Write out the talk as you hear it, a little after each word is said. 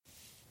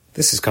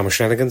This is Comic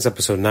Shenanigans,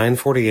 episode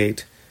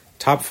 948,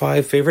 Top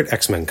 5 Favorite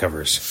X-Men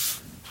Covers.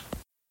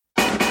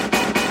 But ain't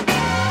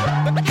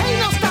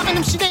no stopping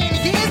them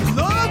shenanigans.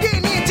 Love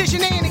getting into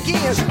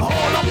shenanigans. All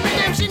up in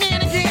them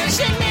shenanigans.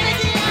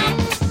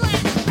 Shenanigans.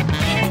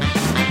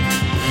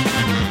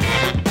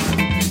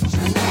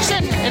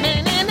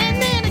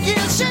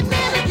 Shenanigans. Shenanigans.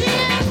 Shenanigans.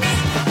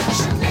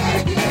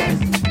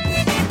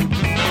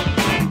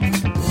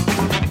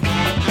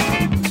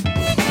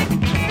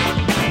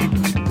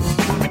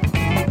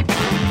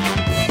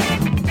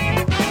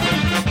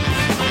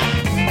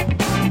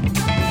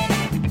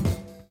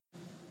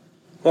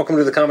 Welcome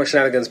to the Comic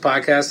Shenanigans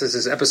podcast. This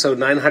is episode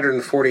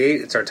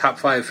 948. It's our top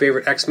 5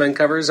 favorite X-Men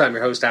covers. I'm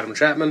your host, Adam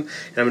Chapman,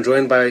 and I'm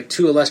joined by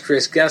two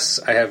illustrious guests.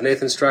 I have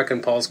Nathan Struck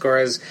and Paul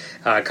Scores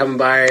coming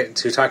by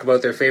to talk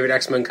about their favorite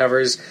X-Men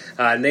covers.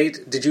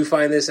 Nate, did you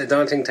find this a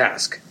daunting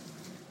task?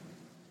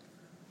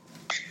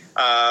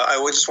 I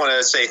would just want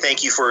to say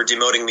thank you for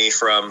demoting me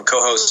from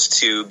co-host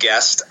to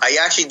guest. I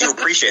actually do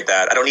appreciate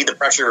that. I don't need the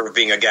pressure of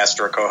being a guest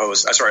or a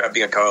co-host. Of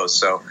being a co-host.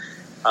 So,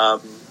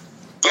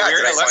 yeah,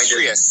 we're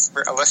illustrious.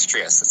 We're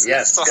illustrious.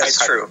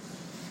 That's true.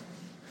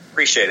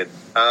 Appreciate it.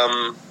 Yeah,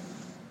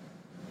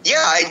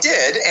 I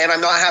did, and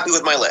I'm not happy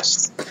with my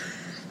list.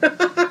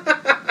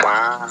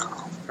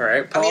 Wow. All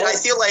right, Paul, I mean, I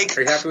feel like...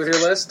 Are you happy with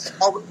your list?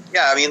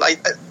 Yeah, I mean,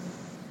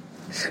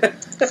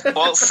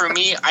 Well, for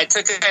me, I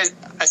took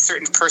a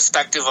certain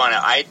perspective on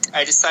it.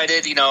 I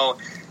decided, I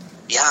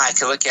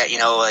could look at,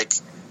 like,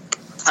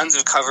 tons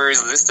of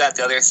covers, this, that,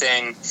 the other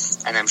thing,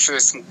 and I'm sure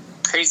there's some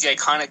crazy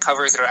iconic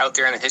covers that are out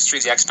there in the history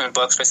of the X-Men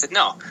books, but I said,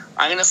 no,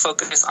 I'm going to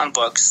focus on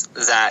books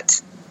that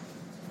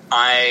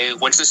I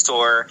went to the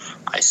store,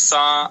 I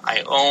saw,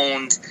 I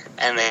owned,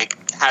 and it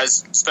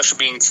has special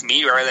meaning to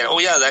me, rather than,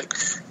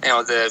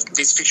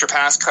 these Future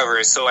Past cover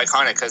is so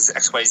iconic because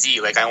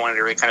XYZ. Like, I wanted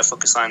to really kind of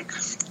focus on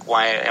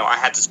why I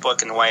had this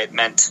book and why it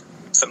meant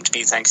something to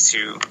me thanks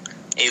to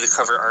the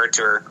cover art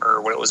or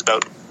what it was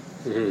about.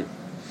 Mm-hmm.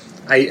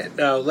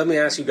 Let me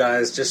ask you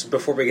guys, just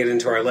before we get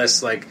into our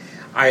list, like,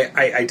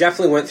 I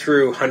definitely went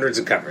through hundreds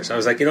of covers. I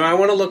was like, I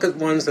want to look at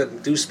ones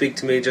that do speak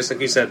to me, just like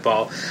you said,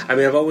 Paul. I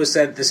mean, I've always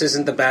said this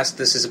isn't the best,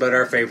 this is about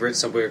our favorites,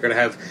 so we're going to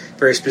have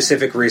very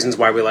specific reasons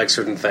why we like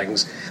certain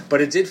things.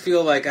 But it did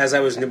feel like, as I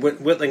was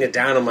whittling it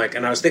down, I'm like,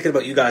 and I was thinking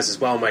about you guys as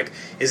well, I'm like,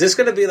 is this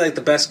going to be like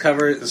the best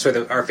cover,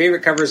 our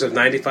favorite covers of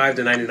 95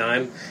 to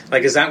 99?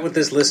 Like, is that what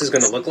this list is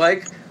going to look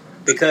like?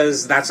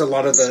 Because that's a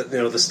lot of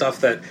the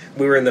stuff that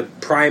we were in the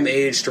prime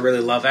age to really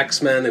love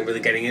X-Men and really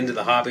getting into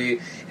the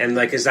hobby, and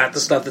like, is that the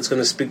stuff that's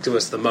going to speak to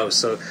us the most?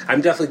 So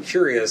I'm definitely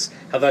curious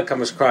how that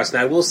comes across.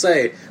 Now I will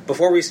say,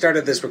 before we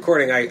started this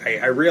recording,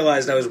 I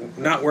realized I was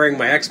not wearing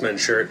my X-Men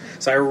shirt,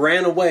 so I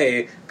ran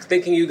away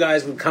thinking you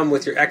guys would come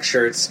with your X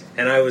shirts,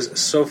 and I was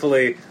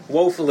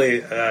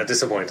woefully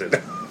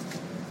disappointed.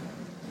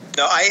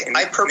 No,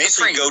 I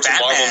purposely go to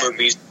Marvel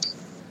movies.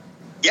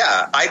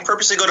 Yeah, I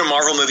purposely go to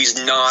Marvel movies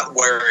not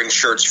wearing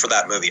shirts for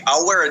that movie.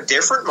 I'll wear a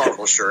different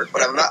Marvel shirt,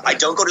 but I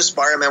don't go to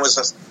Spider-Man with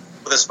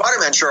a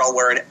Spider-Man shirt. I'll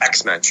wear an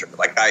X-Men shirt.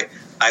 Like,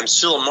 I'm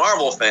still a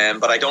Marvel fan,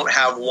 but I don't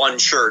have one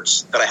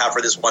shirt that I have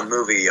for this one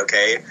movie,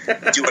 okay?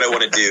 Do what I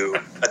want to do.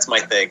 That's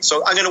my thing.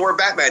 So I'm going to wear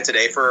Batman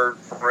today for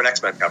an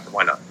X-Men cover.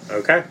 Why not?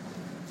 Okay.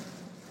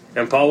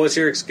 And Paul, what's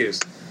your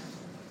excuse?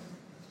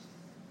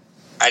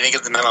 I didn't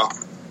get the memo.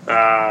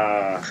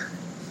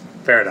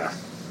 Fair enough.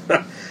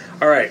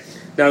 All right.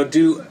 Now,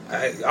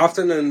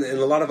 often in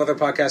a lot of other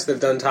podcasts that have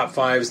done top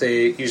fives,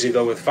 they usually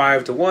go with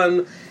 5 to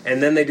 1,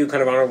 and then they do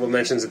kind of honorable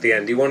mentions at the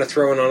end. Do you want to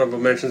throw in honorable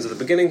mentions at the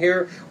beginning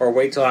here, or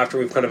wait till after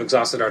we've kind of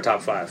exhausted our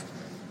top 5?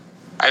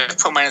 I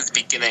put mine at the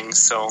beginning,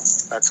 so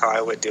that's how I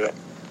would do it.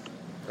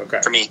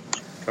 Okay. For me.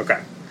 Okay.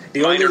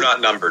 Mine are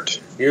not numbered.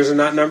 Yours are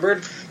not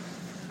numbered?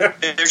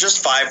 There's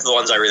just 5 of the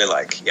ones I really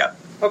like, yeah.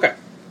 Okay.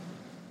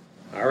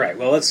 All right,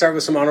 well, let's start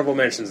with some honorable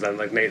mentions then,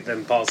 like Nate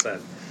and Paul said,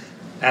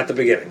 at the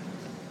beginning.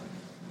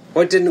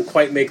 What didn't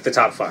quite make the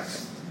top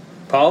 5?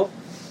 Paul?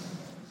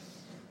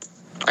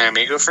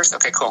 Me go first?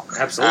 Okay, cool.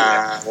 Absolutely.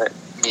 Let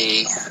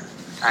me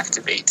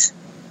activate.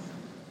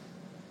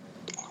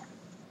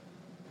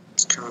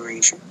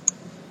 Screen.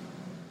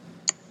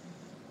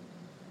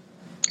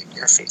 Get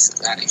your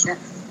faces out of here.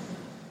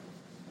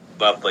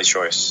 Lovely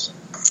choice.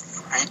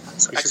 Alright,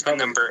 so X-Men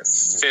number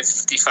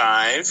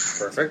 55.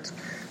 Perfect.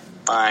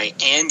 By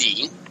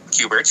Andy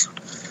Kubert.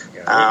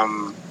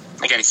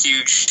 Again,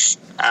 huge...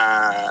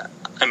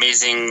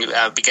 amazing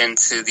beginning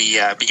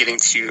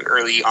to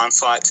early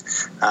onslaught.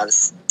 The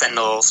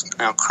Sentinels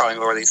crawling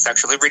over the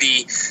Statue of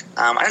Liberty.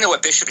 I don't know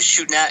what Bishop is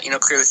shooting at.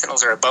 Clearly the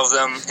Sentinels are above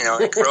them.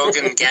 Rogue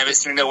and Gambit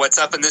seem to know what's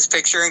up in this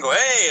picture and go,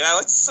 hey,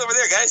 what's over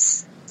there,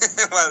 guys?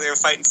 While they were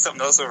fighting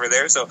something else over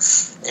there. So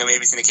maybe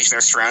it's an indication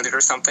they're surrounded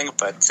or something.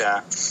 But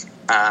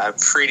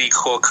pretty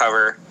cool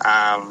cover.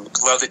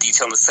 Love the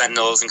detail in the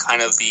Sentinels and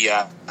kind of the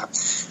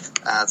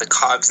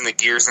cogs and the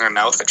gears in their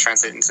mouth that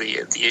translate into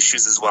the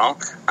issues as well.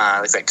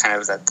 Like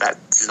that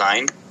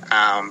design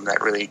that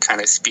really kind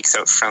of speaks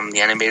out from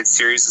the animated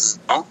series as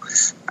well.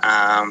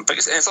 But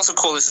it's also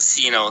cool to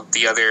see,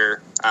 the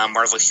other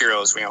Marvel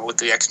heroes, with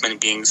the X-Men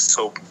being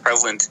so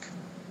prevalent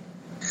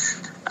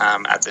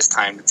at this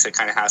time, to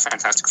kind of have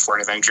Fantastic Four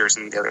and Avengers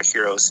and the other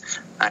heroes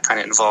kind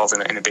of involved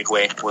in a big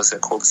way was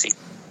cool to see.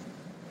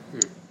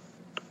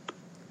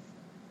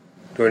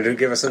 Do you want to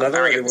give us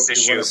another, or do you want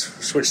to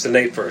switch to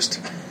Nate first?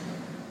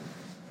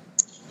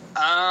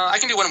 I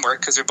can do one more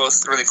because they're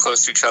both really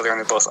close to each other and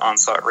they're both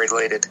Onslaught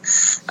related.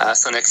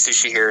 So next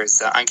issue here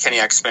is Uncanny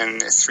X-Men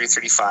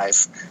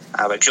 335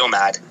 by Joe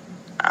Mad.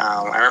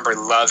 I remember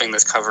loving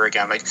this cover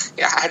again. Like,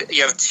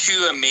 you have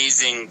two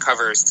amazing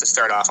covers to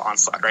start off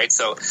Onslaught, right?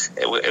 So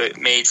it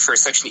made for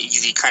such an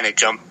easy kind of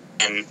jump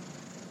in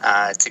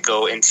to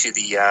go into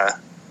the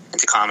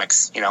into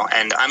comics,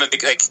 And I'm a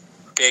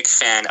big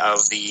fan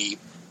of the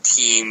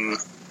team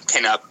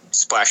pin-up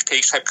splash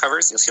page type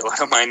covers. You'll see a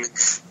lot of mine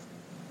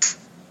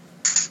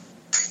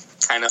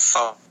kind of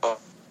follow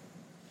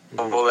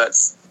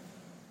that's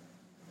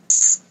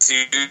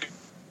suit.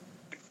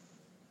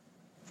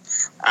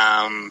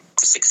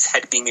 Six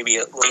head being maybe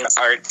a little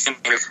art.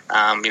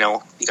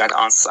 You got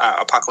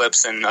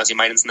Apocalypse and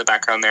Ozymandias in the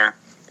background there.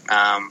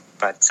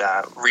 But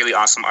really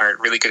awesome art,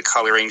 really good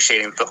coloring,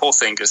 shading. The whole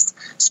thing just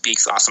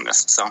speaks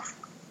awesomeness. So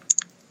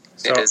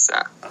it is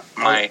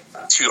my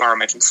two honorable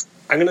mentions.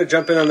 I'm going to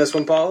jump in on this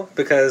one, Paul,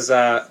 because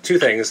two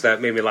things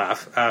that made me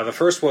laugh. The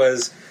first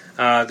was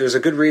there's a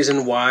good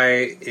reason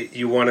why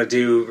you want to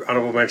do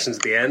honorable mentions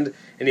at the end,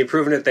 and you've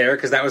proven it there,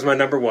 because that was my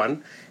number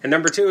one. And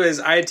number two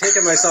is I had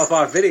taken myself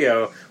off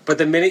video, but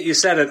the minute you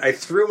said it, I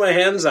threw my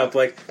hands up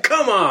like,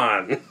 come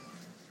on!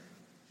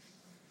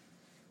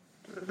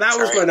 That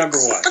was my number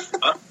one.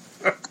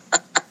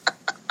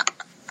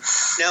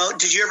 Now,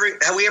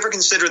 have we ever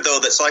considered, though,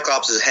 that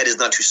Cyclops' head is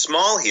not too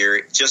small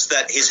here, just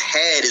that his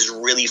head is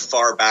really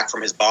far back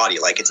from his body?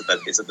 Like,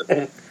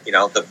 the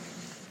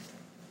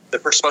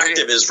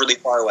perspective is really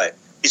far away.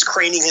 He's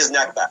craning his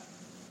neck back.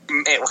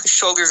 His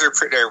shoulders are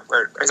pretty,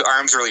 or his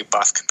arms are really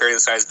buff compared to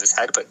the size of his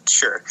head, but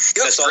sure.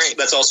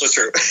 That's also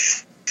true.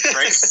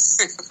 Right?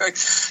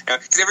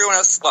 Because everyone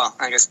else, well,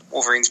 I guess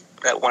Wolverine's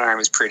that one arm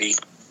is pretty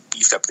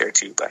beefed up there,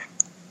 too, but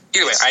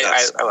either way,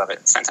 I love it.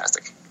 It's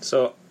fantastic.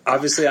 So,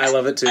 obviously, I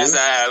love it, too. As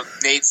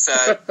Nate's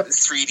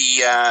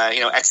 3D,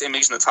 X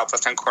image in the top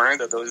left-hand corner,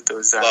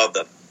 those love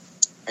them.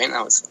 Right?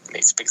 That was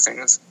Nate's big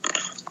thing.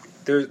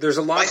 There's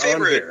a lot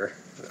on here,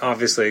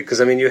 obviously, because,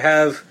 you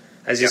have,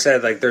 as you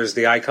said, like, there's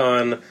the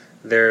icon,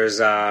 there's,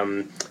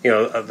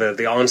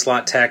 the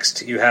Onslaught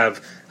text, you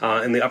have,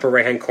 in the upper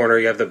right-hand corner,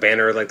 you have the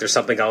banner, like, there's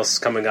something else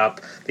coming up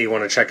that you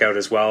want to check out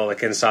as well,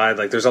 like, inside,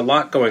 like, there's a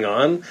lot going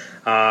on.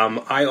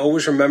 I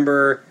always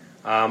remember,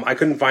 I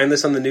couldn't find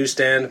this on the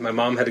newsstand. My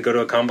mom had to go to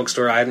a comic book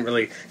store. I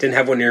didn't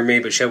have one near me,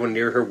 but she had one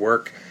near her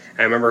work. And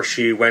I remember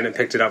she went and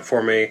picked it up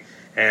for me.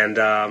 And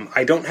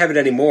I don't have it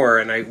anymore,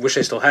 and I wish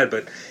I still had,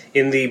 but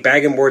in the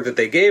bag and board that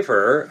they gave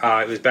her,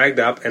 it was bagged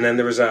up, and then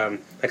there was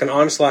like an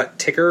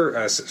Onslaught sticker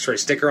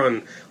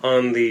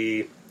on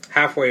the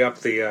halfway up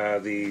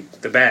the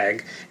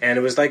bag, and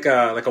it was like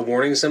a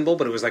warning symbol,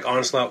 but it was like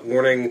Onslaught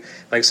warning,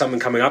 like something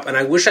coming up, and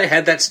I wish I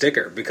had that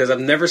sticker, because I've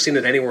never seen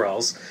it anywhere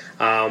else,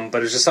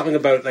 but it's just something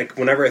about, like,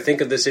 whenever I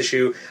think of this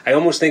issue, I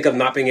almost think of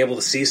not being able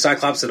to see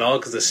Cyclops at all,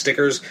 because the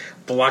sticker's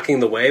blocking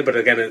the way, but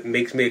again, it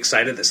makes me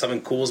excited that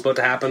something cool is about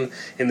to happen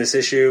in this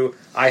issue.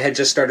 I had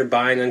just started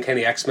buying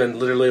Uncanny X-Men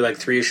literally like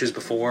 3 issues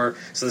before,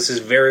 so this is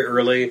very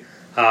early.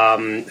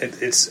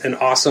 It's an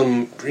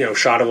awesome,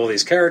 shot of all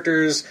these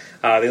characters.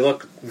 They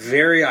look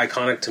very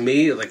iconic to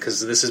me, like,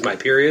 because this is my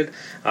period.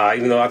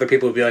 Even though other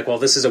people would be like, "Well,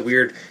 this is a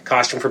weird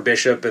costume for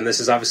Bishop, and this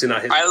is obviously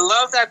not his." I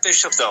love that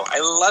Bishop, though. I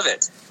love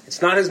it.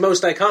 It's not his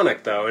most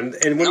iconic, though, and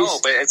when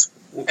but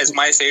it's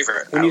my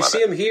favorite. When you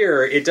see him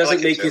here, it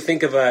doesn't make you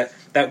think of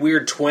that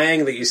weird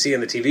twang that you see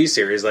in the TV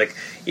series. Like,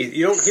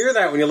 you don't hear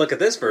that when you look at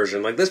this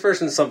version. Like, this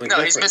version is something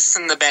different. He's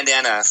missing the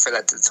bandana for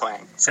that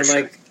twang. And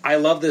sure. Like, I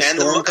love this and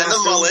the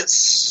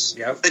mullets.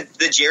 Yep.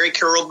 The Jerry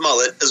curled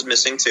mullet is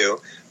missing too.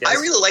 Yes. I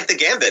really like the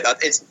Gambit.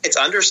 It's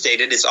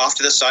understated. It's off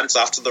to the side. It's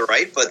off to the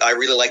right. But I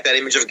really like that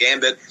image of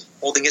Gambit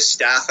holding his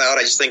staff out.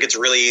 I just think it's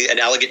really an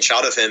elegant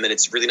shot of him, and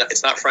it's really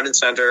it's not front and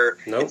center.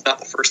 Nope. It's not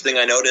the first thing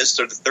I noticed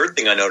or the third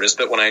thing I noticed.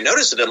 But when I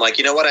noticed it, I'm like,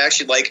 you know what? I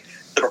actually like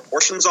the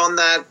proportions on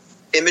that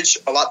image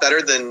a lot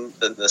better than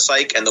the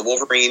Psyche and the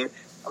Wolverine.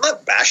 I'm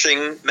not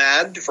bashing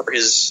Mad for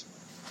his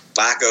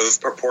lack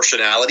of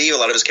proportionality. A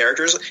lot of his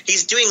characters,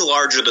 he's doing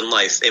larger than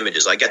life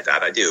images. I get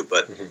that, I do,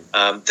 but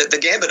the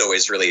Gambit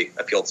always really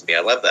appealed to me.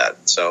 I love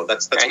that. So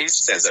that's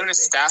he's doing a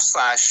staff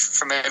slash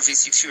from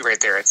MVC2 right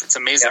there. It's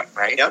amazing,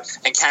 right? Yep.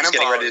 And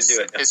Cannonball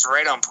is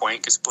right on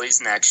point, just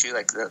blazing at you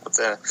with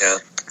the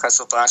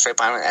concussive blast right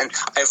behind him. And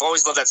I've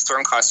always loved that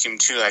Storm costume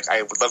too. Like,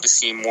 I would love to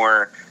see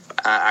more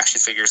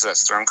action figures of that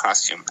Storm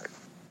costume.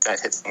 That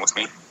hits with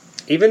me.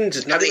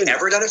 Have they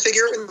ever done a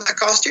figure in that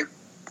costume?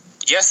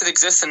 Yes, it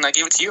exists, and I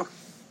gave it to you.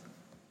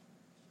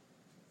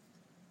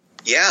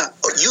 Yeah,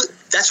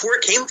 that's where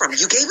it came from.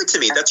 You gave it to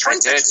me. That's right. I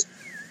did.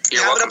 You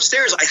have it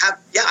upstairs. I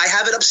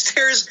have it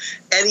upstairs,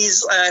 and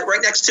he's right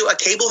next to a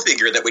Cable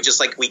figure that we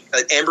just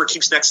Amber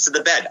keeps next to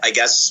the bed, I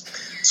guess,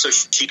 so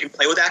she can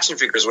play with action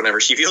figures whenever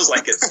she feels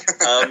like it.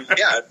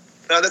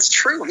 No, that's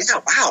true.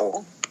 Yeah,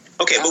 wow.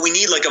 Okay, but we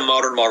need like a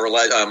modern Marvel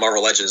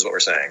Legends is what we're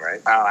saying, right?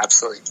 Oh,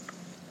 absolutely.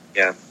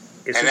 Yeah.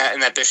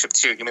 And that Bishop,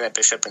 too. Give me that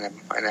Bishop and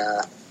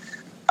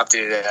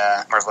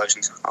updated Marvel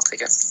Legends. I'll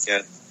take it.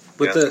 Yeah.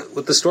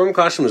 With the Storm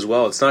costume as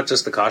well, it's not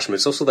just the costume,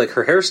 it's also like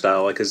her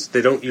hairstyle, like, 'cause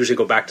they don't usually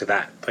go back to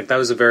that. Like, that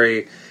was a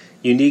very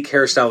unique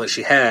hairstyle that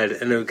she had,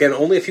 and again,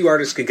 only a few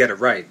artists could get it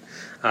right.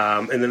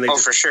 And then they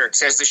for sure.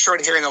 She has the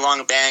short hair and the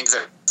long bangs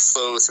that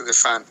flow through the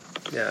front.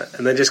 Yeah,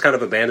 and then just kind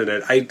of abandoned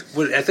it.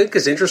 What I think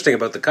is interesting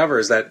about the cover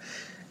is that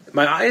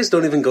my eyes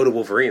don't even go to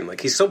Wolverine.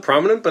 Like, he's so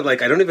prominent, but,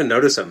 like, I don't even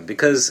notice him.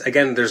 Because,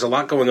 again, there's a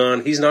lot going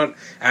on. He's not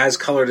as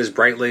colored as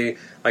brightly.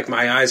 Like,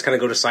 my eyes kind of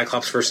go to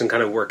Cyclops first and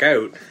kind of work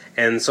out.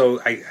 And so,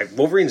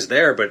 Wolverine's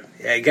there, but,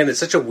 again, it's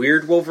such a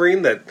weird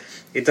Wolverine that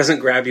it doesn't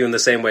grab you in the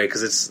same way,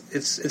 because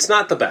it's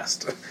not the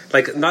best.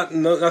 Like,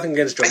 nothing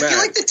against Joe Mad. I feel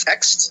like the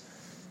text...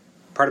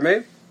 Pardon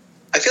me?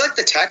 I feel like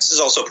the text is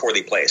also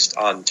poorly placed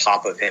on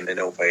top of him in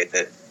a way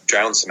that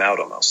drowns him out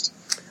almost.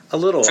 A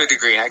little. To a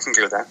degree, I can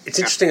agree with that. It's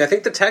interesting. I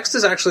think the text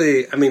is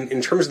actually, I mean,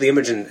 in terms of the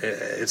image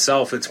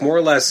itself, it's more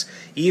or less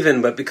even,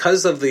 but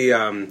because of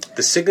the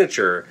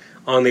signature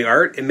on the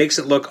art, it makes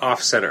it look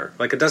off-center.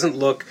 Like, it doesn't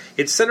look,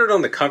 it's centered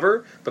on the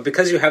cover, but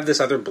because you have this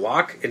other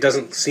block, it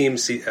doesn't seem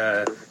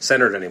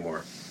centered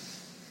anymore.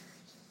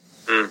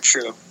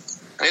 True.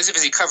 And it's a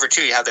busy cover,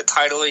 too. You have the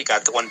title, you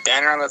got the one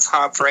banner on the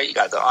top right, you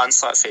got the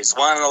Onslaught Phase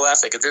 1 on the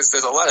left. Like, there's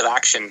a lot of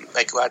action,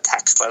 like a lot of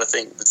text, a lot of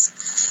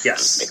things.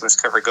 Yes. Making this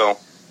cover go.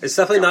 It's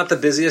definitely not the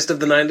busiest of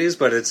the 90s,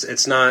 but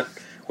it's not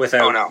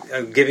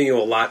without giving you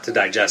a lot to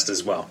digest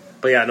as well.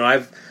 But yeah, no,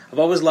 I've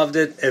always loved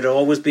it. It'll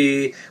always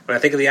be, when I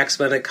think of the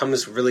X-Men, it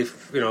comes really,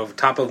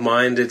 top of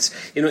mind. It's,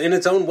 in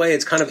its own way,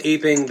 it's kind of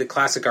aping the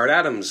classic Art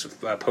Adams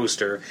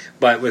poster,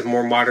 but with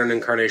more modern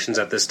incarnations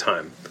at this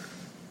time.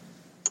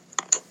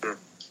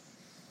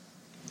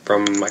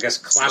 From, I guess,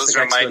 classic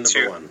X-Men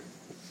 #1.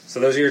 So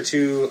those are your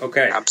two.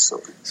 Okay,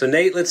 absolutely. So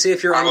Nate, let's see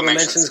if your honorable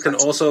mentions can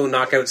also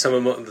knock out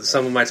some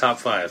of my top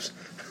fives.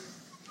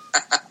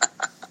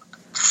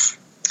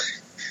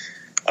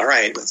 All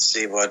right, let's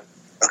see what.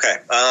 Okay,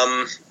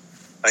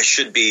 you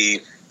should be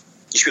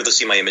able to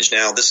see my image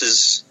now. This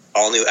is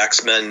All New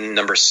X-Men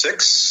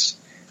 #6.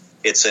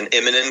 It's an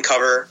Immonen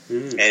cover,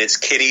 and it's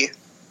Kitty.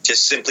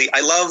 Just simply,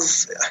 I love.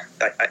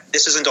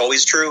 This isn't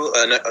always true.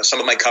 Some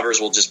of my covers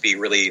will just be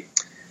really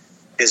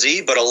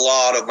busy, but a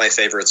lot of my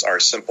favorites are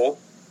simple.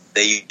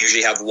 They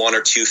usually have one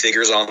or two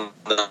figures on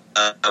them.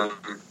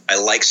 I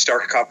like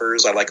stark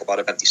covers. I like a lot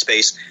of empty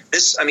space.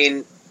 This, I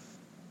mean,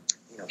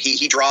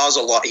 he draws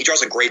a lot. He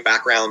draws a great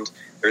background.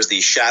 There's the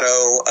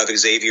shadow of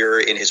Xavier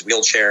in his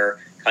wheelchair,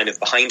 kind of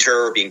behind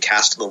her, being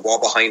cast to the wall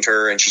behind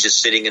her, and she's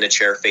just sitting in a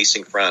chair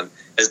facing front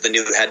as the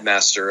new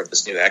headmaster of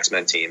this new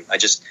X-Men team.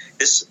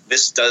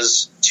 This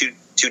does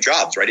two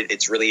jobs, right?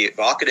 It's really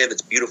evocative.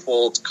 It's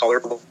beautiful. It's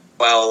colored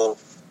well.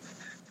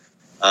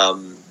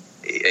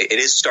 It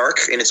is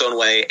stark in its own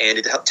way, and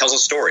it tells a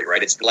story,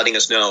 right? It's letting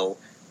us know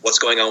what's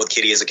going on with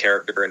Kitty as a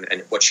character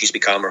and what she's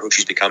become or who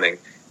she's becoming.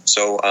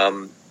 So,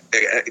 I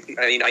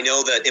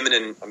know that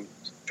Immonen,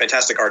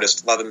 fantastic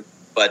artist, love him,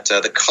 but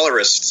the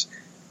colorist,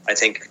 I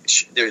think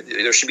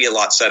there should be a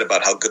lot said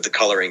about how good the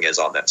coloring is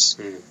on this,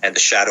 and the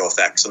shadow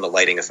effects and the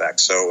lighting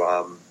effects.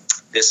 So,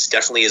 this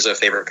definitely is a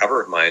favorite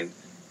cover of mine,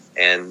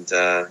 and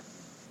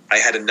I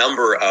had a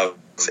number of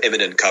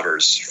Immonen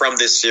covers from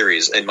this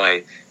series in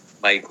my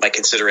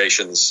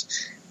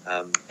considerations,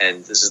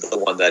 and this is the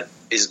one that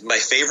is my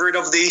favorite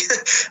of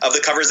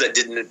the covers that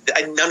didn't.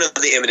 None of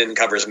the Immonen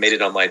covers made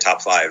it on my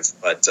top 5,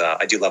 but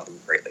I do love them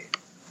greatly.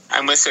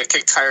 I'm with you.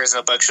 Kick tires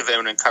and a bunch of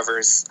Immonen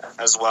covers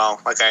as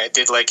well. Like, I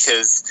did like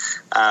his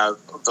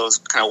those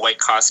kind of white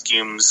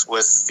costumes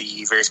with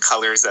the various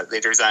colors that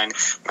they designed.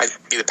 Might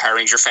be the Power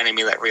Ranger fan in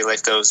me that really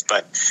liked those,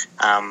 but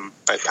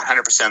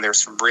 100%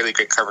 there's some really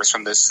great covers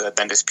from this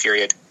Bendis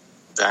period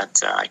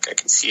that I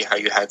can see how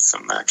you had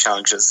some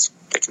challenges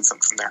picking some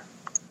from there.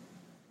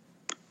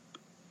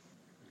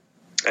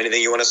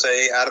 Anything you want to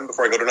say, Adam,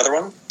 before I go to another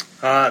one?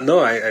 No,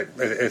 I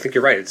think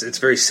you're right. It's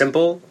very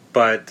simple,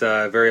 but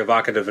very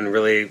evocative and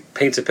really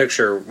paints a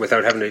picture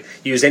without having to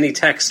use any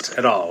text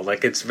at all.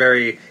 Like, it's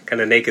very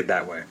kind of naked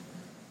that way.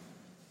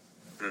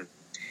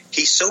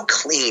 He's so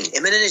clean.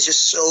 Immonen is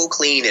just so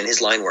clean in his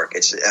line work.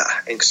 It's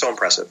so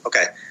impressive.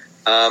 Okay.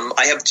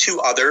 I have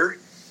two other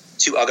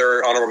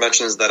honorable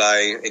mentions that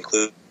I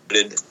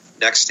included.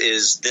 Next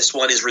is, this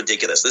one is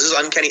ridiculous. This is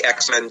Uncanny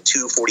X-Men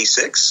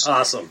 246.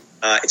 Awesome.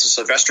 It's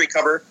a Silvestri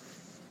cover,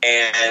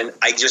 and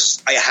I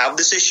have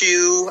this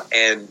issue,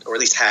 or at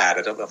least had.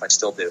 I don't know if I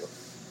still do.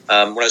 When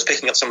I was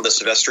picking up some of the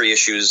Silvestri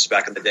issues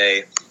back in the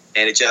day,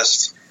 and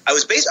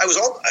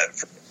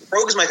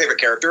Rogue is my favorite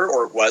character,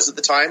 or was at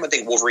the time. I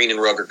think Wolverine and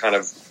Rogue are kind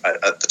of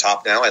at the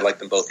top now. I like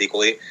them both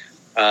equally.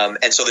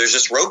 And so there's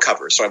just Rogue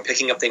covers, so I'm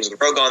picking up things with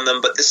Rogue on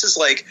them, but this is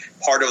like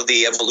part of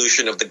the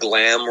evolution of the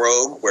glam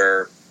Rogue,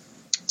 where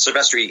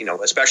Silvestri,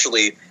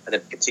 especially, and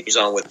then continues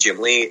on with Jim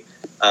Lee,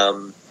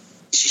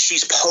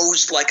 she's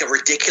posed like a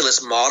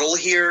ridiculous model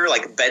here,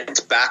 like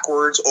bent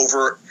backwards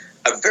over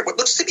what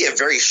looks to be a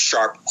very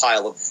sharp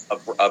pile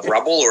of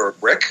rubble or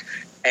brick,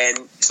 And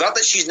it's not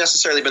that she's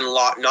necessarily been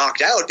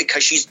knocked out,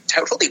 because she's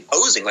totally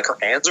posing. Like, her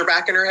hands are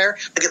back in her hair.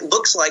 Like, it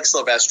looks like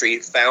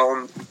Silvestri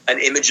found an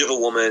image of a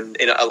woman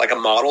in a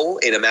model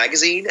in a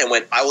magazine and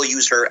went, I will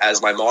use her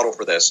as my model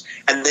for this.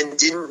 And then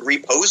didn't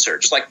repose her.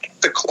 Just like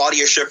the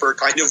Claudia Schiffer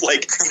kind of,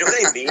 like, you know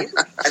what I mean?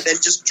 And then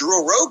just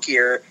drew a rogue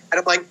here. And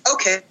I'm like,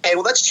 okay,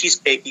 well, that's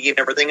cheesecakey and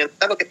everything, and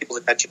that'll get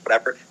people's attention,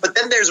 whatever. But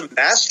then there's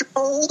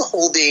Mastermold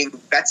holding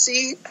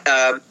Betsy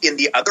in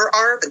the other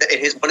arm, in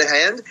his one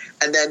hand,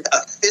 and then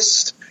a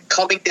fist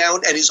coming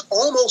down and is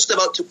almost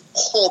about to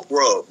pull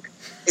Rogue.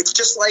 It's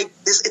just like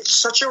this. It's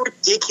such a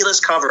ridiculous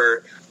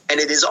cover, and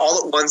it is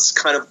all at once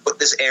kind of what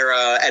this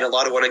era and a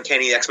lot of what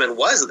Uncanny X-Men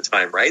was at the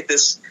time, right?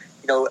 This,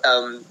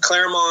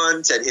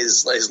 Claremont and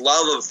his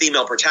love of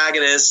female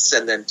protagonists,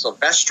 and then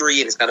Silvestri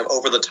and his kind of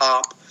over the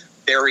top,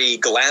 very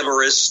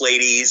glamorous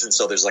ladies, and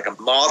so there's like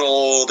a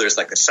model, there's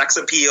like a sex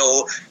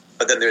appeal,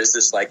 but then there's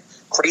this like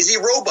crazy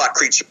robot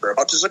creature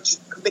about to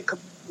make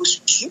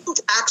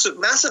huge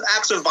massive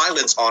acts of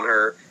violence on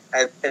her,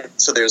 and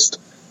so there's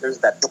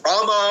that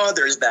drama,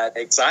 there's that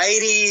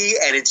anxiety,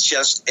 and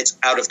it's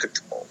out of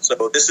control.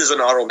 So this is an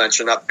honorable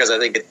mention, not because I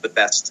think it's the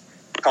best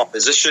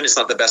composition, it's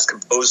not the best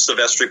composed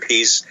Silvestri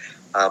piece.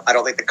 I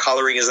don't think the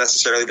coloring is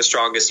necessarily the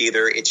strongest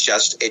either. It's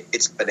just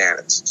it's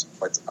bananas.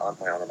 It's on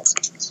my honorable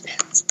mentions.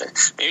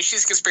 Maybe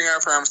she's going to bring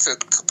out her arms to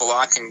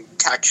block and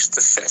catch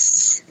the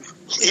fists.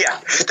 Yeah,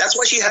 that's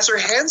why she has her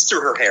hands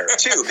through her hair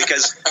too,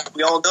 because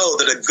we all know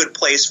that a good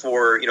place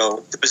for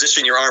to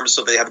position your arms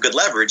so they have good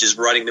leverage is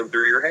running them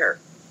through your hair.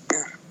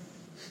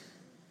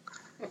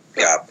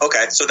 Yeah.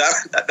 Okay. So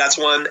that's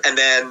one, and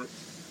then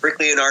Rick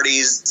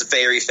Leonardi's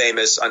very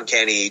famous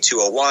Uncanny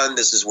 201.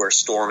 This is where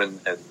Storm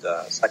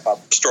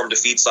Storm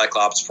defeats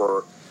Cyclops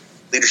for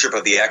leadership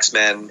of the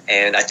X-Men,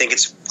 and I think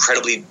it's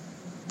incredibly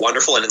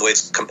wonderful in the way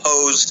it's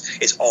composed.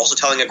 It's also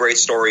telling a great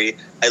story.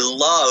 I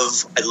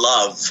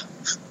love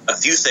a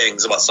few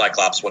things about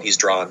Cyclops when he's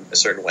drawn a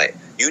certain way.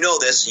 You know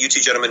this. You two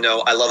gentlemen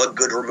know I love a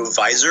good remove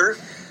visor.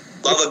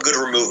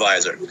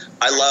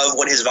 I love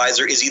when his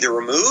visor is either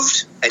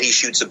removed and he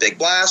shoots a big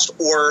blast,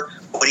 or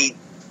when he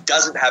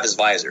doesn't have his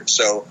visor.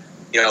 So,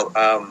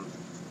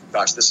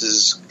 this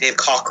is Dave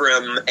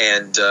Cockrum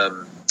and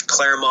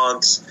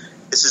Claremont.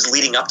 This is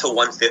leading up to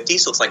 150,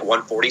 so it's like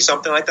 140,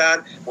 something like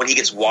that, when he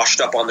gets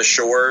washed up on the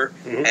shore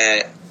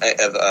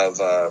of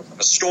a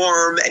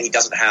storm, and he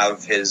doesn't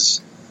have his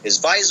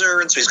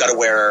visor, and so he's got to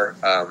wear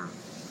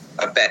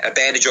a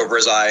bandage over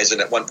his eyes,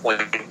 and at one point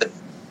the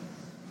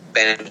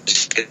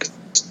bandage gets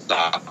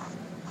knocked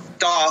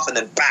off, and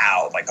then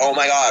like, oh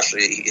my gosh,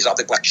 he's off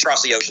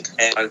across the ocean.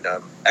 And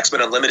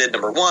X-Men Unlimited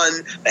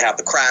 #1, they have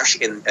the crash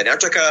in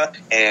Antarctica,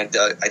 and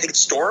I think it's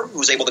Storm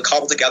who's able to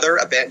cobble together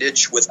a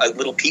bandage with a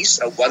little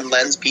piece, a one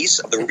lens piece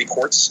of the ruby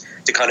quartz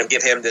to kind of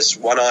give him this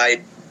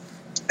one-eyed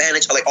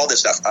bandage, like all this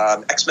stuff.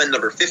 X-Men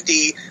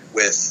 #50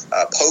 with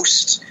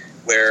Post,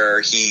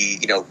 where he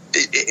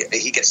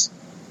gets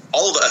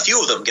a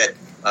few of them get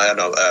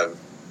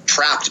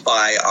trapped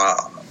by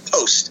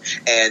Post,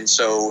 and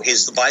so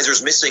his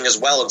visor's missing as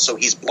well, and so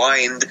he's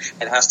blind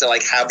and has to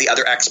have the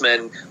other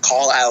X-Men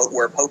call out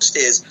where Post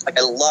is.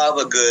 I love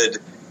a good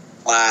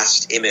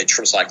blast image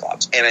from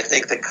Cyclops, and I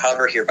think the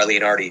cover here by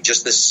Leonardi,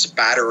 just the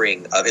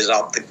spattering of his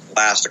optic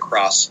blast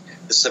across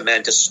the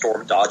cement as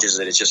Storm dodges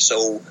it, is just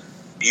so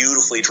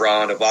beautifully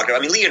drawn.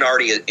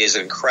 Leonardi is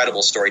an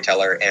incredible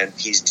storyteller, and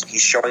he's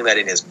showing that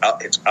in his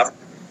cover.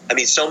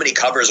 So many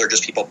covers are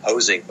just people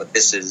posing, but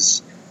this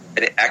is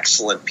an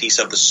excellent piece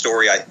of the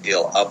story, I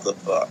feel, of the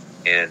book,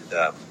 and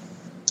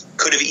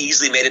could have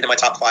easily made it into my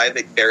top 5.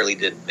 It barely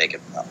didn't make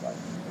it top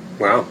 5.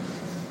 Wow.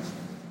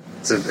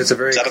 It's a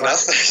very... Is that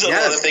enough? There's a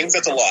lot of things.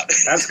 That's a lot.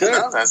 That's good.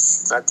 No,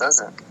 that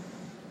doesn't.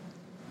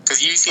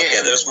 Because you see it,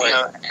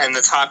 and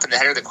the top and the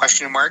header of the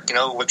question mark,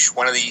 which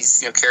one of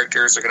these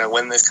characters are going to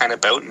win this kind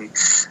of bout. And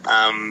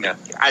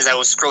as I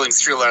was scrolling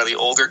through a lot of the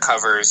older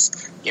covers,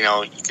 you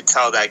could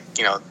tell that,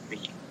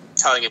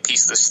 telling a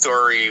piece of the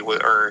story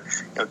or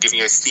giving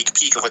you a sneak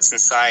peek of what's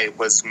inside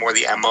was more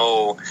the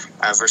MO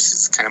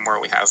versus kind of more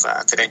what we have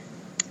today.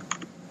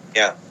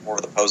 Yeah, more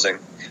of the posing.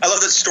 I love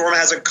that Storm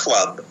has a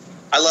club.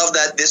 I love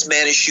that this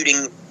man is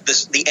shooting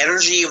the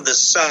energy of the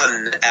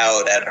sun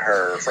out at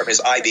her from his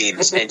eye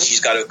beams, and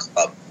she's got a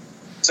club.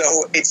 So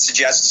it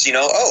suggests,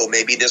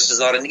 maybe this is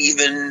not an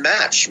even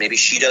match. Maybe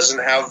she doesn't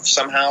have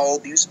somehow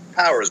these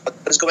powers. What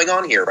is going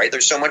on here, right?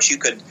 There's so much you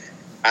could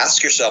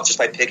ask yourself just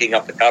by picking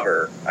up the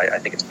cover. I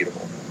think it's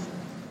beautiful.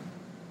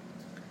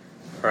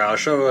 All right, I'll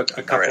show a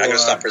couple... All right, I'm going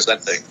to stop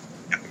presenting.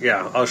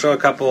 Yeah, I'll show a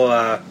couple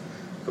of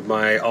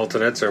my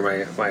alternates or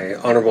my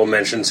honorable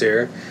mentions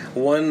here.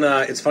 One,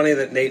 it's funny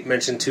that Nate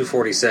mentioned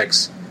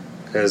 246,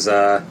 because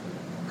I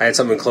had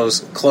something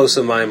close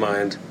in my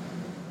mind.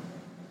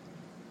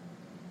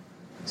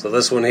 So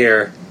this one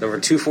here, number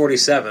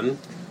 247,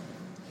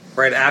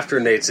 right after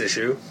Nate's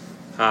issue,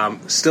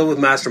 still with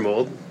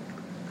Mastermold.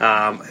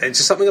 It's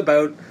just something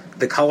about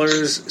the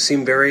colors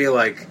seem very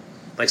like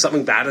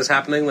something bad is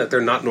happening, like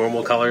they're not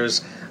normal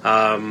colors.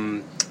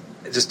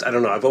 just, I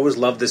don't know, I've always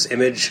loved this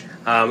image,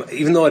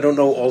 even though I don't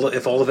know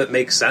if all of it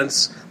makes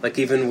sense. Like,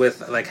 even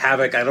with, like,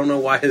 Havoc, I don't know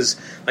why his,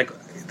 like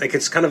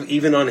it's kind of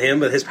even on him,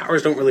 but his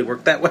powers don't really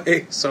work that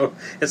way. So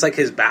it's like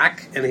his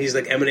back, and he's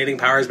like emanating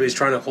powers, but he's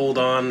trying to hold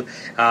on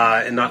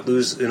and not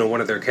lose, one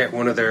of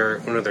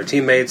their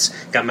teammates.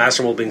 Got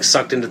Master Mold being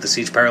sucked into the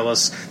Siege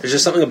Perilous. There's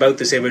just something about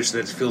this image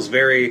that feels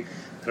very,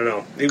 I don't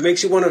know. It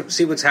makes you want to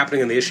see what's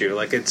happening in the issue.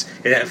 Like, it's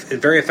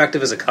very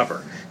effective as a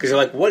cover, because you're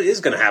like, what is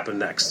going to happen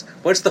next?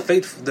 What's the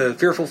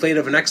fearful fate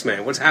of an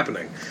X-Man? What's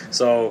happening?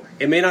 So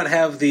it may not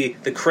have the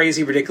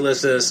crazy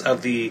ridiculousness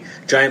of the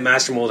giant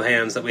Master Mold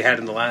hands that we had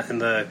in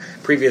the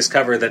previous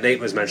cover that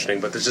Nate was mentioning,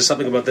 but there's just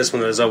something about this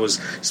one that has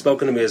always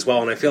spoken to me as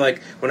well. And I feel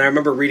like when I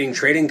remember reading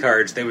trading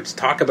cards, they would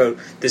talk about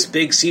this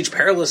big Siege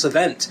Perilous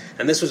event,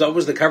 and this was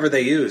always the cover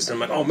they used. And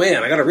I'm like, oh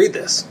man, I got to read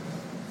this.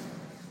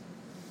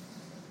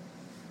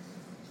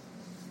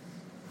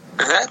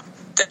 Is that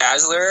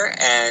Dazzler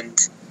and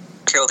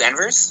Carol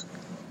Danvers?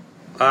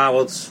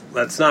 Well,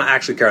 that's not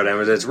actually Carol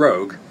Danvers. It's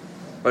Rogue.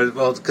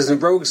 Well, because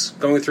Rogue's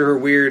going through her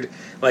weird,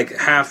 like,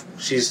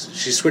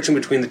 she's switching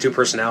between the two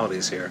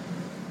personalities here.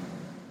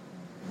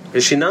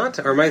 Is she not?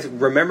 Or am I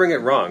remembering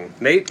it wrong?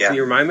 Nate, Can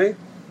you remind me?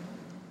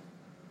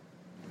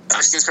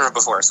 I've seen this cover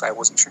before, so I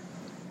wasn't sure.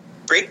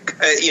 Great,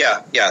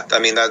 yeah. I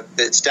mean,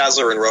 it's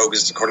Dazzler and Rogue,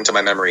 is according to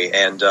my memory,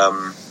 and a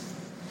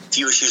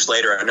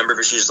number of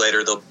issues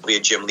later, there'll be a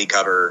Jim Lee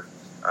cover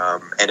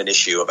and an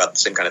issue about the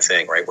same kind of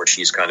thing, right, where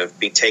she's kind of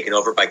being taken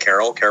over by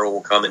Carol. Carol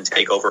will come and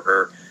take over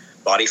her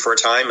body for a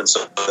time, and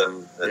so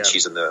then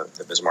she's in the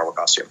Ms. Marvel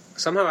costume.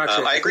 Somehow,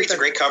 actually, I agree, it's a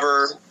great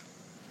cover.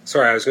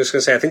 Sorry, I was just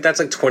going to say, I think that's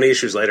like 20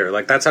 issues later.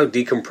 Like, that's how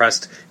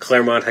decompressed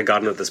Claremont had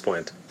gotten at this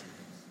point.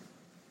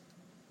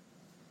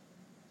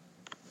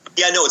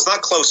 Yeah, no, it's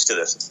not close to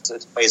this.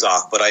 It's ways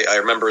off, but I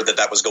remember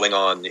that was going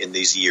on in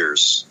these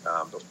years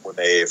before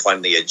they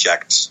finally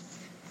eject.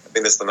 I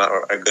think that's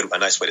a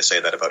nice way to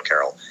say that about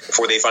Carol.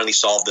 Before they finally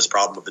solved this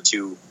problem of the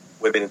two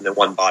women in the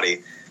one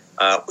body,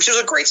 which is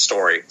a great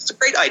story. It's a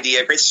great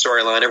idea, a great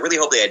storyline. I really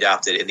hope they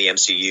adapt it in the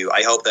MCU.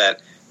 I hope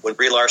that when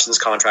Brie Larson's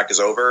contract is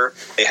over,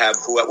 they have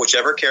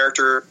whichever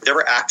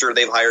actor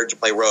they've hired to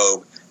play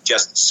Rogue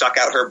just suck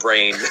out her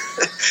brain,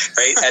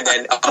 right? And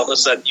then all of a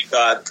sudden you've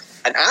got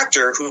an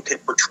actor who can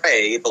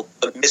portray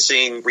the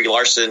missing Brie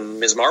Larson,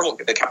 Ms. Marvel,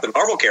 the Captain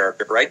Marvel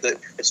character, right? That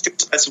it's too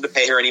expensive to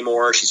pay her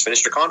anymore. She's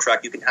finished her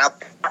contract. You can have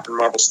Captain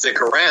Marvel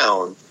stick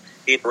around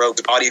in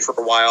Rogue's body for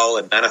a while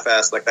and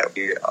manifest. Like, that would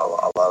be a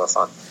lot of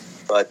fun.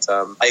 But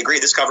I agree.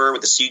 This cover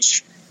with the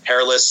Siege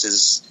Perilous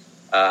is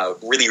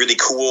really, really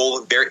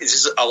cool. This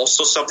is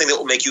also something that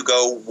will make you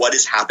go, what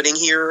is happening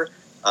here?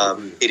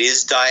 It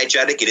is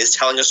diegetic. It is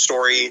telling a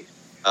story.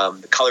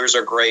 The colors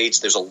are great.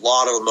 There's a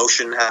lot of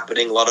emotion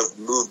happening, a lot of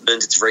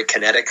movement. It's very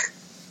kinetic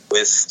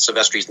with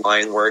Silvestri's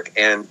line work,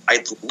 and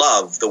I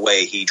love the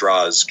way he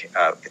draws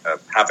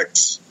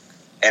Havoc's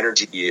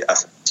energy.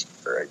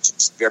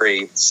 It's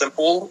very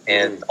simple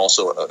and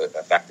also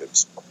effective.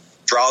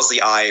 Draws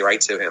the eye right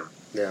to him.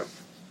 Yeah.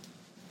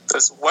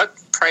 Does What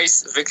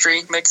Price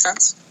Victory make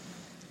sense?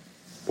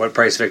 What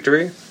Price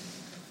Victory?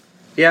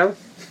 Yeah.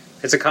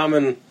 It's a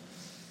common...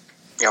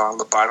 On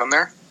the bottom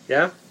there?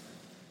 Yeah.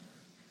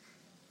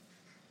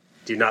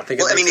 Do you not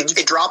think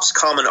it drops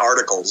common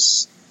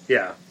articles.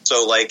 Yeah.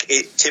 So, like,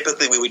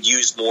 typically we would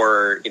use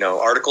more,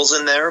 articles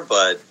in there,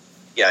 but,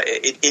 yeah,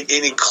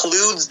 it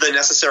includes the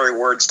necessary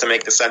words to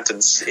make the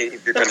sentence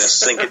if you're going to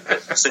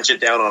cinch it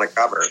down on a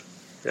cover.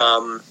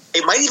 Yeah.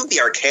 It might even be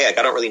archaic.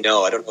 I don't really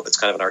know. I don't know if it's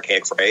kind of an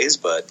archaic phrase,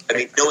 but, I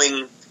mean,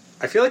 knowing...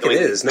 I feel like it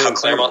is. How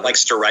Claremont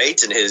likes to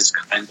write and his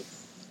kind of...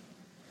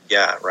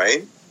 Yeah,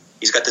 right?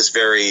 He's got this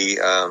very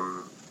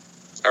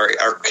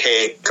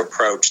archaic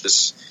approach,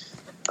 this...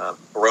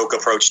 Baroque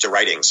approach to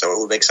writing, so it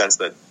would make sense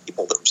that he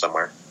pulled it from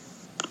somewhere.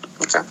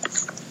 Okay.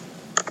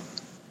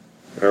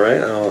 All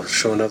right, I'll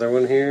show another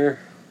one here.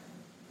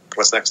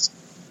 What's next?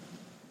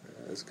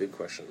 That's a good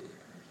question.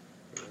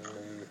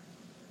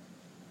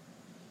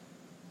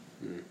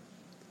 I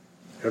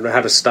don't know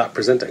how to stop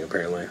presenting,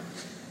 apparently.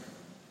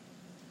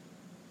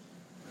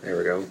 There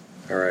we go.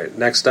 All right,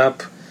 next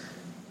up,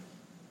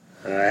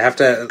 I have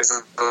to...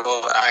 There's a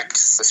little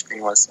X the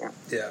screen was.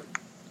 Yeah.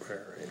 All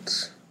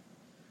right.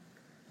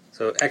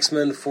 So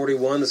X-Men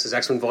 41, this is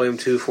X-Men Volume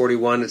 2,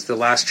 41. It's the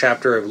last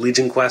chapter of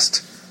Legion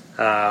Quest.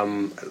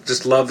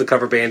 Just love the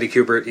cover by Andy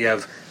Kubert. You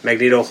have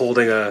Magneto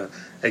holding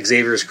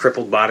Xavier's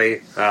crippled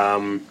body.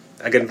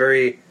 Again,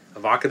 very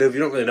evocative.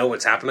 You don't really know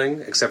what's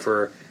happening, except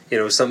for,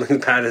 something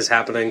bad is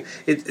happening.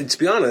 To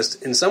be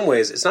honest, in some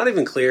ways, it's not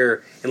even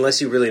clear,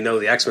 unless you really know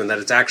the X-Men, that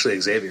it's actually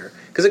Xavier.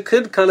 Because it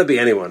could kind of be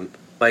anyone.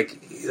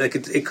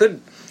 It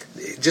could...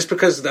 Just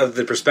because of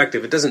the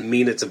perspective, it doesn't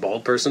mean it's a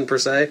bald person, per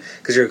se,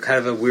 because you're kind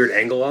of a weird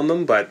angle on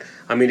them. But,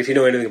 I mean, if you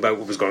know anything about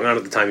what was going on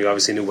at the time, you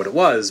obviously knew what it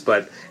was.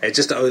 But it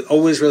just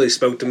always really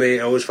spoke to me.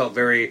 It always felt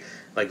very,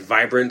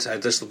 vibrant. I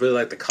just really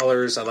like the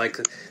colors.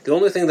 The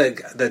only thing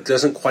that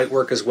doesn't quite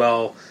work as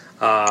well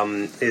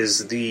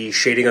is the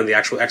shading on the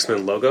actual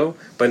X-Men logo.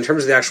 But in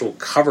terms of the actual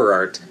cover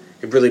art,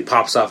 it really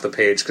pops off the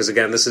page, because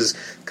again, this is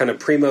kind of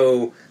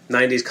primo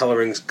 90s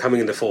coloring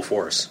coming into full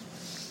force.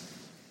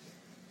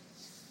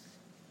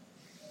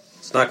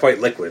 It's not quite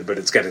liquid, but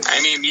it's getting...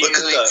 I'm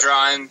immediately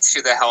drawn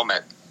to the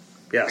helmet.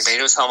 Yes.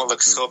 Magneto's helmet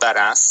looks so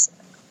badass.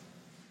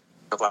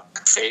 The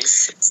black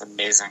face, it's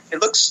amazing.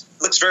 It looks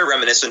very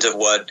reminiscent of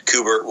what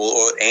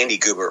Andy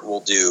Kubert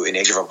will do in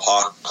Age of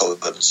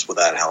Apocalypse with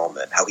that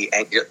helmet. How he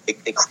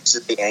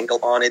increases the angle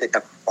on it, it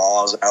kind of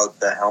draws out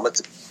the helmet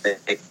to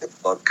make it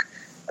look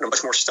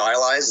much more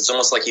stylized. It's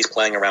almost like he's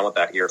playing around with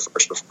that here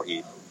first before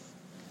he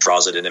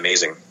draws it in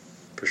amazing.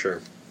 For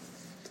sure.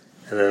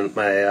 And then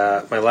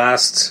my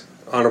last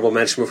honorable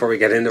mention before we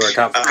get into our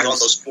top 5. On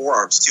those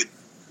forearms too.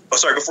 Oh,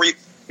 sorry. Before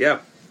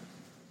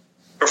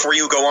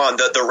you go on,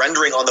 the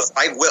rendering on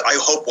I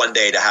hope one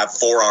day to have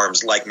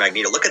forearms like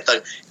Magneto. Look at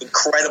the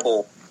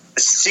incredible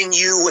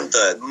sinew and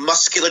the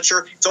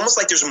musculature. It's almost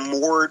like there's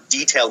more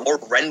detail, more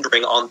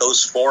rendering on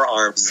those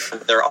forearms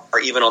than there are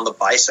even on the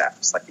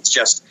biceps. Like, it's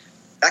just,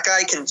 that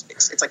guy can,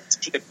 it's like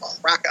he could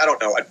crack, I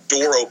don't know, a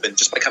door open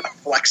just by kind of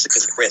flexing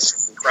his wrist.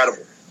 It's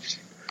incredible.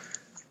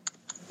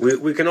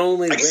 We can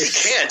only I guess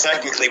wish... he can,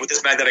 technically, with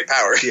his magnetic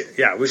power.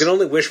 Yeah, we can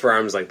only wish for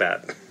arms like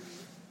that.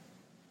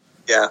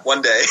 Yeah,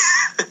 one day.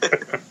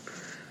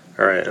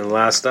 All right, and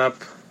last up,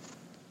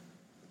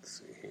 let's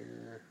see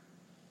here.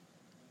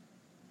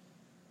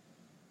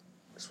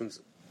 This one's,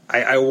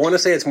 I want to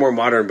say it's more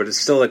modern, but it's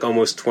still like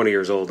almost 20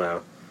 years old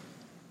now.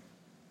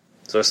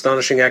 So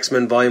Astonishing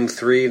X-Men Volume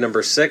 3,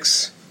 Number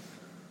 6,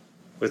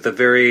 with a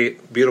very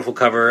beautiful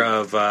cover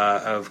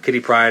of Kitty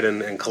Pryde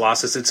and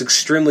Colossus. It's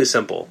extremely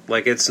simple.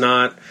 Like, it's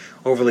not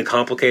overly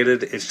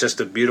complicated. It's just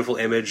a beautiful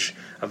image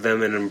of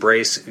them in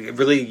embrace,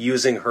 really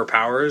using her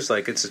powers.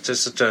 Like, it's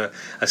just such a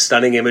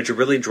stunning image. It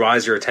really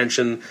draws your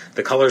attention.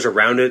 The colors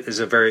around it is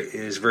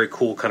very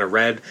cool kind of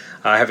red,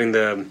 having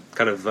the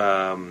kind of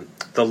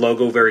the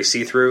logo very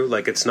see-through.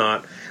 Like, it's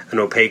not an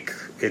opaque,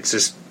 it's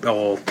just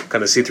all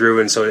kind of see-through,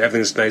 and so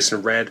everything's nice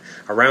and red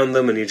around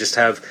them, and you just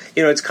have,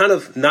 it's kind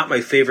of not my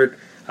favorite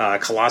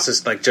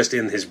Colossus, like, just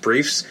in his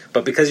briefs,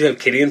 but because you have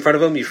Kitty in front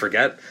of him, you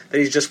forget that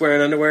he's just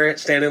wearing underwear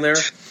standing there,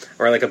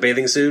 or like a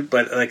bathing suit.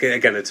 But like,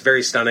 again, it's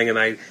very stunning, and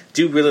I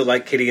do really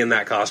like Kitty in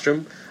that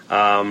costume.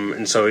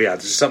 And so, yeah,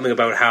 there's something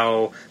about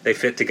how they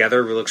fit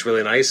together. It looks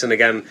really nice. And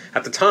again,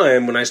 at the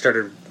time when I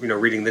started,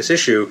 reading this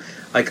issue,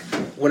 like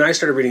when I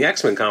started reading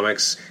X-Men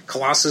comics,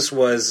 Colossus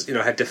was,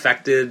 had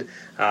defected.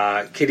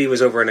 Kitty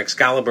was over in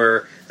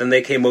Excalibur. Then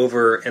they came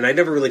over, and I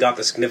never really got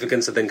the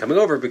significance of them coming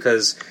over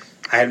because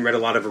I hadn't read a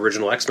lot of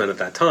original X-Men at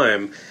that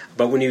time.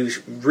 But when you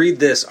read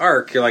this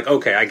arc, you're like,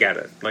 okay, I get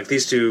it. Like,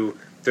 these two,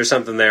 there's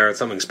something there, it's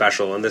something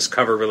special, and this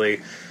cover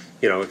really,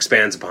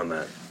 expands upon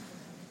that.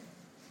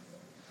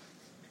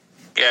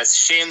 Yeah, it's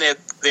a shame that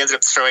they ended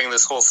up throwing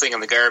this whole thing in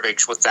the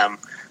garbage with them.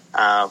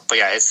 But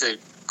yeah, it's a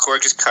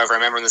gorgeous cover. I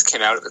remember when this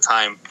came out at the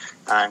time,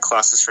 and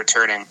Colossus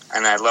returning,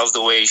 and I love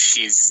the way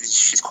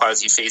she's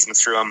quasi-phasing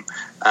through them.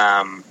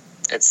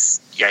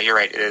 You're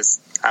right, it is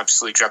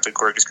absolutely dropped a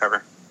gorgeous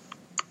cover.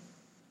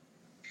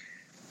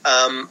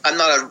 I'm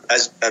not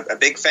a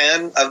big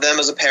fan of them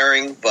as a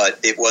pairing, but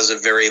it was a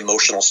very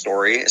emotional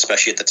story,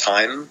 especially at the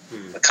time,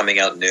 coming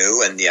out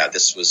new. And yeah,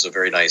 this was a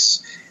very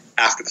nice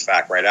after the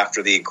fact, right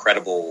after the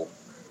incredible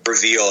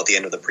reveal at the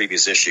end of the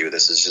previous issue.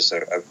 This is just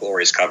a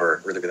glorious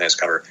cover, really, really nice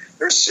cover.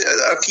 There's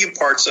a few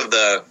parts of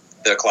the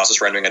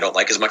Colossus rendering I don't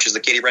like as much as the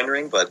Kitty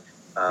rendering, but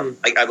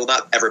I will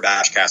not ever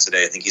bash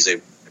Cassaday. I think he's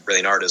a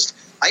brilliant artist.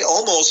 I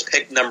almost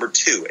picked number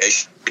 2.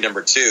 Issue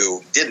number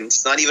 2 didn't.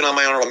 It's not even on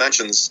my honorable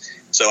mentions,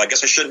 so I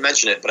guess I shouldn't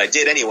mention it, but I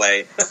did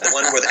anyway. The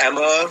one with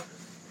Emma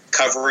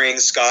covering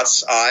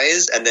Scott's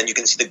eyes, and then you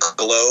can see the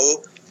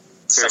glow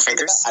through her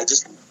fingers.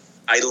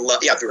 I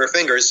love, through her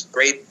fingers.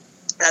 Great.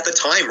 At the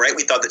time, right,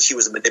 we thought that she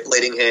was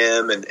manipulating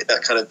him, and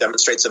that kind of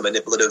demonstrates a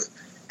manipulative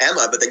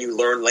Emma, but then you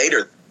learn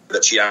later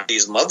that she actually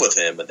is in love with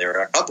him, and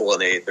they're a couple,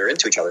 and they're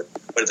into each other.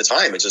 But at the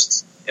time,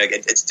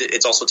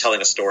 it's also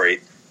telling a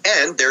story.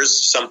 And there's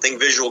something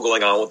visual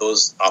going on with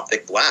those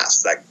optic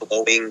blasts, that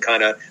glowing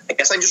kind of. I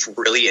guess I'm just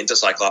really into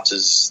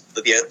Cyclops'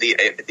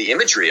 the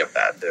imagery of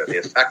that, the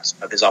effect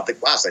of his optic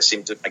blast.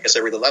 I guess I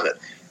really love it.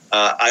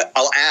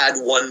 I'll add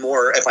one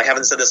more. If I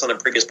haven't said this on a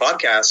previous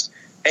podcast,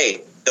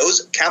 hey,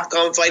 those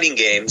Capcom fighting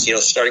games,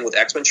 starting with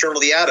X-Men: Children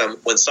of the Atom,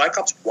 when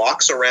Cyclops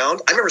walks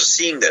around, I remember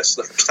seeing this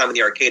the first time in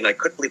the arcade, and I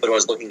couldn't believe what I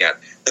was looking at.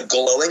 The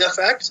glowing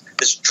effect,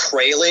 this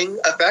trailing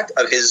effect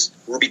of his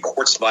ruby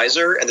quartz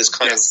visor, and this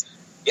kind of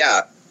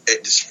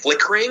it's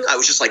flickering. I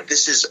was just like,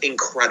 this is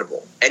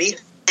incredible.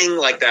 Anything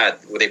like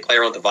that where they play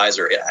around with the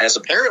visor, it has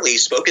apparently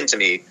spoken to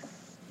me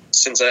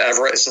since I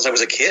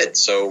was a kid.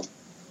 So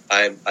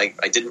I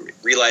didn't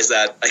realize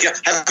that. I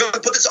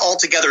haven't put this all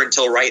together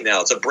until right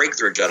now. It's a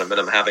breakthrough, gentlemen,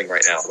 I'm having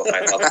right now. So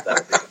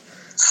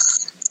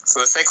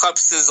the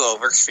Cyclops sizzle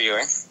works for you,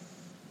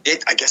 eh?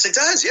 I guess it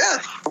does, yeah.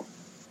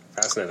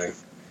 Fascinating.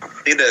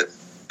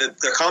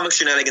 The Comic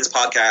Shenanigans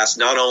podcast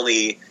not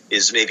only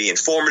is maybe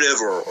informative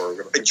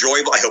or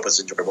enjoyable, I hope it's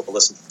enjoyable to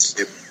listen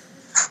to,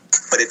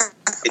 but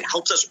it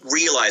helps us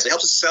realize, it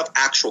helps us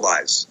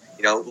self-actualize,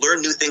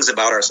 learn new things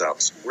about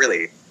ourselves.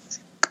 Really,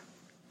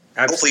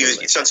 Hopefully you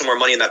spend some more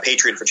money on that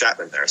Patreon for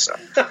Chapman there. So.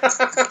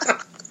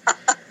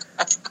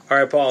 All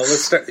right, Paul.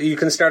 Let's start. You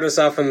can start us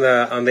off on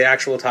the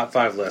actual top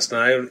 5 list.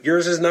 Now,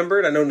 yours is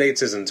numbered. I know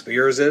Nate's isn't, but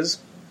yours is.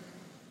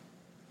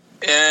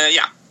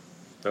 Yeah.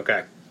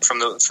 Okay. From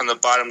the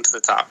bottom to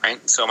the top,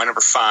 right? So my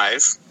number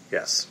 5.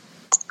 Yes.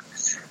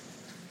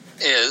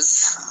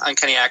 Is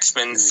Uncanny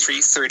X-Men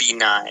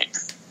 339.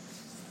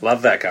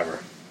 Love that cover.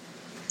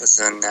 This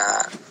is an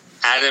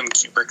Adam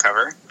Kubert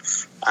cover.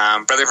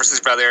 Brother versus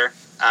brother.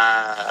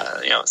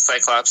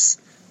 Cyclops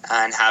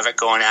and Havoc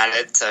going at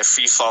it,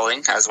 free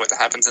falling as what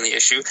happens in the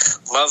issue.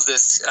 Love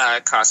this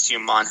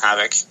costume on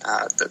Havoc.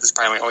 This is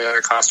probably my only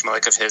other costume I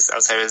like of his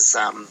outside of his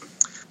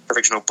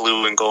original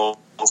blue and gold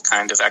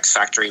kind of X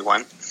Factory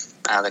one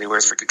that he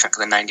wears for a good chunk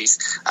of the 90s.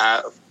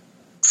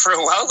 For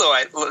a while, though,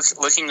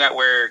 looking at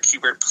where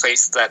Kubert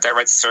placed that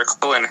red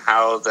circle and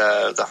how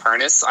the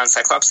harness on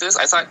Cyclops is,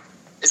 I thought,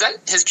 is that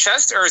his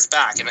chest or his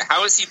back? And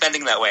how is he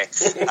bending that way?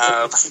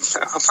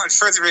 Upon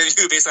further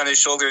review, based on his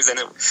shoulders and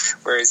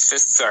where his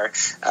fists are,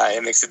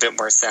 it makes a bit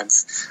more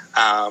sense.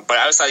 But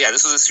I was thought,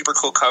 this was a super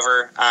cool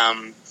cover.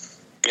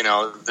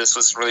 This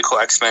was really cool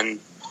X-Men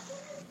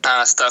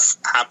stuff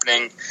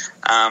happening.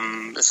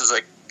 This was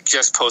like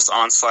just post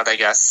Onslaught, I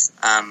guess,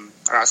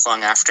 or not so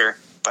long after.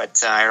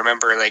 But I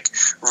remember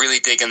really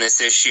digging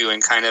this issue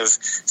and kind of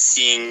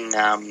seeing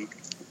how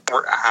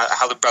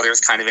the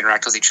brothers kind of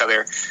interact with each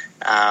other.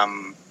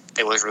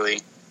 It was really,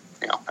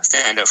 a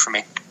standout for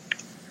me.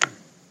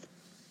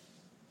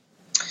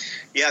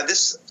 Yeah,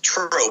 this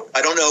trope,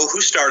 I don't know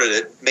who started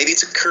it. Maybe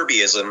it's a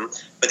Kirbyism,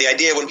 but the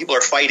idea when people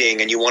are fighting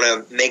and you want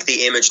to make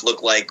the image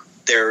look like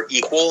they're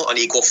on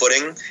equal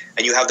footing,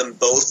 and you have them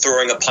both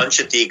throwing a punch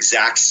at the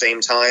exact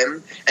same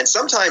time, and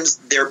sometimes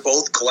they're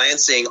both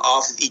glancing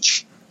off of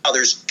each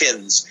other's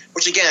chins,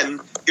 which again,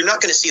 you're not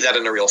going to see that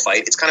in a real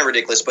fight. It's kind of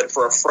ridiculous, but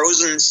for a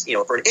frozen,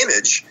 for an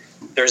image,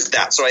 there's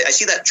that. So I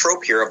see that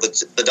trope here of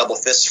the double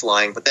fists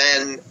flying, but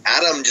then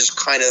Adam just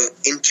kind of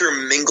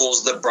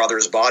intermingles the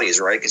brothers' bodies,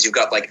 right? Because you've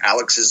got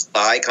Alex's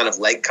thigh kind of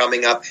leg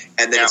coming up,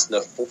 and then it's in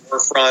the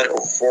forefront or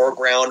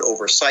foreground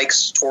over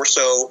Sykes'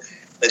 torso.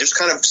 They're just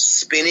kind of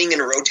spinning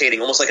and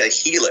rotating, almost like a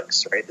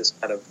helix, right? This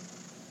kind of.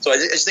 So I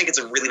just think it's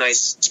a really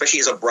nice,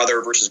 especially as a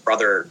brother versus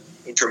brother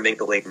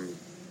intermingling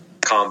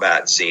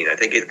combat scene. I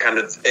think it kind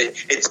of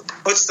it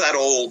puts that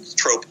old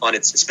trope on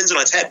it spins it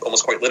on its head,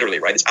 almost quite literally,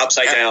 right? It's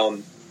upside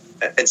down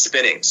and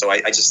spinning. So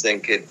I just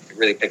think it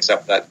really picks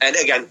up that. And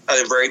again,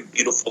 a very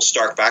beautiful,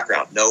 stark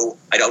background. No,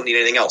 I don't need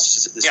anything else.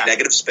 Just this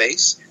negative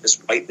space, this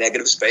white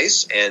negative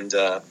space, and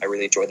I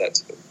really enjoyed that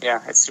too.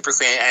 Yeah, it's super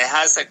clean. And it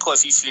has that cool.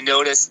 If you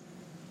notice,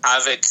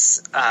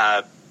 Havoc's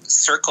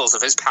circles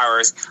of his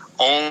powers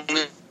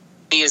only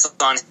is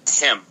on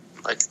him.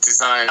 It's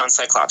not on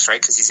Cyclops,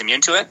 right? Because he's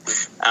immune to it.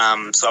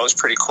 So that was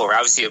pretty cool.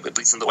 Obviously, it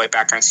bleeds in the white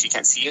background, so you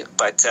can't see it.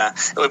 But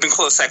it would have been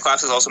cool if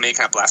Cyclops is also maybe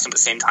kind of blast him at the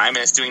same time,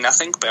 and it's doing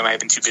nothing. But I might have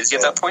been too busy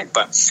at that point.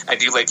 But I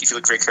do if you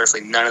look very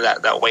carefully, none of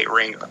that white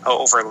ring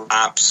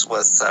overlaps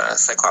with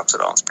Cyclops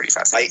at all. It's pretty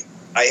fascinating.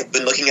 I have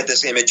been looking at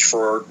this image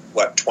for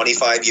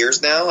 25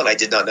 years now, and I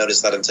did not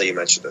notice that until you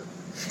mentioned it.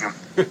 Yeah.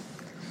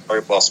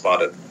 Very well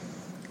spotted.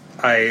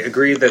 I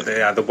agree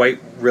that the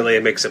white really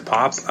makes it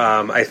pop.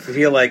 I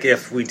feel like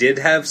if we did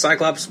have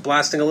Cyclops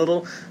blasting a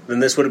little, then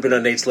this would have been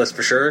on Nate's list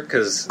for sure,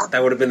 because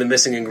that would have been the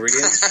missing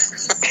ingredient.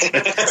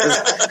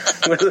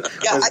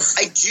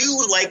 I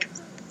do like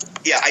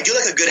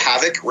a good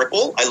Havoc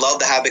ripple. I love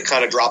the Havoc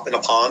kind of drop in a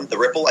pond. The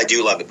ripple, I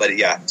do love it. But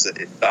the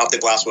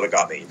optic blast would have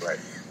got me, right?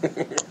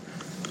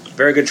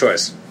 Very good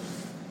choice.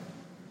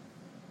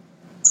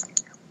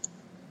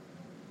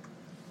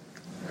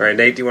 All right,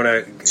 Nate, do you want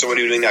to... So what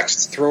are you doing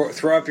next? Throw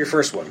up your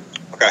first one.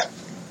 Okay.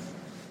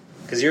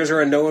 Because yours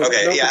are in no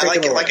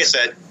particular like I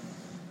said.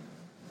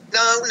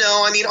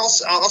 No, I mean, I'll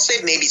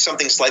save maybe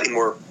something slightly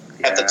more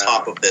at the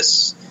top of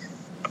this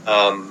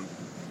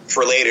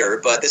for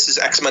later, but this is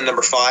X-Men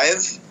number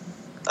 5.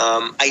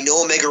 I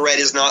know Omega Red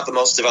is not the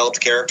most developed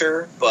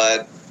character,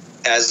 but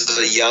as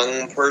a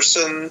young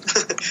person,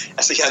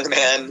 as a young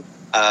man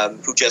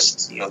who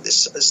just,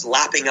 this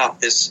lapping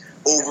up this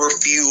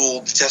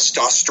overfueled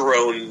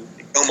testosterone,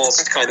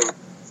 almost kind of,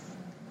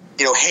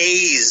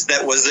 haze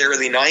that was the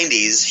early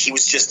 90s, he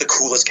was just the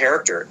coolest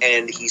character.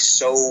 And he's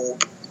so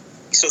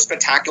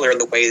spectacular in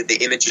the way that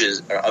the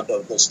images of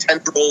those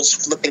tendrils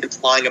flipping and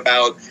flying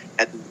about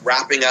and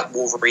wrapping up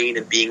Wolverine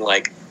and being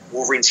like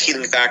Wolverine's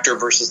healing factor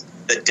versus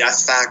the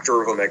death factor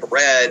of Omega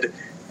Red.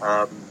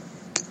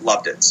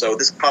 Loved it. So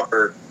this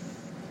cover,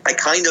 I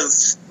kind of,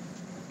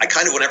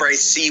 whenever I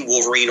see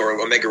Wolverine or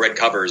Omega Red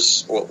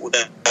covers, or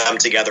them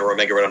together or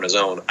Omega Red on his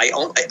own, I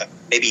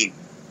maybe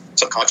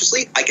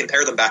subconsciously, I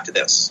compare them back to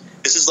this.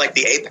 This is like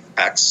the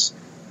apex,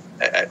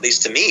 at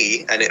least to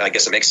me, and I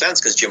guess it makes sense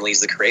because Jim Lee's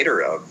the creator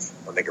of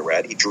Omega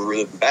Red. He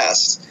drew the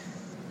best.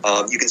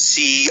 You can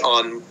see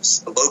on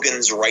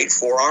Logan's right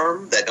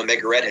forearm that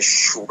Omega Red has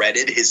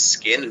shredded his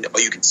skin, and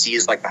all you can see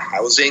is like the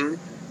housing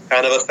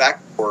kind of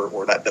effect,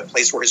 or that the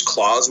place where his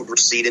claws would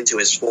recede into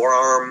his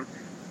forearm.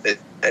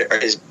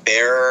 is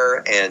bare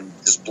and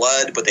there's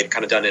blood, but they've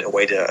kind of done it in a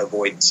way to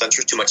avoid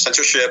too much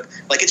censorship.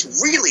 Like,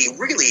 it's really,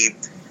 really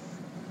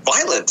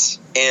violent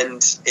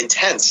and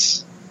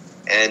intense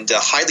and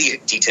highly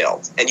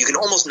detailed, and you can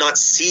almost not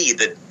see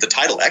the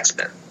title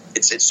X-Men.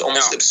 It's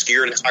almost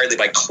obscured entirely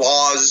by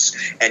claws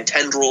and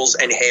tendrils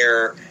and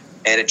hair,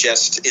 and it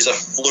just is a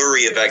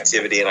flurry of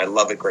activity, and I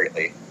love it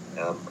greatly.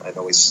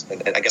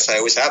 I guess I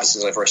always have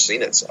since I first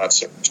seen it.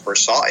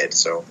 First saw it,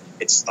 so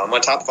it's on my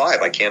top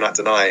 5. I cannot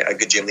deny a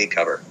good Jim Lee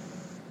cover.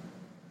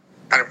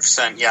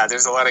 100%. Yeah,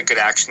 there's a lot of good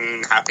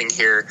action happening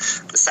here.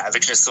 The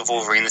savageness of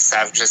Wolverine, the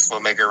savageness of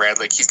Omega Red.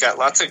 Like, he's got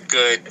lots of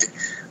good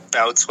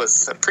bouts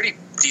with a pretty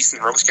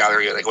decent rogues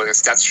gallery, like whether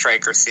it's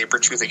Deathstrike or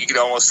Sabretooth. Like, you could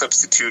almost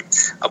substitute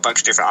a bunch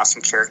of different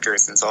awesome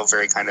characters, and it's all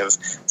very kind of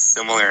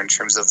similar in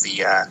terms of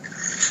the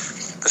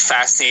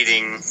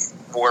fascinating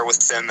war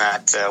within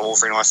that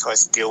Wolverine also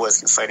has to deal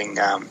with in fighting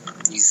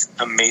these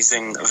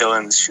amazing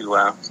villains who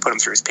put him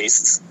through his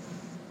paces.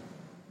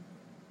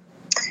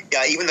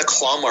 Yeah, even the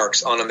claw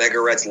marks on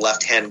Omega Red's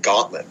left-hand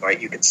gauntlet, right?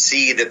 You can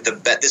see that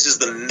this is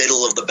the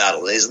middle of the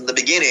battle. It is in the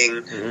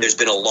beginning. Mm-hmm. There's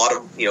been a lot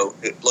of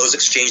blows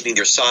exchanged on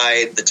either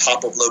side. The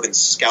top of Logan's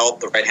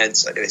scalp, the right hand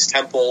side of his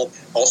temple,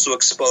 also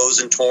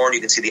exposed and torn. You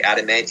can see the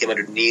adamantium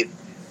underneath.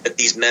 That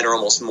these men are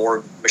almost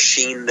more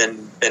machine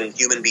than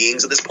human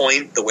beings at this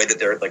point. The way that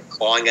they're like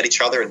clawing at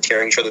each other and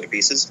tearing each other to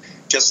pieces.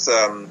 Just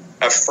a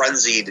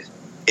frenzied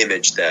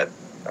image that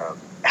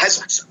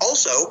has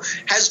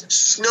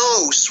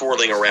snow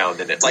swirling around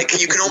in it. Like,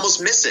 you can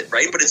almost miss it,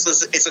 right? But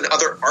it's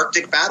another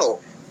Arctic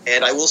battle.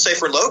 And I will say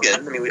for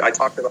Logan, I mean, I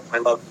talked about my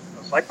love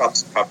of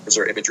Cyclops covers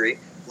or imagery.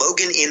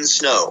 Logan in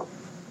snow.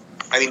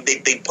 I mean,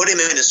 they put him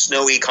in a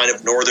snowy kind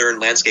of northern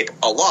landscape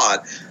a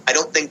lot. I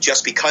don't think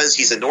just because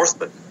he's a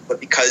Northman, but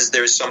because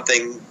there's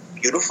something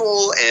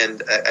beautiful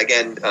and,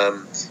 again,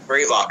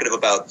 very evocative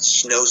about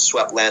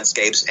snow-swept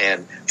landscapes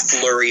and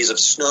flurries of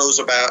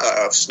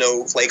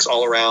snowflakes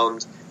all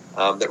around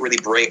that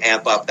really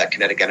amp up that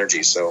kinetic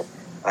energy. So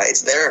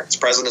it's there. It's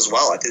present as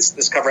well.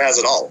 This cover has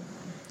it all.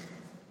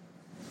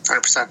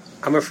 100%.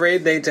 I'm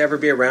afraid they to ever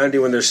be around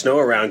you when there's snow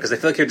around, because I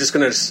feel like you're just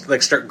going to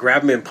like start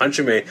grabbing me and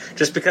punching me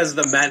just because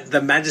of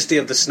the majesty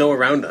of the snow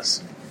around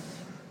us.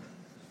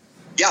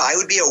 Yeah, I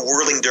would be a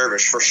whirling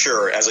dervish for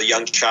sure. As a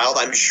young child,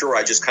 I'm sure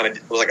I just kind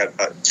of was like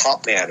a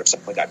top man or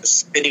something like that, just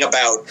spinning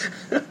about,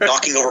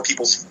 knocking over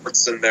people's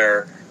forts and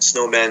their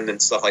snowmen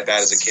and stuff like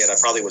that as a kid. I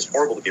probably was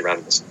horrible to be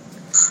around this.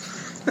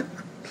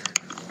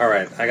 All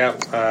right, I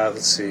got,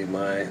 let's see,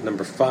 my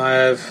number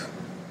 5.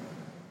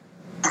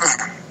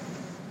 I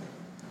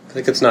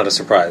think it's not a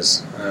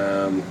surprise.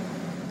 I've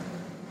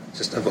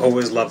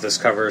always loved this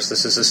cover. So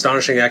this is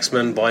Astonishing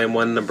X-Men, Volume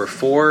 1, Number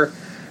 4.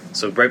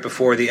 So right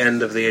before the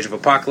end of the Age of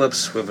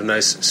Apocalypse, we have a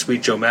nice,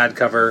 sweet Joe Mad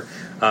cover.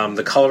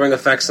 The coloring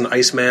effects on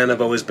Iceman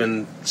have always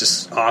been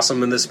just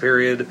awesome in this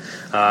period.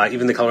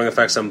 Even the coloring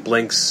effects on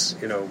Blink's,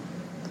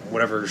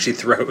 whatever she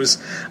throws.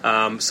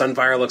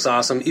 Sunfire looks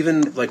awesome.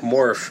 Even, like,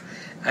 Morph.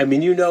 I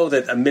mean,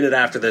 that a minute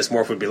after this,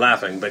 Morph would be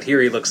laughing, but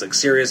here he looks like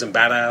serious and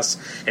badass,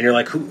 and you're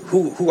like,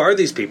 who are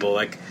these people?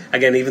 Like,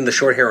 again, even the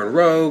short hair on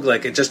Rogue,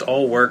 like, it just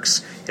all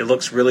works. It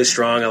looks really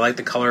strong. I like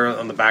the color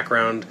on the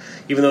background,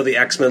 even though the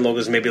X-Men logo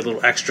is maybe a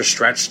little extra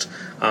stretched,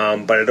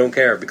 but I don't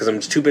care, because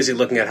I'm just too busy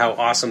looking at how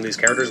awesome these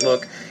characters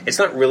look. It's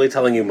not really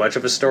telling you much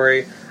of a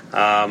story.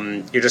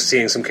 You're just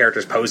seeing some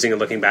characters posing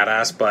and looking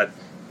badass, but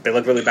they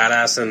look really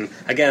badass, and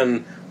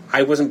again,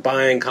 I wasn't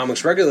buying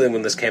comics regularly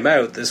when this came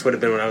out. This would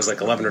have been when I was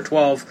like 11 or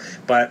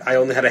 12, but I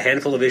only had a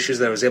handful of issues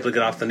that I was able to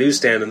get off the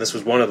newsstand, and this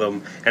was one of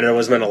them, and it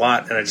always meant a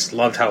lot, and I just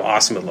loved how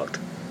awesome it looked.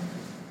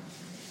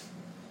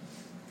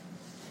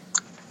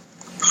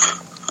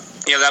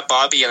 Yeah, that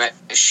Bobby and that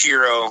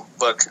Shiro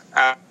look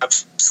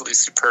absolutely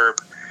superb.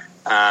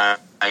 The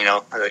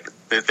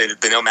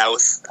no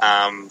mouth,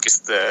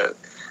 just the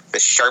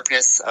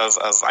sharpness of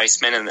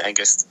Iceman, and I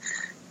guess...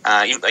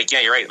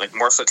 you're right. Like,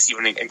 Morph looks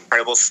even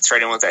incredible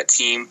right in with that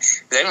team.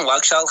 Is that even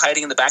Wildchild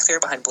hiding in the back there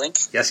behind Blink?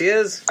 Yes, he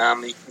is. You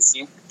can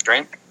see,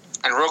 right?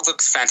 And Rogue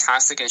looks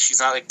fantastic, and she's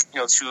not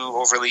too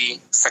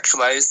overly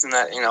sexualized in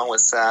that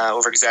with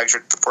over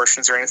exaggerated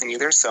proportions or anything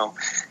either. So,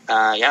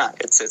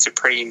 it's a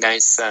pretty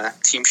nice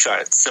team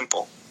shot. It's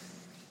simple.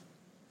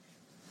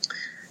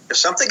 There's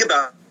something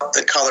about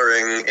the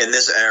coloring in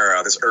this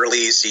era, this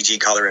early CG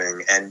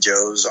coloring, and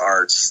Joe's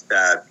arts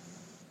that.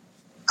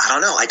 I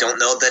don't know. I don't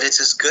know that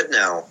it's as good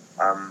now.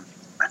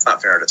 That's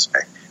not fair to say.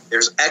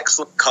 There's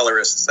excellent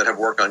colorists that have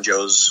worked on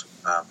Joe's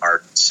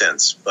art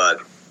since, but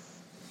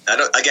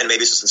again,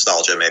 maybe it's just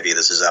nostalgia. Maybe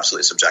this is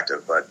absolutely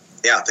subjective, but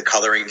yeah, the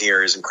coloring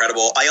here is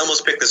incredible. I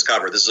almost picked this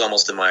cover. This is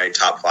almost in my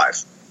top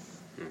 5.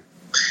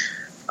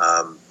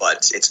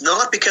 But it's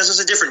not because there's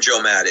a different Joe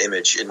Mad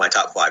image in my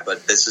top 5,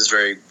 but this is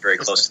very, very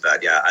close to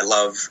that. Yeah, I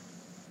love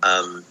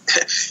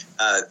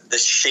the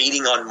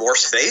shading on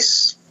Morph's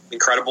face.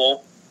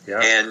 Incredible. Yeah.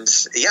 And,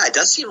 it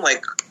does seem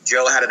like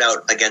Joe had it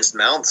out against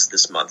mouths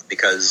this month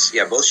because,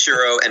 both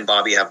Shiro and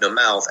Bobby have no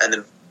mouth, and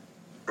then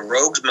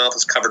Rogue's mouth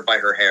is covered by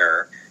her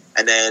hair,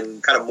 and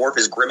then kind of Morph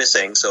is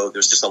grimacing, so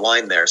there's just a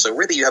line there. So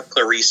really you have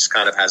Clarice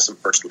kind of has some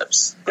pursed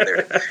lips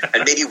there.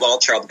 And maybe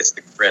Wildchild gets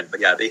the grin, but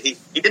yeah, he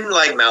didn't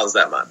like mouths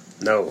that much.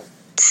 No.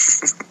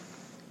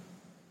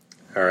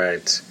 All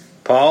right.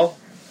 Paul,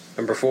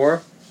 number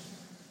 4?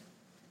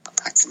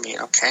 Back to me,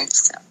 okay.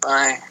 Stand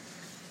by.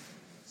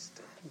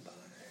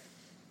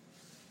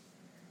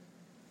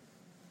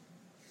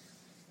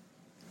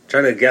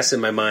 Trying to guess in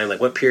my mind, like,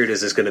 what period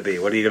is this going to be?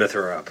 What are you going to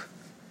throw up?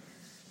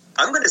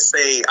 I'm going to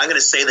say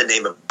the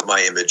name of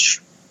my image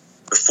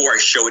before I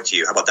show it to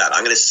you. How about that?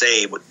 I'm going to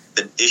say what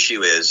the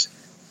issue is.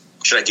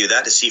 Should I do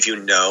that to see if you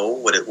know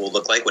what it will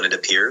look like when it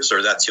appears, or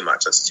is that too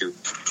much? That's too.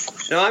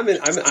 No, I'm in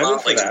for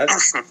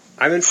that.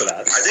 I'm in for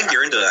that. I think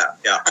you're into that.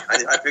 Yeah,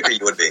 I figure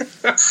you would be.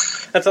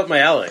 That's up my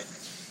alley.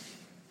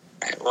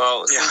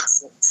 Well, yeah.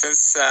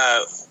 Since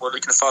we're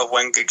looking to follow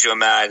one Big Joe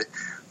Mad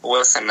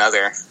with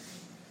another,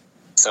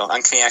 so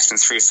Uncanny Action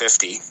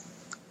 350,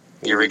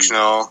 the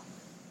original.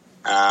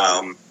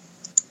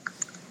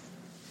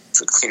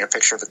 It's a cleaner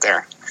picture of it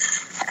there.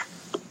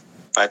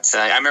 But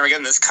I remember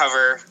getting this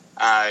cover.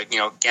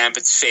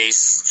 Gambit's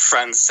face,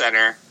 front and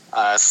center,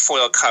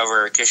 foil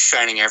cover, just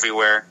shining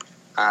everywhere.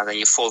 Then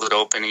you fold it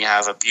open, and you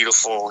have a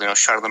beautiful,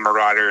 shot of the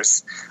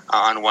Marauders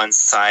on one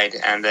side,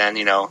 and then,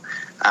 and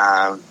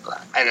I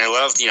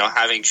loved,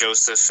 having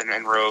Joseph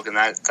and Rogue and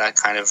that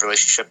kind of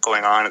relationship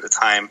going on at the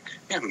time.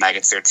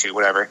 Maggot's there too,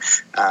 whatever.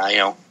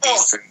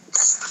 Beast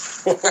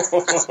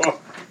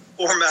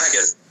Or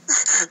Maggot.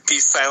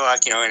 Beast,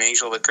 Psylocke, and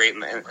Angel look great in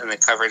the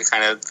cover to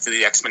kind of do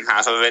the X-Men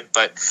half of it,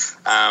 but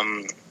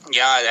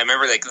I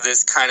remember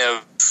this kind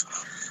of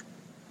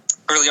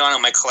early on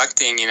in my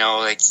collecting, you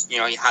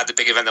had the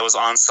big event that was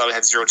on, so we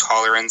had Zero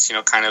Tolerance,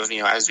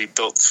 as we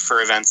built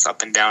for events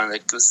up and down,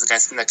 this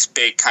is the next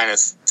big kind of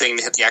thing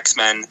to hit the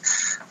X-Men,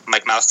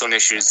 like milestone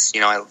issues,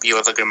 you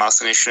love a good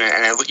milestone issue,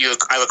 and I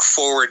look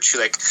forward to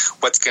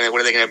what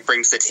are they going to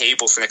bring to the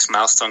table for the next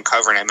milestone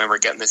cover, and I remember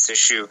getting this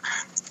issue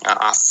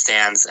off the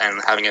stands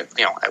and having it,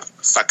 a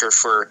sucker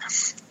for,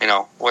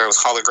 where it was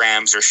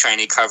holograms or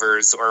shiny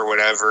covers or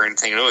whatever, and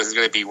thinking, it was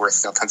going to be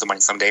worth tons of money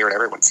someday or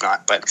whatever. It's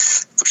not,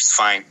 which is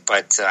fine.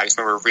 But I just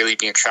remember really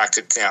being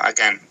attracted,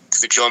 again,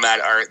 to the Joe Mad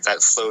art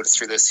that flowed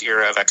through this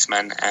era of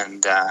X-Men,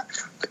 and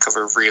the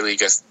cover really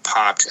just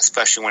popped,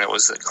 especially when it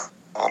was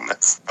all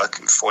metallic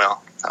and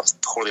foil. That was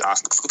totally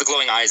awesome. The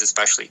glowing eyes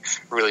especially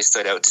really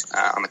stood out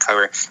on the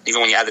cover.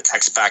 Even when you add the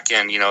text back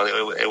in,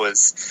 it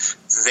was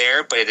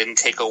there, but it didn't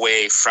take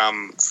away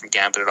from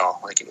Gambit at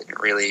all. It didn't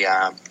really,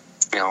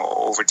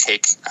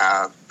 overtake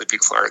the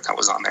beautiful art that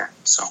was on there.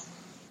 So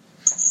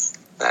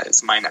that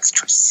is my next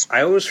choice.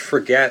 I always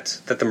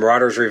forget that the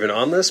Marauders are even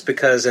on this,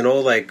 because in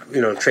all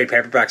trade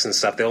paperbacks and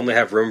stuff, they only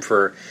have room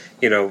for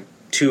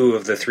 2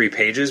 of the 3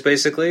 pages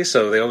basically,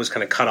 so they always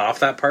kind of cut off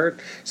that part.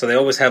 So they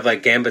always have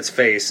Gambit's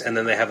face, and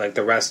then they have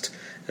the rest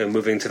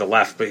moving to the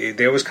left, but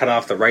they always cut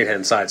off the right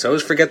hand side. So I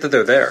always forget that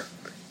they're there.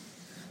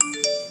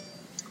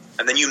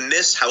 And then you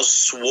miss how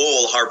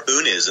swole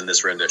Harpoon is in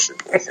this rendition.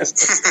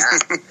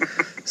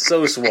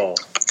 So swole.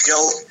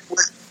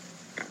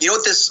 You know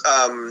what this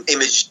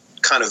image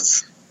kind of,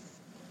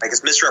 I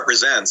guess,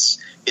 misrepresents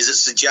is it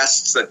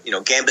suggests that,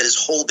 Gambit is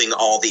holding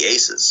all the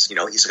aces.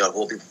 He's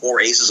holding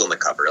 4 aces on the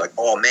cover.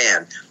 Oh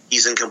man,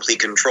 he's in complete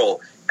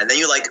control. And then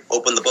you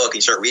open the book and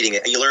you start reading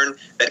it, and you learn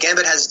that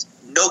Gambit has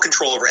no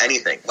control over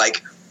anything.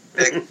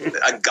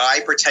 A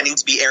guy pretending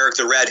to be Eric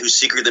the Red, who's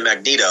secretly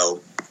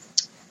Magneto,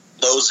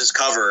 blows his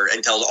cover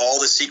and tells all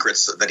the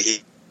secrets that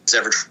he's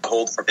ever tried to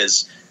hold from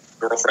his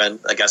girlfriend,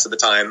 I guess at the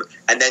time.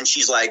 And then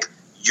she's like,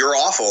 "You're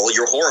awful.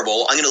 You're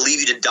horrible. I'm going to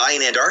leave you to die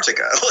in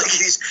Antarctica."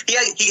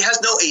 He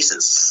has no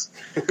aces.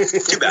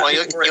 Too bad. Well,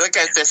 you look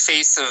at the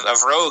face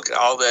of Rogue,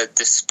 all the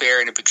despair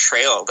and the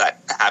betrayal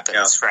that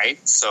happens, right?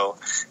 So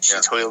she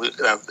totally,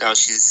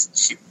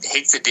 she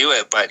hates to do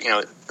it, but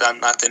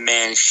not the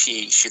man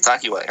she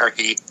thought he was, or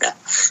he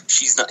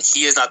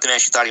is not the man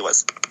she thought he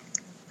was.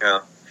 Yeah,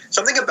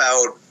 something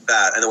about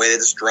that and the way that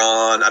it's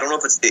drawn. I don't know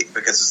if it's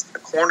because it's the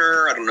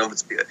corner. I don't know if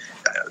it's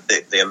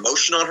the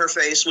emotion on her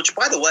face. Which,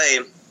 by the way,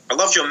 I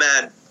love Joe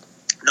Mad.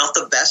 Not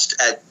the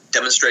best at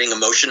demonstrating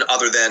emotion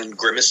other than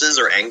grimaces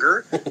or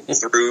anger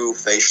through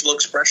facial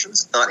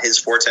expressions. Not his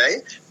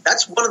forte.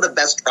 That's one of the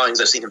best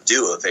drawings I've seen him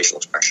do of facial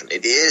expression.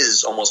 It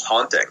is almost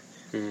haunting.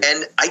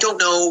 And I don't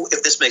know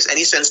if this makes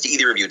any sense to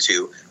either of you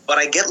two, but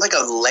I get a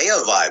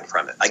Leia vibe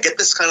from it. I get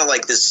this kind of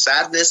this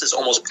sadness, this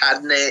almost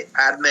Padme,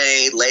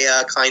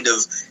 Leia kind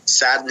of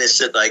sadness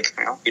that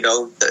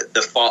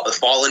the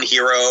fallen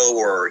hero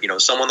or,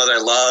 someone that I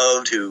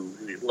loved who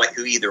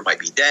either might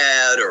be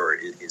dead or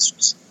is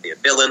just a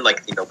villain,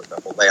 the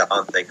whole Leia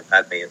Han thing of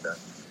Padme and the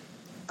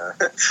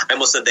I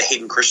almost said the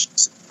Hayden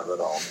Christensen of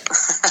it all.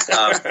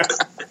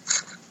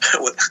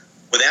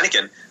 With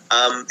Anakin.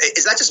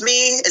 Is that just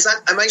me?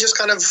 Am I just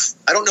kind of,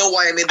 I don't know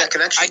why I made that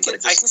connection. I can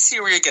see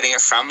where you're getting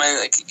it from.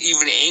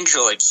 Even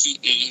Angel, you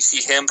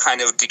see him kind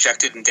of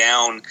dejected and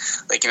down,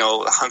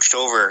 hunched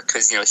over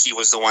because, he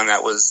was the one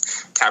that was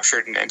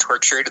captured and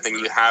tortured. And then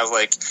you have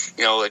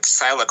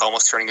Psylocke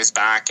almost turning his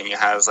back, and you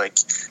have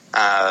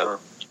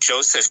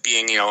Joseph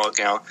being, you how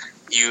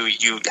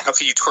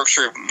could you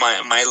torture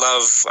my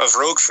love of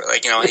Rogue for,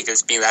 like, he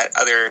goes being that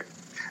other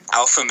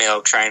alpha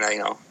male trying to,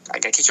 I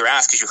gotta kick your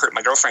ass because you hurt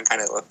my girlfriend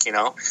kind of look,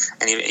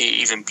 and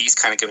even Beast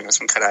kind of giving us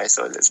some cut eyes.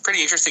 So it's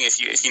pretty interesting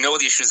if you know what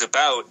the issue is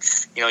about.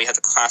 You have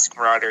the classic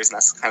Marauders, and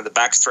that's kind of the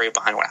backstory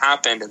behind what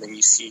happened, and then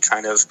you see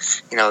kind of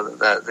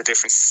the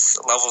different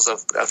levels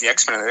of the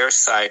X-Men on their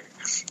side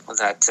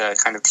that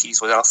kind of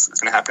tease what else is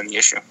going to happen in the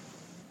issue.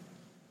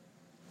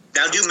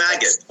 Now do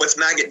Maggot. What's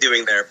Maggot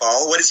doing there,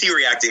 Paul? What is he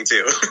reacting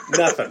to?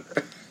 Nothing.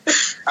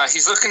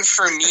 He's looking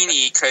for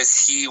Meanie because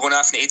he went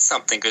off and ate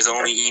something because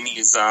only Meanie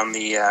is on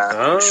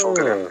the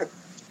shoulder.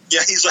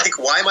 Yeah, he's like,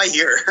 why am I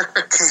here?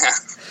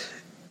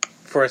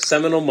 For a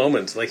seminal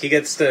moment. Like, he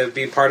gets to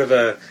be part of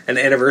an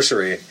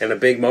anniversary and a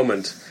big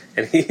moment,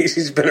 and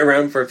he's been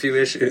around for a few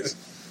issues.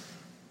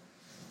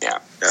 Yeah.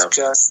 He's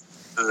just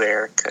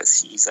there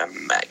because he's a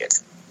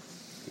maggot.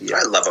 Yeah.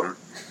 I love him.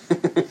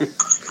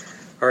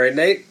 All right,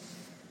 Nate.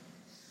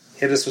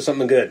 Hit us with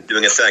something good.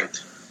 Doing a thing.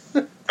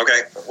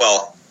 Okay,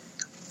 well,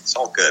 it's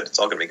all good. It's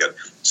all going to be good.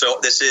 So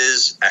this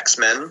is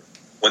X-Men,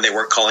 when they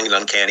weren't calling it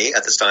Uncanny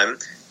at this time.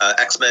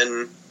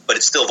 X-Men, but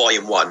it's still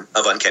Volume 1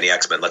 of Uncanny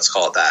X-Men. Let's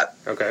call it that.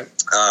 Okay.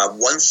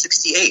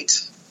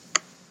 168.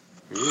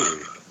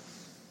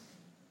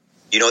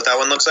 You know what that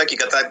one looks like? You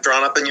got that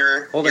drawn up in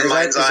your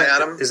mind's eye,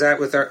 Adam? Is that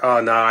with our...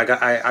 Oh, no,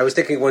 I was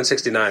thinking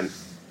 169.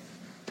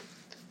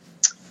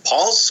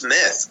 Paul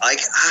Smith.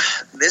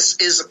 This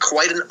is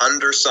quite an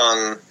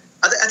undersung...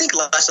 I think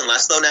less and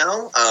less though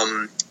now.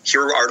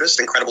 Hero artist,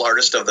 incredible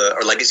artist or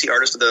legacy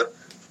artist of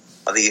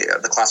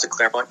the classic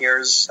Claremont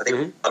years. I think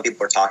a lot of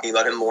people are talking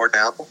about him more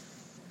now.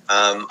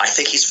 I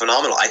think he's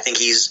phenomenal. I think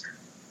he's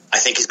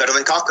better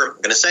than Cockrum.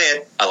 I'm going to say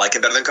it. I like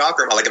him better than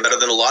Cockrum. I like him better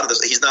than a lot of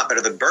this. He's not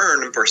better than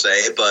Byrne per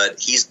se, but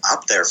he's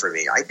up there for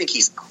me. I think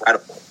he's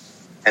incredible.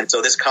 And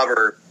so this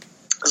cover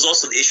is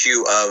also the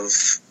issue of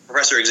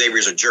Professor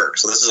Xavier's a jerk.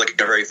 So this is like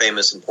a very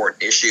famous,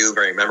 important issue,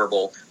 very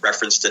memorable,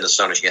 referenced in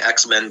Astonishing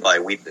X-Men by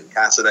Wheaton and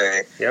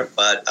Cassaday. Yep.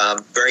 But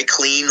very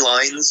clean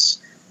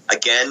lines.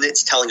 Again,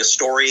 it's telling a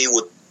story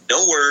with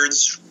no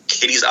words.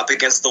 Kitty's up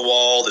against the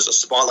wall. There's a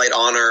spotlight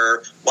on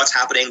her. What's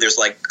happening? There's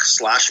like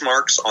slash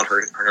marks on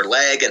her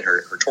leg and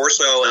her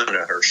torso and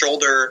her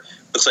shoulder.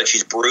 Looks like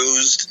she's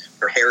bruised.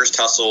 Her hair's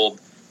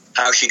tousled.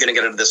 How's she going to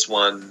get into this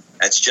one?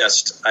 It's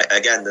just,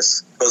 again,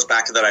 this goes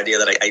back to that idea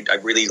that I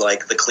really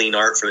like the clean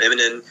art from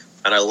Immonen,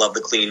 and I love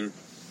the clean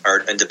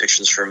art and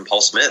depictions from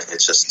Paul Smith.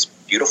 It's just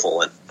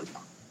beautiful, and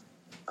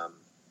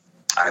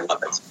I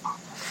love it.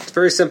 It's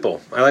very simple.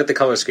 I like the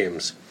color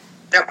schemes.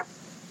 Yep.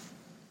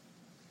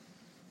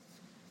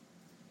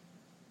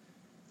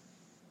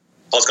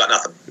 Paul's got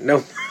nothing.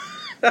 No.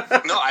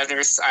 No, I've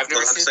never seen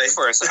it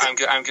before, so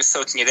I'm just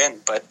soaking it in.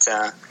 But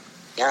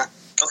yeah.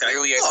 Okay.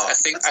 Clearly, I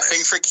think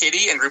for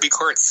Kitty and Ruby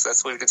Quartz.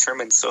 That's what we've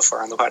determined so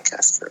far on the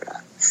podcast for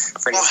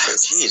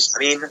jeez. I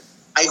mean,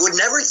 I would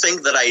never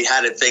think that I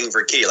had a thing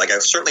for Kitty. Like, I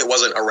certainly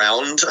wasn't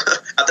around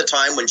at the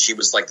time when she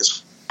was like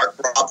this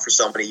heartthrob for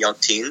so many young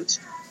teens.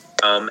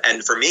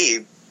 And for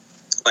me,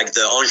 like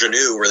the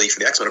ingenue really for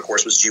the X-Men, of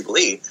course, was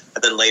Jubilee,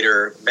 and then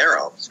later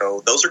Marrow.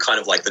 So those are kind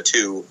of like the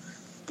two,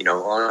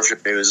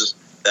 ingenues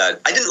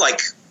that I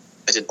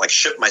didn't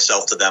ship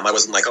myself to them. I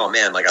wasn't like, oh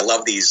man, like I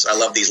love these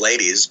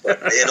ladies,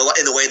 but in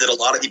the way that a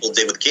lot of people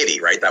did with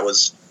Kitty, right? That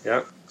was,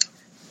 yeah.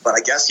 But I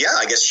guess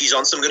she's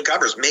on some good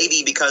covers.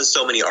 Maybe because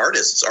so many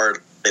artists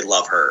they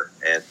love her,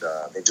 and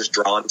they've just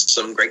drawn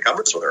some great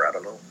covers with her. I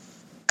don't know.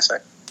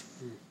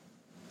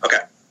 Okay,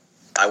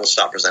 I will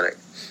stop presenting.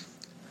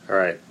 All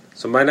right.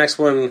 So my next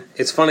one,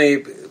 it's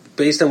funny,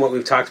 based on what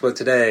we've talked about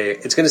today,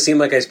 it's going to seem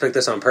like I picked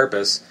this on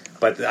purpose,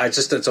 but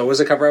it's always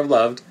a cover I've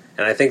loved.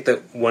 And I think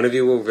that one of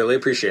you will really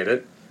appreciate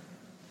it.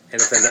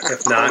 And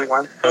if not,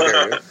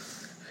 okay.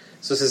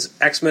 So this is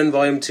X-Men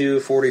Volume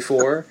 2,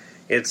 44.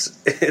 It's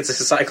a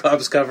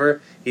Cyclops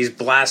cover. He's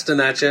blasting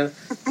at you.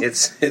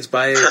 It's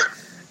by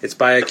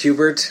a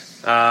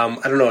Kubert.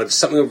 I don't know. It's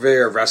something very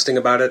arresting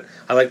about it.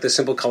 I like the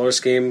simple color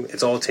scheme.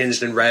 It's all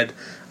tinged in red.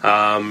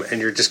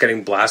 And you're just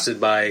getting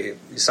blasted by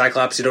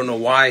Cyclops. You don't know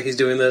why he's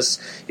doing this.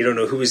 You don't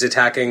know who he's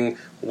attacking,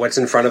 what's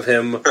in front of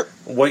him,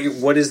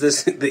 what is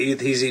this that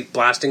he's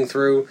blasting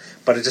through.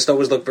 But it just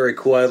always looked very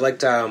cool. I liked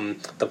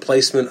the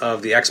placement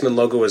of the X-Men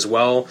logo as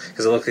well,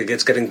 because it looked like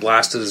it's getting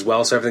blasted as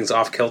well, so everything's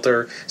off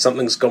kilter,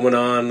 something's going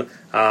on.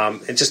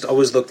 It just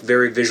always looked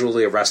very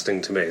visually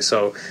arresting to me.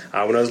 So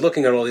when I was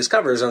looking at all these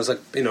covers, I was like,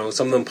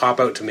 some of them pop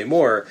out to me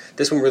more.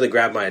 This one really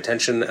grabbed my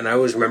attention, and I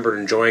always remembered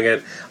enjoying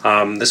it.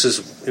 This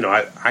is,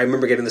 I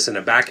remember getting this in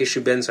a back issue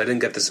bin, so I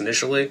didn't get this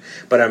initially.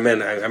 But I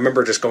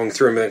remember just going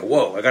through and being like,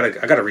 whoa, I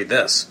gotta read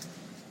this.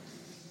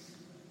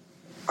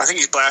 I think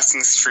he's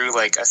blasting through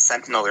like a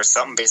Sentinel or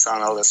something based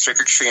on all the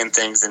circuitry and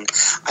things, and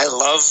I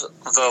love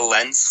the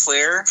lens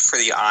flare for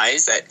the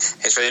eyes that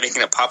is really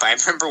making it pop. I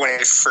remember when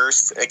I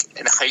first,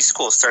 in high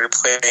school, started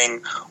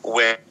playing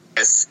with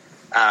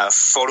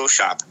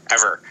Photoshop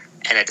ever.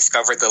 and I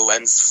discovered the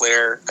lens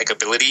flare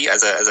ability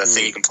as a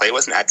thing you can play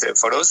with and add to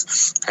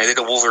photos. And I did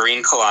a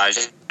Wolverine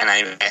collage, and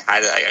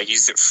I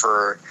used it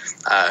for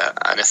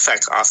an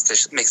effect off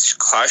to make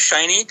claws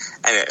shiny,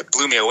 and it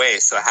blew me away.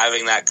 So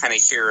having that kind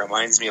of here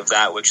reminds me of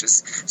that, which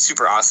is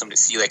super awesome to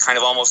see, kind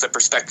of almost a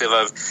perspective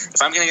of,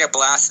 if I'm going to get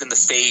blasted in the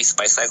face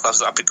by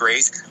Cyclops' optic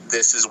rays,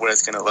 this is what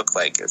it's going to look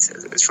like.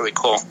 It's really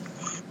cool.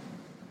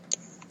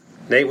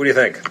 Nate, what do you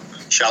think?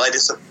 Shall I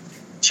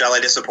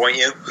disappoint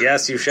you?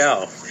 Yes, you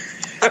shall.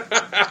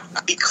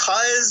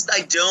 Because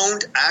I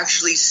don't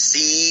actually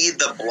see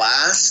the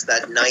blast,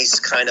 that nice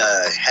kind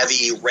of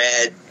heavy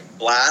red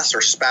blast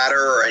or spatter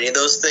or any of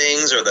those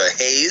things, or the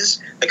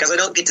haze, because I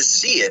don't get to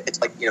see it. It's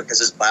because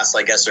his blasts,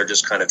 I guess, are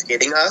just kind of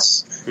hitting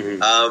us.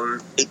 Mm-hmm.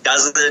 It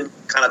doesn't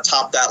kind of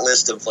top that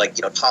list of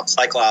top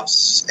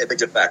Cyclops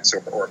image effects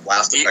or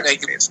blast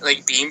effects.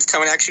 Like beams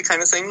coming at you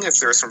kind of thing, if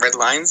there are some red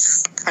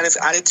lines kind of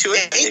added to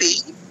it.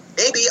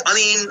 Maybe. I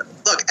mean,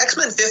 look,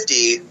 X-Men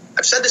 50,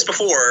 I've said this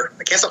before,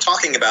 I can't stop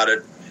talking about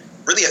it,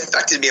 really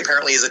affected me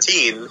apparently as a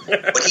teen,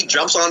 when he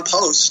jumps on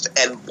Post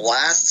and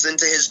blasts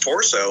into his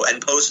torso, and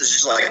Post is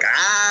just like,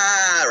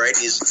 right?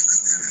 He's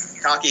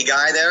a cocky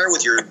guy there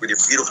with your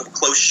beautiful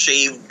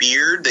close-shaved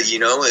beard, that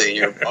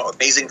your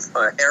amazing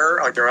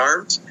hair on your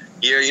arms.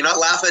 You're not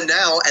laughing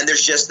now, and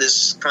there's just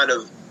this kind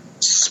of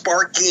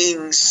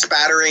sparking,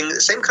 spattering,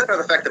 same kind of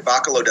effect that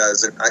Bacalo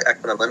does in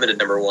X-Men Unlimited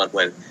 #1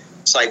 when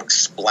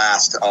Psych's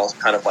blast all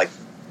kind of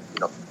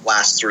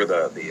blast through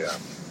the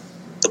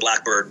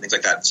Blackbird and things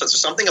like that. So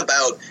there's something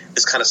about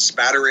this kind of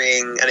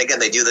spattering, and again,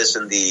 they do this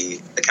in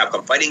the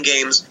Capcom fighting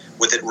games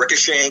with it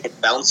ricocheting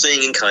and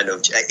bouncing and kind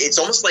of, it's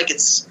almost like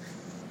it's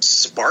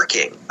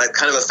sparking, that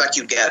kind of effect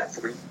you get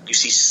when you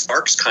see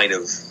sparks kind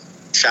of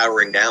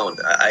showering down.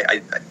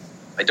 I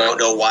don't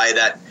know why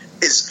that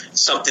is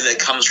something that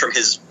comes from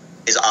his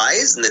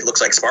eyes and it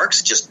looks like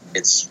sparks.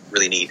 It's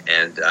really neat,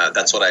 and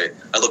that's what I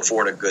look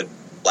for in a good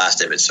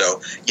blast image.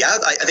 So yeah,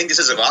 I think this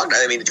is a Wagner.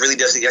 I mean, it really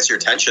does get your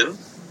attention.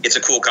 It's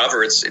a cool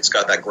cover. It's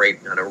got that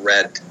great kind of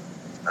red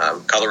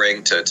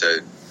coloring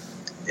to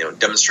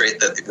demonstrate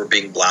that we're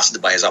being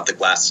blasted by his optic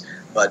blasts.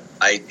 But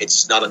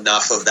it's not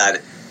enough of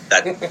that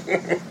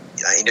the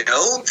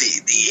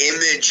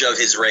image of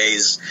his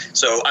rays.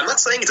 So I'm not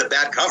saying it's a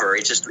bad cover.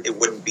 It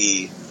wouldn't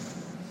be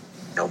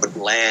wouldn't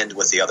land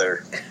with the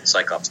other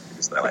Cyclops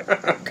movies that I like.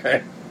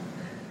 Okay.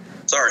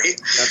 Sorry.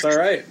 That's all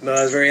right. No,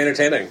 that was very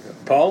entertaining.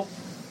 Paul,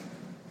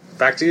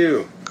 back to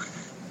you.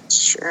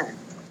 Sure.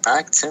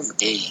 Back to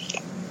me.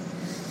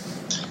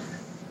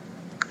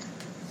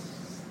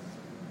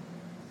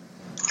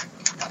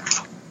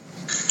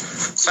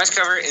 First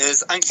cover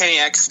is Uncanny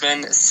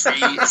X-Men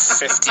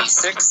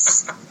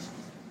 356.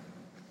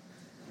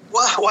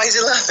 Why is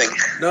he laughing?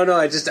 No,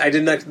 I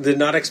did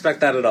not expect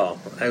that at all.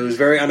 It was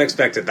very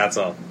unexpected, that's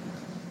all.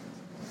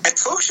 I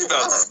told you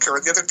about this cover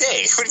the other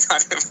day. What are you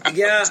talking about?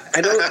 Yeah,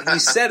 I know you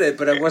said it,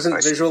 but I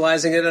wasn't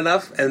visualizing it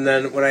enough, and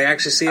then when I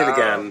actually see it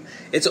again,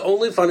 it's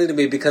only funny to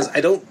me because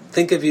I don't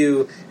think of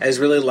you as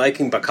really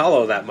liking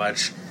Bacalo that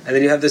much, and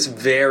then you have this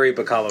very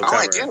Bacalo cover.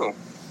 I do.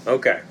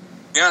 Okay.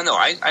 Yeah, no,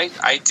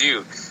 I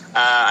do.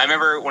 I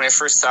remember when I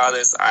first saw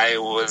this, I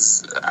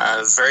was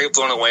very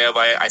blown away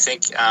by it. I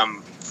think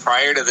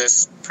prior to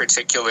this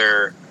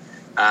particular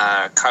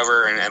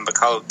cover and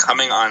Bacalo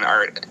coming on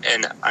art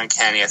in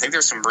Uncanny, I think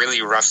there's some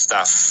really rough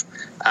stuff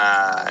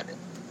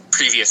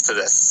previous to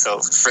this. So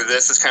for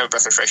this, it's kind of a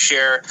breath of fresh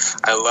air.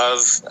 I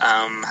love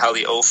how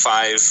the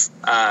 05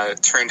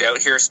 turned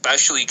out here,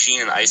 especially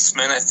Jean and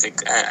Iceman, I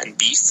think, and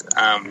Beast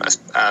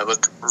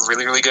look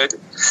really, really good.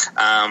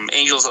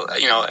 Angels,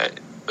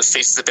 the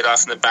face is a bit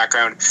off in the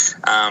background.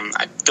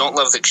 I don't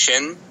love the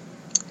chin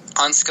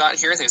on Scott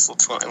here. I think it's a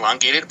little too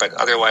elongated, but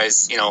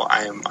otherwise,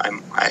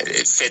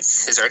 it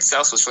fits his art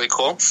style, so it's really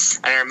cool.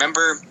 And I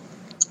remember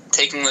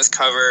taking this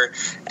cover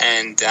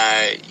and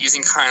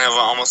using kind of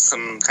almost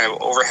some kind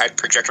of overhead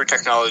projector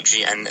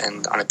technology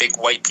and on a big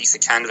white piece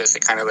of canvas,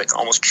 it kind of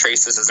almost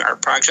traces as an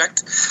art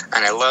project.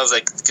 And I love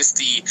just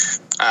the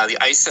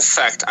ice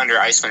effect under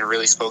Iceman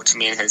really spoke to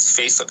me, and his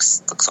face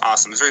looks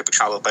awesome. It's very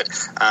Bacalo, but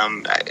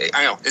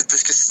I know this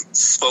just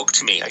spoke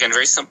to me. Again,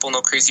 very simple,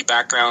 no crazy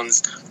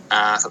backgrounds.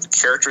 I thought the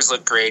characters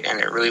looked great, and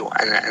it really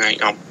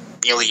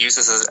Neil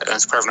uses this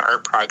as part of an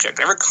art project.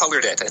 I never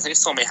colored it. I think I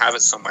still may have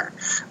it somewhere,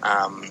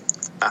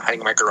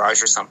 hiding in my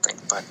garage or something.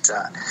 But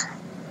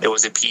it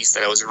was a piece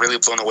that I was really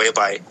blown away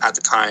by at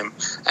the time.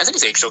 I think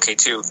it's aged okay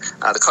too.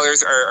 The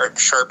colors are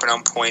sharp and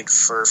on point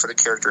for the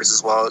characters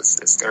as well.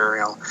 It's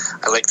there.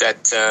 I like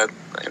that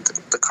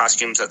the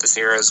costumes at this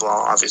era as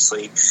well.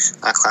 Obviously,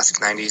 classic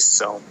 '90s.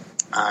 So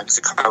it's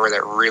a cover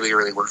that really,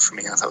 really worked for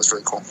me. I thought it was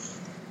really cool.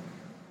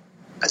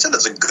 I said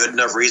that's a good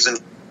enough reason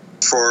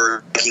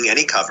for making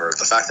any cover.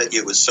 The fact that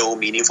it was so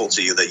meaningful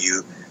to you that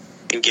you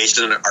engaged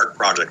in an art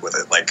project with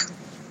it,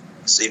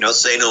 say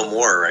no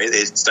more, right?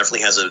 It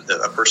definitely has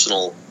a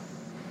personal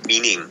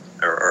meaning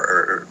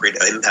or great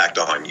impact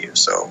on you.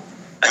 So,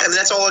 I mean,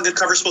 that's all a good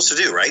cover's supposed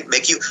to do, right?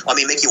 Make you want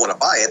to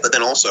buy it, but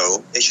then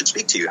also it should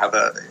speak to you,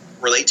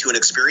 relate to an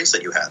experience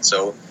that you had.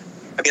 So,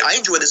 I mean, I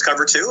enjoy this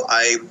cover too.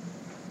 I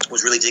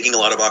Was really digging a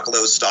lot of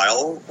Bacalo's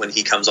style when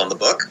he comes on the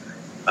book.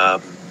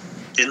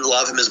 Didn't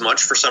love him as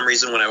much for some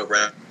reason when I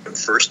read him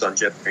first on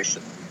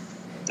Generation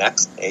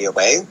Next,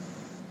 AOA.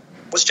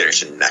 Was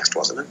Generation Next,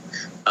 wasn't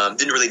it?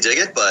 Didn't really dig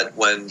it, but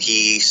when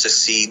he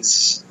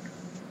succeeds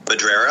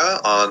Madeira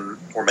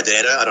or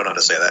Madeira, I don't know how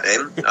to say that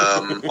name,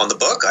 on the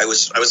book, I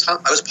was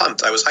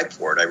pumped. I was hyped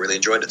for it. I really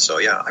enjoyed it. So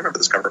yeah, I remember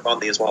this cover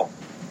fondly as well.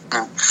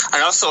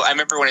 And also, I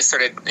remember when I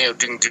started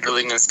doing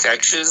doodling and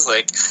sketches,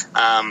 like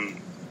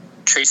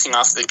tracing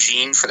off the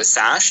gene for the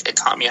sash, it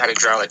taught me how to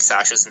draw like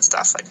sashes and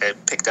stuff. Like I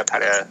picked up how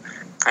to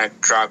kind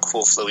of draw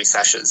cool flowy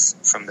sashes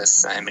from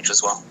this image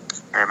as well.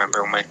 I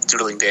remember my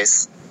doodling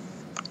days.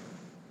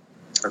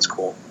 That's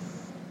cool.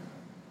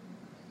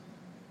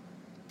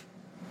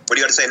 What do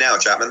you got to say now,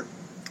 Chapman?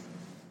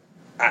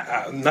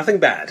 Nothing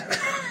bad.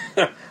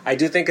 I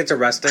do think it's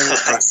arresting.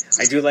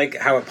 I do like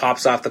how it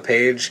pops off the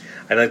page.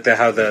 I like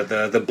how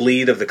the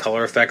bleed of the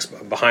color effects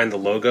behind the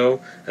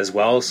logo as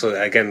well. So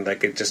again,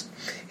 like it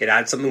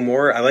adds something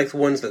more. I like the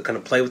ones that kind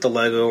of play with the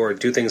logo or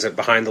do things that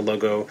behind the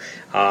logo,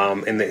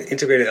 and they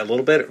integrate it a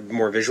little bit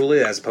more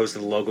visually as opposed to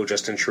the logo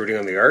just intruding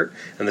on the art.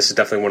 And this is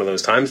definitely one of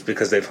those times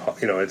because they've,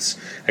 it's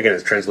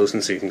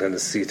translucent, so you can kind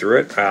of see through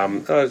it.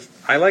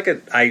 I like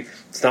it.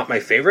 It's not my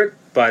favorite,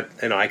 but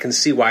I can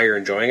see why you're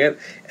enjoying it.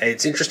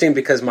 It's interesting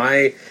because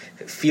my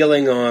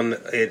feeling on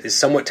it is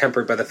somewhat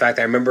tempered by the fact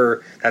that I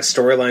remember that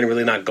storyline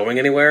really not going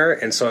anywhere,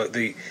 and so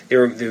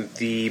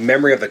the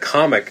memory of the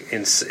comic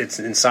it's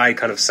inside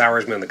kind of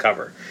sours me on the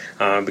cover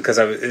because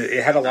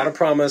it had a lot of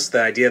promise.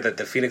 The idea that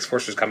the Phoenix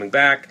Force was coming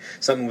back,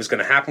 something was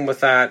going to happen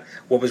with that,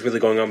 what was really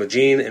going on with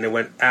Jean, and it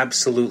went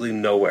absolutely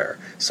nowhere.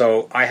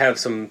 So I have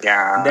some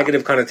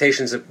negative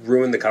connotations that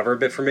ruined the cover a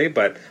bit for me,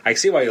 but I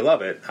see why you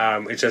love it.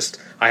 It's just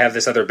I have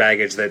this other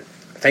baggage that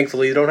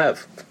thankfully you don't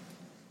have.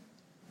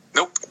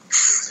 Nope.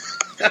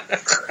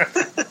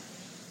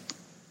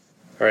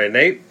 All right,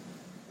 Nate.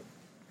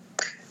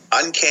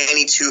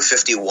 Uncanny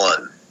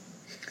 251.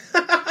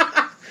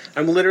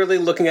 I'm literally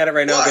looking at it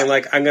right now, being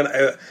like,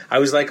 I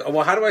was like,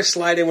 well, how do I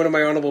slide in one of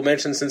my honorable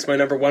mentions since my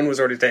number one was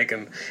already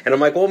taken? And I'm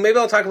like, well, maybe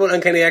I'll talk about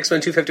Uncanny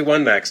X-Men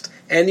 251 next,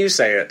 and you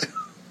say it.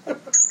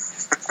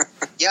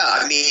 Yeah,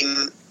 I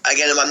mean,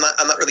 again,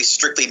 I'm not really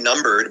strictly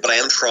numbered, but I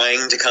am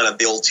trying to kind of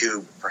build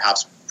to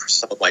perhaps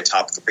some of my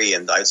top three,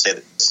 and I'd say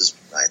that this is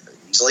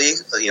easily,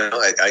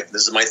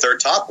 this is my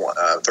third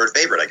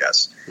favorite, I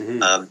guess.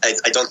 Mm-hmm.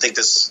 I don't think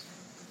this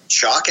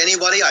shock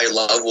anybody. I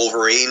love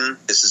Wolverine.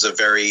 This is a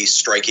very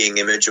striking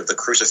image of the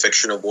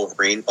crucifixion of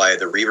Wolverine by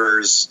the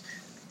Reavers.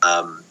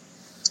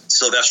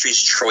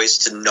 Silvestri's choice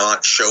to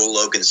not show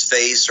Logan's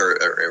face or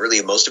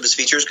really most of his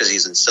features because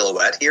he's in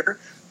silhouette here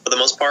for the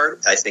most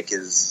part, I think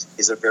is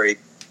a very,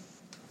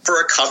 for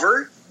a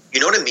cover,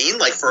 you know what I mean?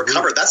 Like for a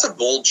cover, that's a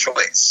bold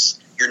choice.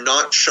 You're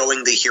not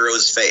showing the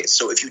hero's face.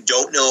 So if you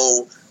don't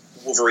know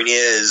who Wolverine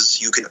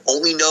is, you can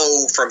only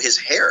know from his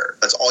hair.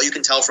 That's all you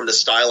can tell from the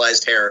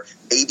stylized hair.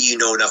 Maybe you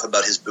know enough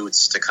about his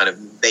boots to kind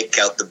of make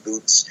out the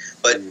boots.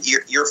 But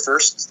your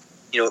first,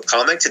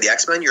 comic to the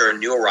X-Men, you're a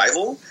new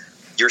arrival.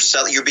 You're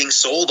being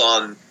sold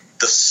on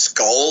the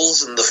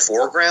skulls in the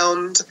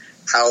foreground,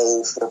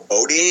 how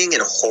foreboding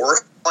and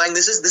horrifying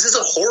this is. This is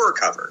a horror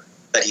cover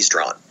that he's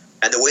drawn.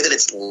 And the way that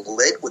it's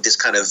lit with this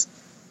kind of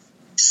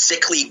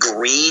sickly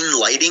green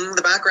lighting in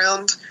the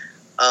background,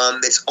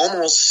 it's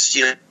almost,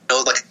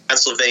 like a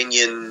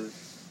Pennsylvanian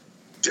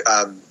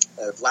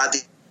Vlad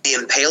the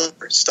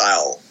Impaler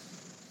style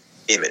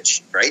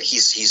image, right?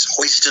 He's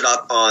hoisted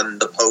up on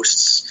the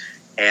posts,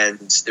 and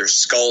there's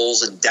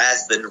skulls and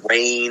death and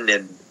rain,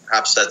 and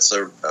perhaps that's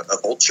a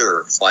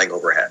vulture flying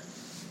overhead.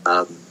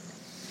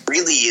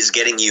 Really is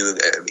getting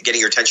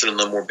your attention on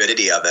the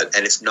morbidity of it,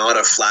 and it's not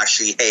a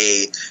flashy,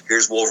 hey,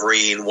 here's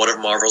Wolverine, one of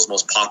Marvel's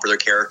most popular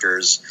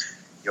characters,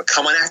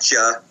 coming at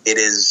you. It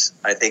is,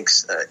 I think,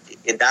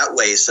 in that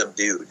way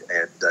subdued,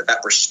 and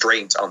that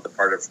restraint on the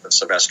part of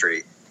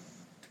Silvestri.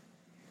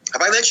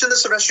 Have I mentioned that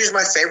Silvestri is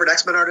my favorite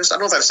X-Men artist? I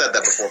don't know if I've said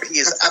that before, but he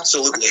is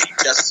absolutely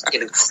just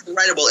an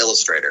incredible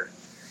illustrator.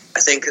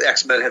 I think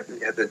X-Men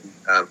have been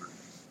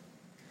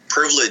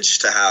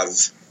privileged to have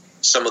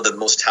some of the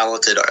most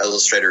talented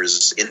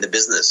illustrators in the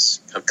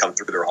business come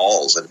through their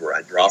halls and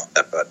draw for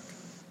them. But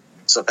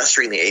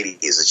Silvestri in the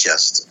 80s is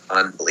just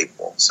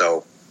unbelievable.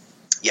 So,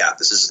 yeah,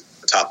 this is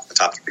the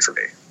top three for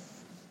me.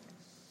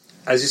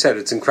 As you said,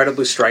 it's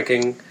incredibly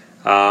striking.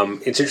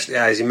 It's interesting,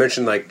 as you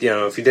mentioned,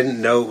 if you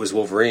didn't know it was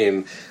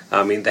Wolverine,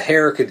 the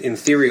hair could, in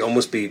theory,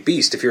 almost be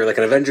Beast. If you're like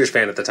an Avengers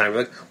fan at the time,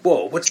 you're like,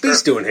 whoa, what's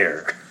Beast doing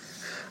here?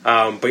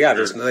 But yeah,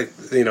 there's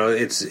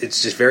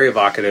it's just very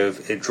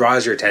evocative. It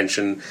draws your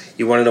attention.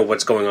 You want to know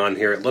what's going on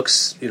here. It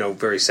looks,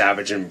 very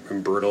savage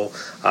and brutal.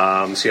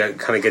 So it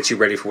kind of gets you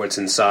ready for what's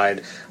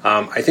inside.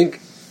 I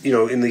think,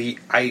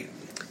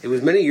 it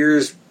was many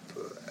years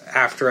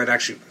after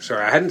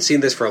I hadn't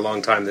seen this for a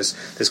long time,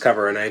 this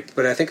cover,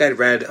 but I think I'd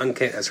read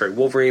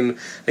Wolverine,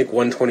 I think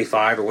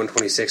 125 or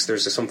 126.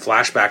 There's some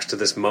flashbacks to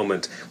this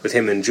moment with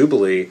him in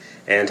Jubilee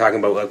and talking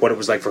about like what it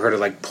was like for her to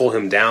like pull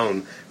him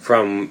down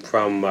from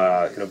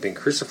being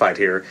crucified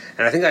here.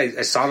 And I think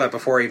I saw that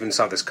before I even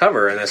saw this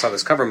cover, and I saw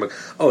this cover, I'm like,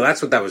 oh,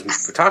 that's what that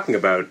was talking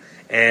about.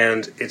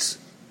 And it's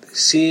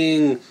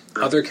seeing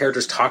other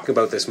characters talking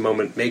about this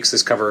moment makes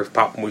this cover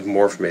pop even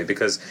more for me,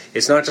 because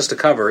it's not just a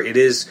cover, it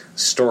is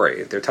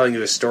story. They're telling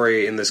you a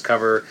story in this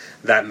cover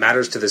that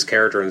matters to this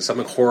character, and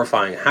something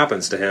horrifying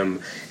happens to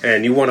him,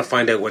 and you want to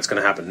find out what's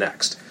going to happen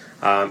next.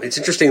 It's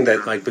interesting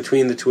that like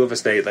between the two of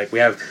us, Nate, like we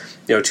have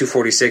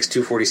 246,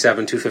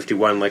 247,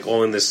 251, like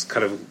all in this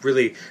kind of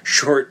really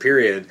short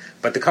period,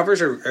 but the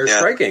covers are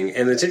striking,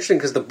 and it's interesting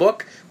because the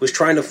book was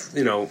trying to,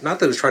 not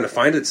that it was trying to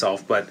find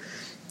itself, but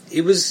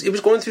it was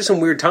going through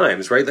some weird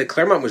times, right? Like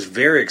Claremont was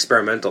very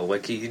experimental.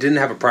 Like you didn't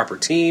have a proper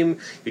team.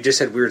 You just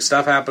had weird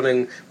stuff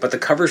happening. But the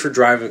covers were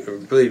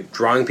really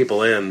drawing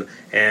people in.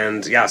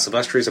 And yeah,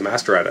 Silvestri's a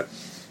master at it.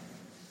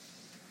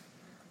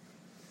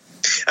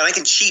 And I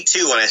can cheat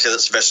too when I say that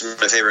Silvestri's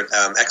my favorite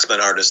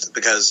X-Men artist,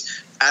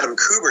 because Adam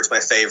Kubert's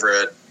my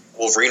favorite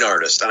Wolverine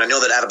artist. And I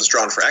know that Adam's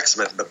drawn for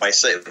X-Men, but by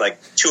saying like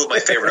two of my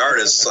favorite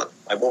artists,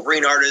 my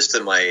Wolverine artist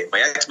and my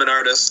X-Men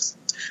artist,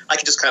 I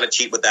can just kind of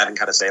cheat with that and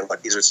kind of say,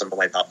 look, these are some of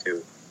my top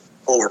two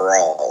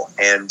overall.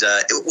 And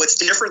what's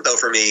different, though,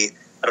 for me,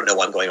 I don't know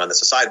why I'm going on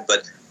this aside,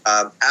 but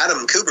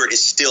Adam Kubert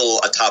is still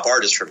a top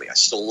artist for me. I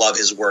still love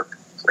his work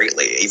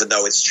greatly. Even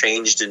though it's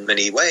changed in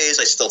many ways,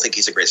 I still think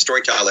he's a great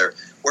storyteller.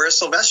 Whereas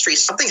Silvestri,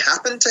 something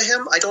happened to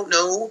him. I don't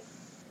know.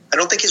 I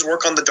don't think his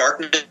work on The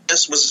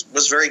Darkness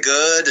was very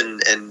good,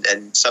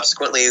 and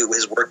subsequently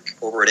his work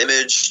over at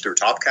Image through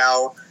Top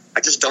Cow.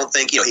 I just don't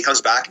think, he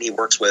comes back and he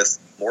works with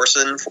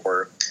Morrison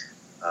for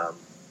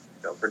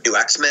New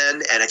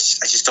X-Men, and I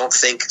just don't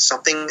think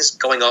something's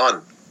going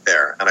on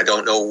there, and I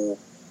don't know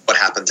what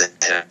happened to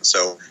him.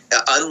 So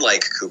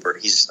unlike Cooper,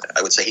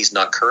 I would say he's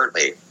not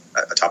currently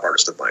a top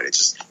artist of mine. It's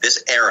just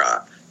this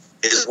era,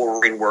 his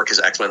Wolverine work, his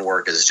X-Men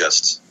work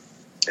is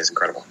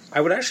incredible.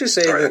 I would actually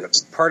say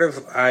that part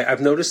of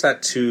I've noticed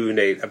that too,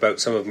 Nate, about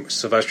some of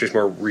Silvestri's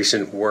more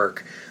recent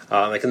work.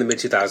 Like in the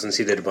mid-2000s,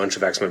 he did a bunch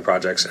of X-Men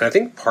projects, and I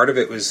think part of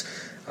it was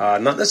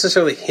not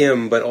necessarily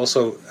him, but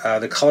also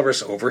the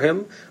colorists over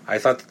him. I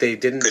thought that they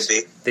didn't.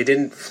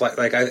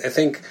 I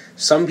think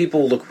some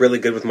people look really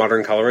good with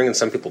modern coloring, and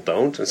some people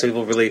don't, and some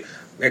people really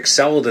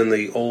excelled in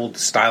the old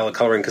style of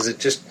coloring because it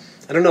just,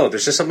 I don't know.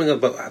 There's just something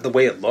about the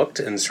way it looked,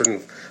 and certain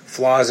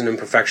flaws and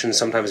imperfections.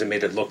 Sometimes it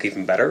made it look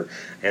even better,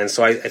 and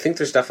so I think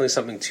there's definitely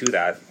something to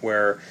that.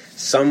 Where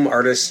some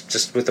artists,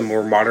 just with the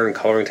more modern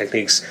coloring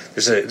techniques,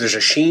 there's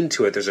a sheen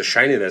to it. There's a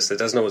shininess that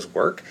doesn't always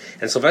work.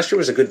 And Silvestri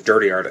was a good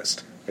dirty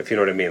artist, if you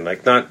know what I mean.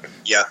 Like not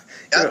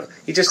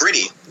he just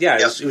gritty. Yeah,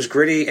 it was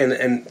gritty,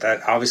 and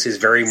that obviously is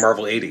very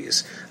Marvel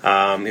 80s.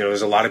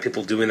 There's a lot of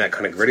people doing that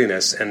kind of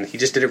grittiness, and he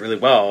just did it really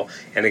well.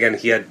 And again,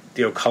 he had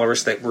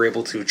colorists that were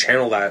able to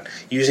channel that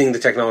using the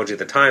technology at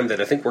the time that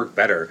I think worked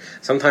better.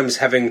 Sometimes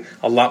having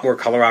a lot more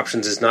color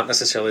options is not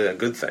necessarily a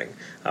good thing.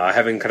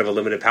 Having kind of a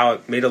limited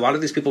palette made a lot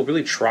of these people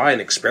really try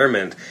and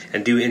experiment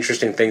and do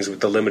interesting things with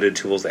the limited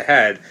tools they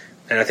had.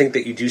 And I think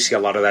that you do see a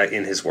lot of that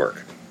in his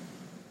work.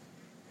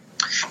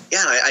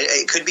 Yeah,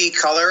 it could be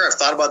color. I've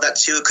thought about that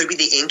too. It could be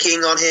the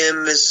inking on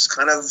him is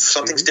kind of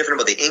something's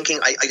different about the inking.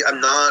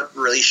 I'm not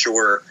really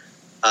sure.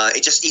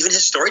 It just, even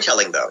his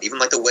storytelling though, even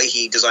like the way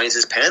he designs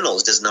his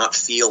panels does not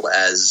feel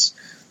as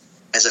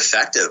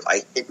effective,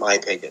 in my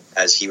opinion,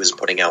 as he was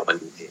putting out in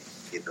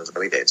those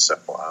early days. So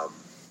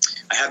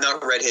I have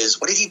not read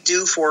his. What did he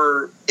do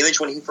for Image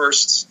when he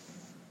first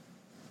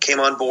came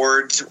on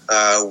board?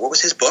 What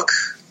was his book?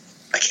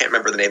 I can't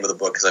remember the name of the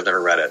book because I've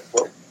never read it.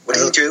 What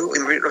did he do?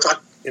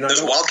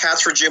 There's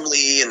Wildcats for Jim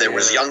Lee, and there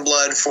was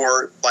Youngblood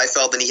for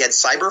Liefeld, and he had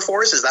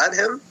Cyberforce. Is that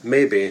him?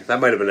 Maybe. That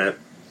might have been it.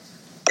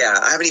 Yeah,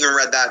 I haven't even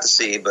read that to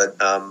see, but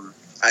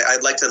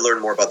I'd like to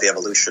learn more about the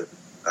evolution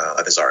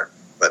of his art.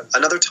 But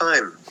another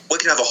time, we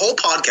can have a whole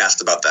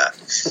podcast about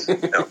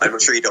that. No, I'm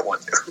sure you don't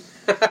want to.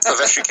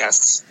 Silvestri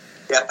casts.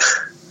 Yeah.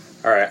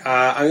 All right.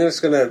 I'm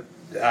just going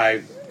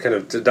to kind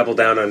of to double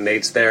down on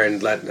Nate's there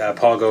and let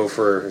Paul go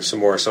for some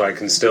more so I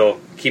can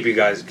still keep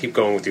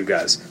going with you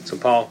guys. So,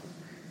 Paul,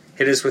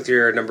 hit us with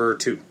your number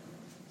 2.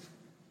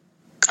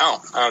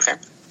 Oh, okay.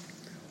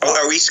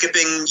 Are we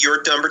skipping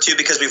your number 2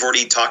 because we've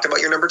already talked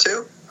about your number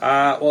 2?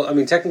 Well, I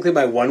mean, technically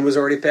my 1 was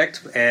already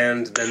picked,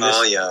 and then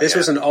this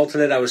was an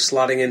alternate I was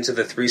slotting into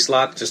the 3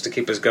 slot just to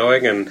keep us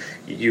going, and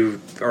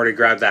you already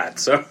grabbed that,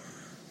 so...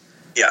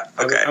 Yeah,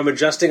 okay. I'm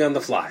adjusting on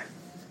the fly.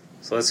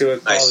 So let's see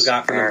what Paul's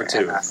got for number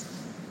 2.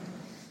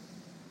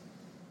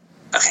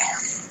 Okay,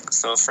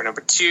 so for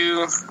number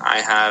 2,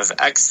 I have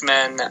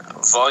X-Men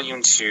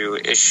Volume 2,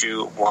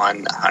 Issue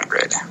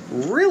 100.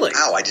 Really?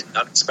 Wow, I did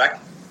not expect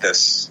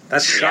this.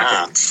 That's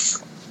shocking.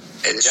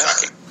 Yeah, it is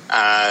shocking.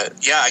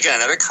 Again,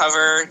 another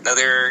cover,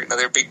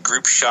 another big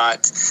group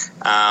shot.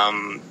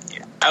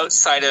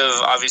 Outside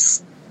of,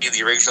 obviously,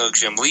 the original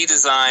Jim Lee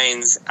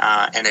designs,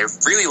 and I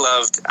really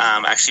loved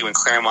actually when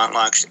Claremont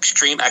launched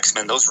Extreme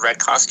X-Men. Those red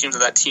costumes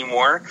that team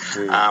wore,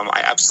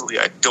 I absolutely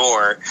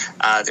adore.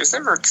 There's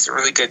never a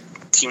really good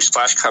Team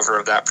Splash cover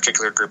of that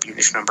particular group.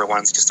 Issue number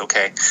 1's just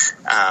okay,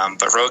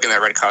 but Rogue in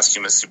that red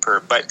costume is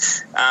superb. But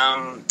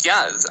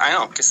yeah, I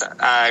don't know.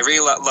 I really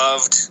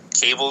loved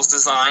Cable's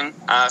design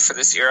for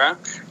this era.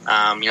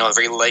 A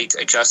very light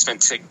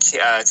adjustment to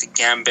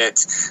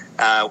Gambit.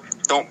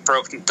 Not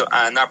broke,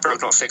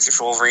 don't fix it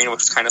for Wolverine,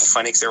 which is kind of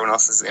funny because everyone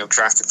else is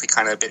drastically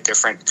kind of a bit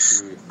different.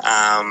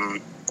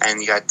 And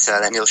you got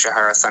that Neil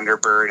Shahara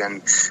Thunderbird,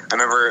 and I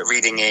remember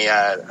reading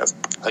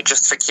a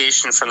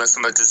justification from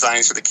some of the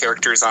designs for the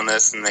characters on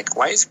this, and like,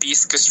 why is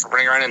Beast just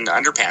running around in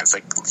underpants?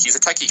 Like, he's a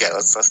techie guy.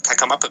 Let's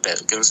tech him up a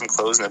bit, give him some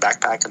clothes and a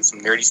backpack and some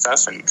nerdy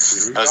stuff, and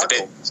that was a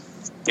bit.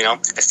 I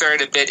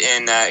started a bit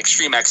in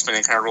Extreme X-Men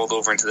and kind of rolled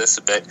over into this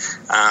a bit.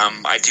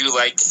 I do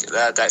like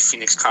that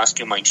Phoenix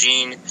costume by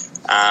Jean.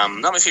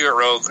 Not my favorite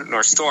Rogue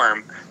nor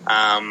Storm.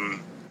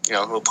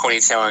 Little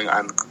ponytailing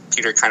on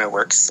Peter kind of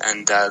works,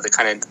 and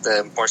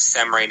the more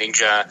samurai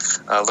ninja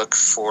look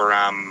for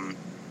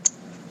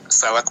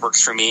Psylocke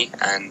works for me,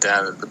 and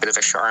the bit of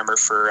extra armor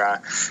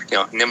for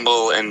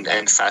nimble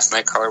and fast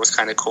Nightcrawler was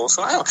kind of cool.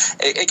 So I don't know,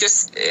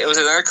 it was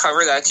another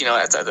cover that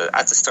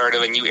at the start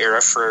of a new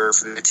era for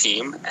the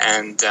team,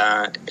 and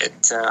I thought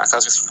it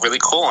was just really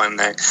cool,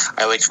 and I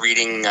liked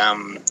reading.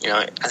 I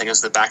think it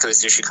was the back of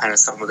this issue, kind of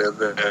some of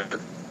the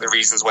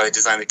reasons why they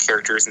designed the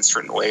characters in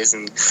certain ways,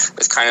 and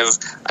it's kind of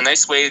a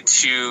nice way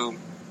to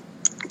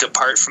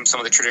depart from some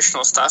of the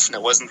traditional stuff, and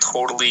it wasn't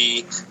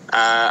totally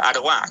out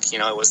of whack.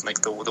 It wasn't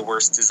like the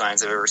worst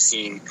designs I've ever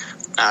seen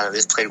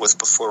they've played with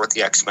before with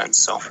the X-Men.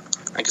 So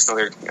I guess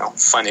another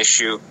fun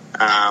issue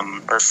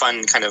or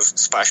fun kind of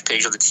splash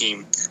page of the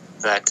team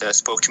that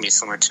spoke to me,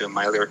 similar to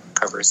my other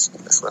covers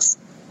in this list.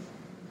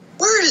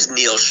 Where is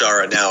Neil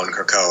Shahara now in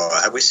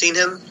Krakoa? Have we seen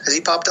him? Has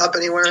he popped up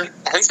anywhere? I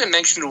think he's been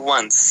mentioned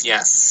once.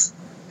 Yes.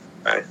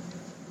 Right.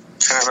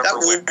 That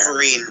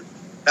Wolverine.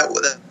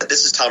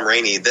 This is Tom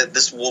Rainey.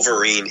 This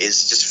Wolverine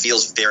just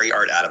feels very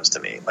Art Adams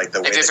to me. Like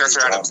the way it is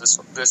Arthur Adams.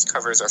 This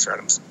cover is Arthur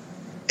Adams.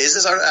 Is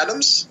this Art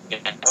Adams?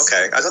 Yes.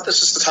 Okay, I thought this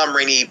was the Tom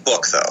Rainey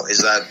book, though. Is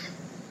that?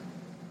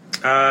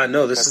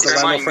 No, this is the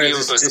Lionel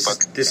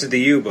Francis. This is the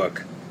U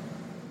book.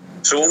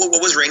 So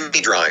what was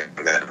Rainey drawing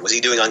then? Was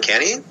he doing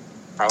Uncanny?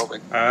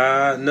 Probably.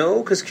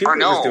 No, because Kubert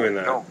was doing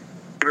that. No,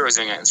 Kubert was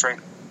doing it. That's right.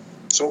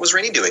 So what was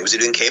Rainey doing? Was he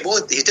doing Cable?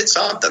 He did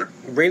something.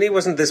 Rainey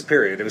wasn't this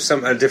period. It was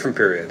a different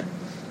period.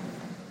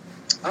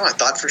 Oh, I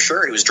thought for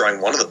sure he was drawing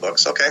one of the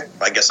books. Okay.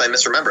 I guess I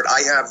misremembered.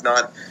 I have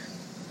not,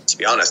 to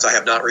be honest, I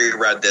have not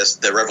reread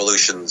the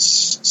Revolutions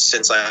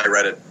since I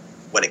read it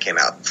when it came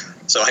out.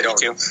 So I don't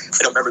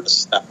remember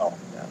this at all.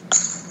 Yeah.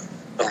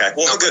 Okay.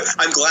 Well, good.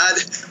 I'm glad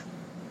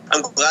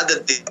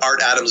that the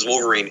Art Adams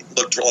Wolverine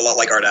looked a lot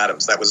like Art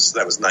Adams. That was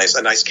nice.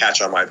 A nice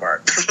catch on my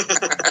part.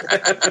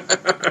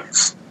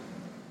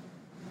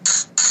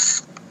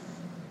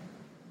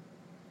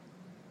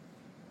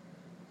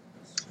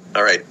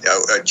 All right,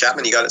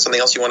 Chapman, you got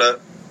something else you want to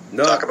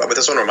talk about with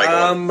this one, or am I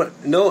going?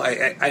 No,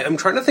 I'm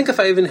trying to think if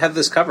I even have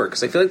this cover,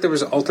 because I feel like there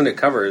was alternate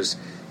covers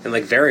and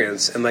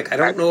variants, and I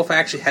don't know if I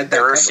actually had that.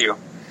 There were cover. A few.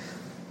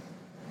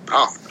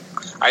 Oh,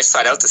 I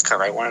sought out this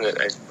cover. I wanted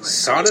it.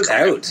 Sought it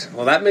out.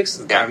 Well, that makes.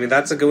 Yeah. I mean,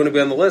 that's going to be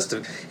on the list.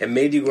 It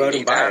made you go out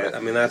and buy it. I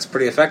mean, that's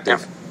pretty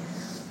effective.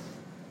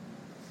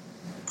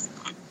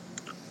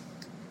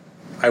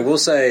 Yeah. I will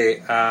say.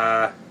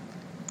 Okay,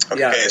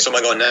 so am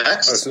I going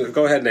next?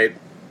 Go ahead, Nate.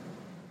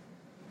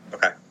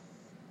 Okay.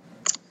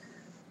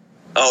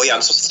 Oh, yeah,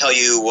 I'm supposed to tell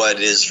you what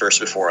it is first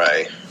before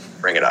I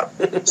bring it up.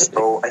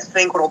 So I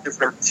think what I'll do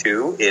for number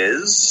 2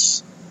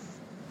 is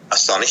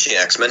Astonishing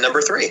X-Men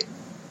number 3.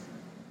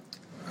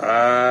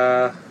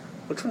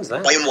 Which one's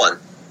that? Volume 1.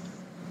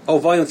 Oh,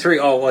 Volume 3.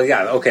 Oh, well,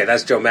 yeah, okay,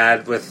 that's Joe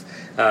Mad with,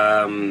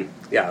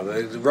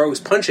 Rogue's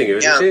punching you,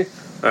 isn't she?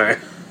 All right.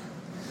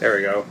 There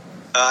we go.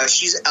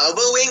 She's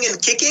elbowing and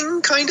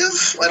kicking, kind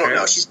of. I don't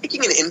know. She's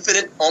kicking an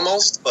infinite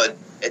almost, but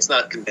it's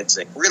not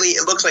convincing. Really,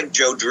 it looks like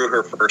Joe drew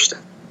her first,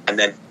 and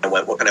then I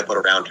went, what can I put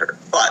around her?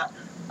 But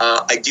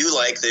I do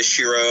like the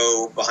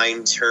Shiro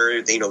behind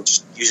her,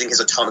 just using his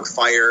atomic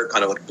fire,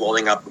 kind of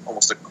blowing up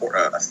almost a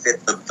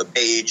fifth of the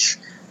page.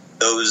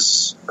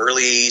 Those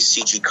early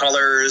CG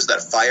colors,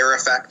 that fire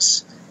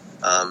effect,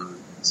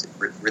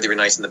 really, really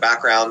nice in the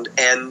background.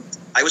 And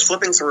I was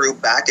flipping through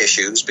back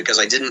issues because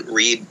I didn't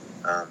read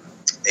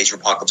Age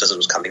of Apocalypse as it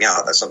was coming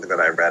out. That's something that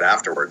I read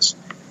afterwards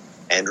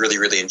and really,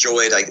 really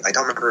enjoyed. I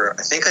don't remember.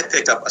 I think I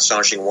picked up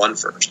Astonishing 1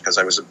 first because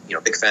I was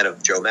a big fan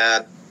of Joe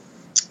Mad.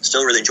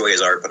 Still really enjoy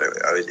his art, but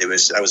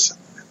I was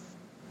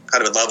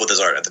kind of in love with his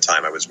art at the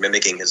time. I was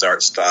mimicking his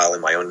art style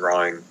in my own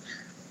drawing.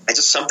 And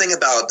just something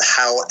about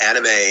how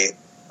anime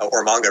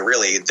or manga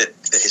really that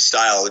his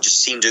style just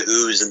seemed to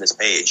ooze in this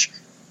page.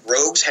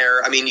 Rogue's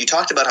hair. I mean, you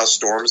talked about how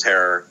Storm's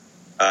hair,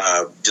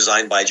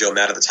 designed by Joe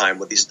Mad at the time,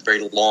 with these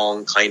very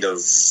long kind of,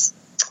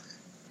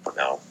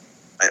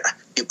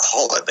 you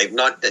call it?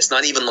 It's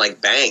not even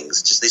like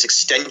bangs. It's just these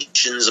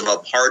extensions of a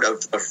part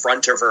of the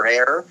front of her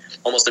hair,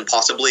 almost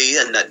impossibly,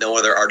 and that no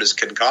other artist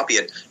can copy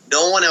it.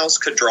 No one else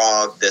could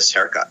draw this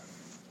haircut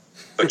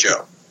but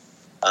Joe.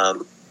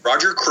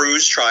 Roger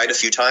Cruz tried a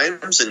few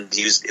times, and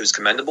it was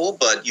commendable,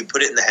 but you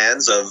put it in the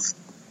hands of,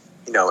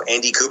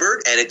 Andy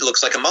Kubert, and it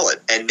looks like a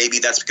mullet. And maybe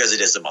that's because it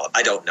is a mullet.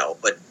 I don't know.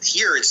 But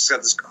here it's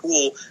got this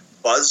cool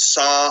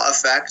buzzsaw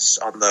effect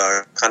on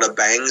the kind of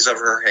bangs of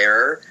her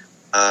hair,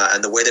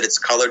 and the way that it's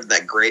colored in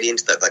that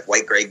gradient, that like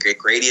white gray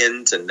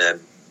gradient, and then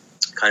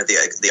kind of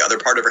the other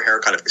part of her hair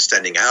kind of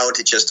extending out.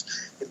 It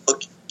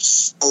looked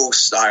so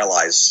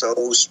stylized, so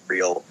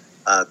surreal.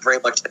 Very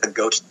much like a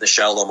Ghost in the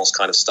Shell almost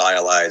kind of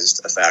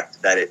stylized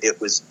effect, that it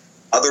was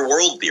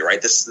otherworldly,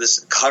 right?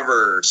 This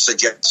cover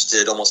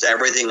suggested almost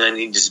everything I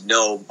needed to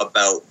know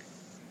about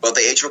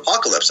the Age of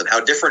Apocalypse and how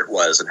different it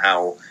was, and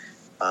how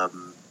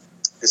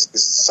this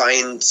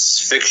science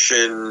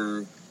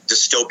fiction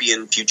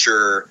dystopian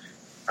future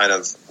kind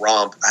of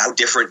romp, how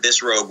different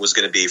this rogue was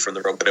going to be from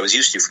the rogue that I was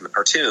used to from the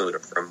cartoon or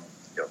from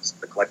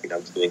the collecting I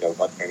was doing of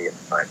Uncanny at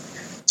the time.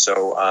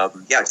 So,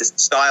 just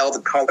style, the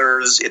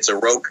colors, it's a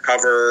Rogue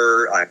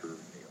cover. I'm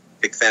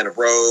a big fan of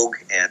Rogue,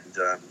 and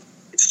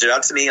it stood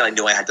out to me. I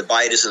knew I had to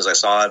buy it as soon as I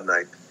saw it, and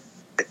I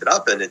picked it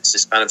up, and it's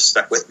just kind of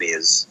stuck with me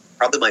as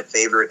probably my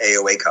favorite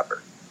AOA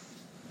cover.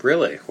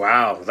 Really?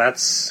 Wow.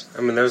 there's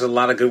a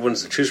lot of good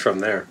ones to choose from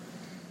there.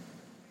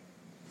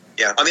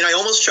 Yeah. I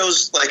almost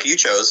chose, like you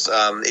chose,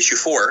 issue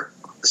 4,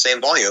 the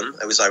same volume.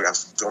 I was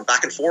going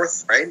back and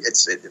forth, right?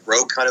 It's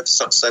Rogue kind of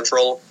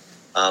central.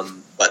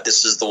 But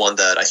this is the one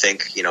that I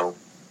think,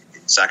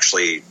 it's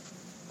actually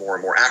more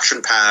and more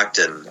action-packed,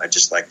 and I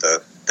just like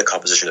the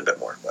composition a bit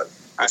more. But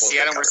see,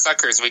 Adam, we're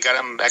suckers. We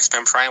got him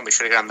X-Men Prime. We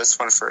should have gotten this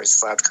one for his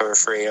slab cover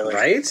for AOA.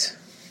 Right?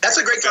 That's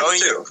a great cover,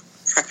 too.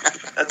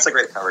 That's a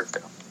great cover, too.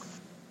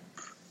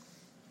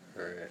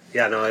 All right.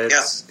 Yeah, no,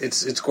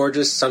 it's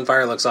gorgeous.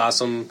 Sunfire looks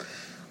awesome.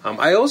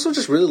 I also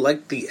just really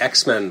like the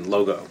X-Men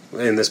logo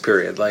in this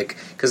period,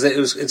 because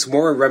it's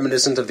more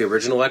reminiscent of the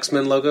original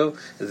X-Men logo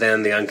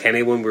than the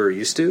Uncanny one we were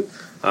used to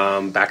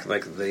back in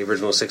the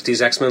original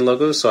 '60s X-Men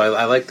logo. So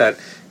I like that,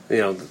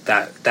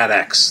 that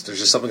X. There's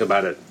just something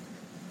about it,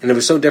 and it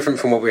was so different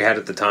from what we had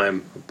at the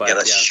time. But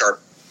that's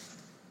sharp.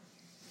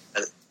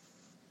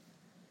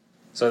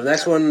 So the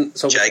next one,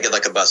 jagged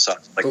like a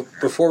buzzsaw.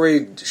 Before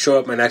we show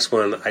up my next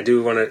one, I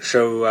do want to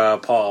show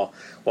Paul.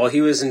 While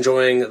he was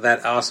enjoying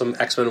that awesome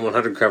X-Men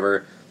 100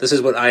 cover, this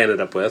is what I ended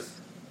up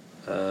with.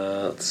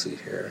 Let's see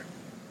here.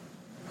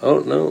 Oh,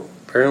 no.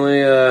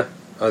 Apparently, there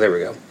we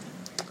go.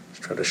 Let's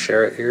try to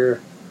share it here.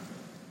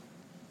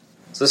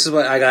 So this is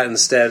what I got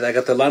instead. I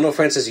got the Lionel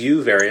Francis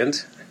Yu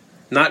variant.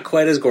 Not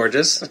quite as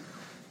gorgeous.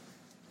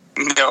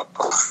 No.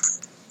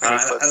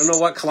 I don't know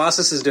what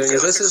Colossus is doing.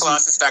 Is this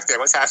Colossus back there?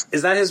 What's happening?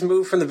 Is that his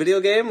move from the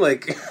video game? Or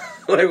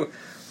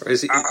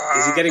is he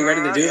getting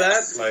ready to do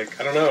that?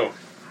 I don't know.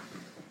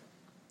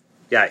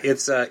 Yeah,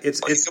 it's about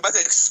to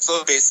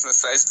explode based on the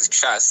size of the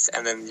chest,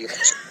 and then you.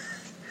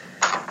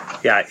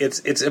 Yeah,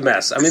 it's a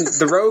mess.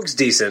 The Rogue's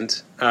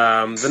decent. The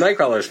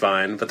Nightcrawler's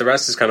fine, but the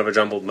rest is kind of a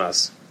jumbled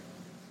mess.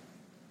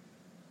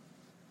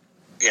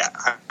 Yeah,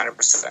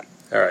 100%.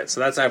 All right, so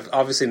that's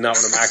obviously not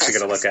what I'm actually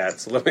going to look at.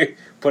 So let me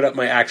put up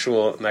my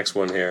actual next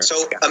one here. So,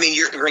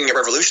 you're bringing up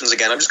Revolutions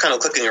again. I'm just kind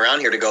of clicking around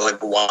here to go,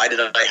 why did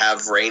I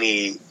have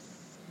Rainey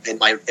in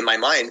my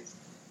mind?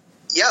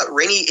 Yeah,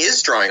 Rainey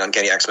is drawing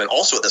Uncanny X-Men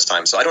also at this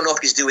time, so I don't know if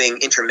he's doing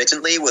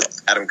intermittently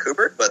with Adam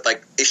Kubert, but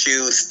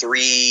issue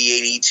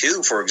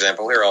 382, for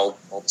example, here I'll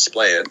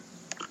display it.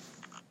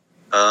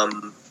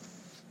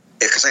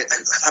 Because I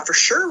thought for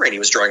sure Rainey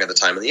was drawing at the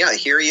time, and yeah,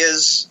 here he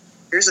is.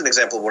 Here's an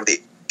example of one of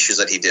the issues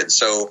that he did.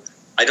 So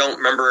I don't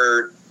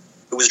remember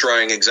who was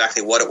drawing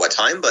exactly what at what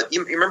time, but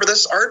you remember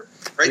this art,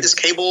 right? This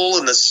Cable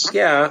and this.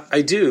 Yeah,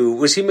 I do.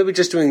 Was he maybe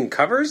just doing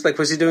covers?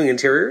 Was he doing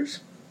interiors?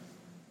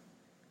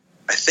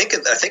 I think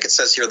it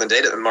says here in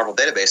the Marvel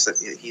database that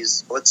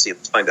he's. Let's see.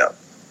 Let's find out.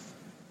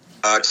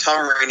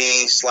 Tom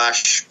Rainey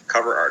 /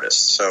 cover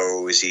artist.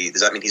 So is he?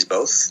 Does that mean he's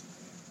both?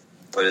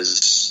 What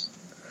is?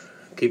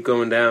 Keep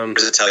going down. What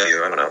does it tell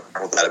you? I don't know.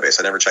 Marvel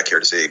database. I never check here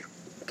to see.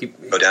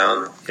 Go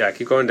down. Yeah,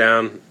 keep going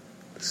down.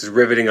 This is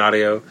riveting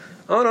audio.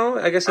 Oh no,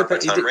 I guess he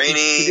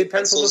did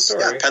pencil the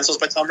story. Yeah, pencils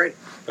by Tom Rainey.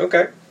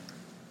 Okay.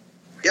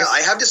 Yeah,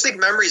 I have distinct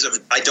memories of.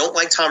 I don't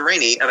like Tom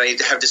Rainey, and I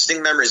have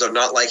distinct memories of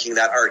not liking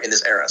that art in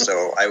this era.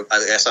 So I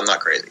guess I'm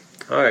not crazy.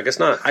 Oh, I guess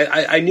not.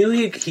 I knew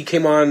he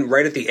came on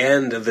right at the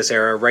end of this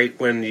era, right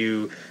when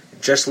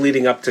just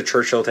leading up to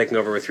Churchill taking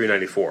over with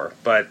 394.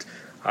 But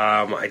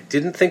I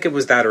didn't think it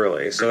was that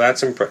early. So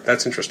that's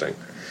interesting.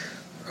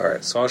 All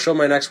right, so I'll show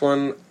my next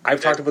one. I've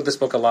talked about this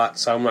book a lot,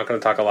 so I'm not going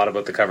to talk a lot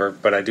about the cover,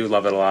 but I do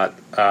love it a lot,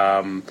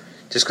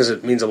 just because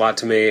it means a lot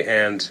to me,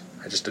 and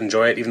I just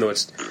enjoy it, even though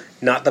it's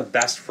not the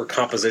best for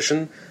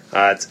composition.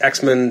 It's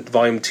X-Men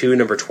Volume 2,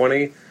 number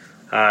 20.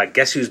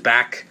 Guess Who's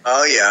Back?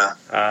 Oh, yeah.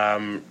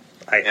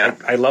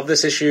 I love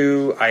this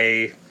issue.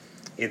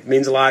 It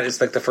means a lot.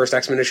 It's like the first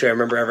X-Men issue I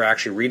remember ever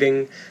actually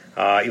reading,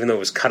 even though it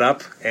was cut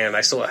up, and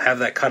I still have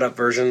that cut up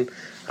version.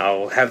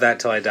 I'll have that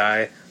till I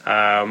die.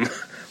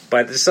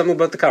 But there's something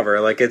about the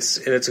cover. Like, it's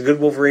a good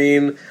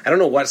Wolverine. I don't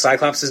know what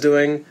Cyclops is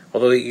doing,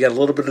 although you got a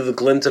little bit of the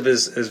glint of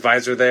his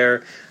visor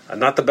there.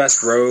 Not the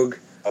best Rogue,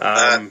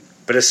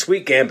 but a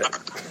sweet Gambit.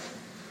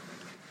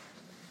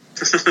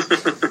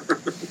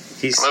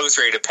 Lowe's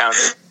ready to pound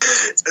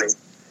it.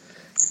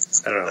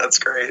 I don't know. That's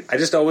great. I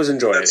just always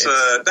enjoy it.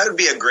 That would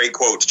be a great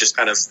quote to just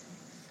kind of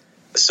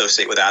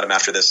associate with Adam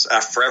after this,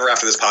 forever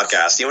after this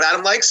podcast. You know what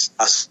Adam likes?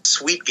 A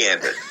sweet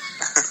Gambit.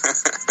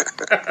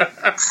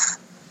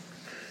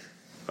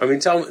 I mean,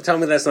 tell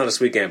me that's not a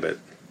sweet Gambit.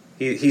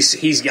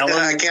 He's yelling.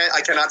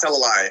 I cannot tell a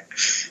lie.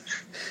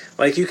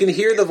 Like, you can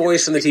hear the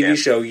voice in the TV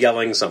show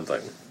yelling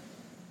something.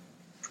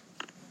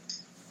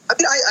 I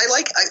mean,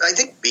 I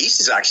think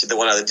Beast is actually the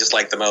one I just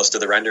like the most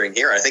of the rendering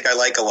here. I think I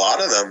like a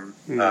lot of them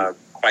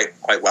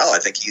quite well. I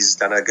think he's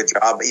done a good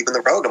job. Even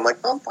the Rogue, I'm like,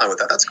 oh, I'm fine with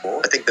that. That's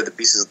cool. I think that the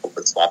Beast is a little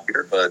bit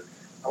sloppier, but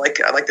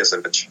I like this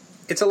image.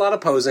 It's a lot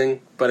of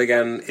posing, but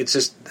again, it's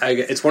just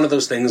it's one of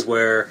those things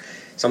where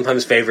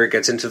sometimes Favorite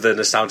gets into the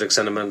nostalgic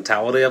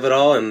sentimentality of it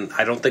all, and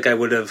I don't think I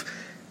would have,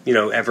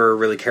 ever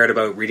really cared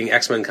about reading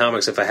X-Men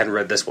comics if I hadn't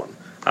read this one.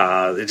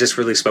 It just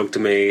really spoke to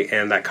me,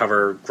 and that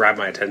cover grabbed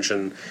my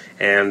attention.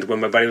 And when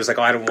my buddy was like,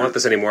 oh, I don't want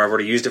this anymore, I've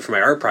already used it for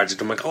my art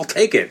project, I'm like, I'll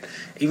take it,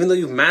 even though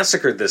you've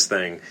massacred this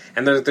thing.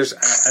 And there's,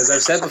 as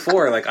I've said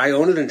before, like, I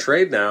own it in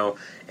trade now,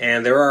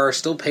 and there are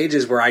still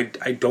pages where I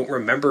don't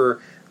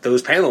remember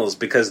those panels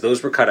because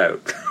those were cut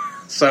out.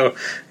 So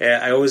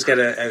I always get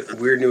a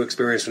weird new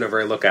experience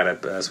whenever I look at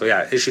it. So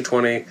yeah, issue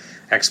 20,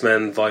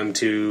 X-Men, Volume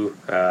 2,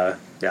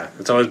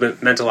 it's always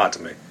meant a lot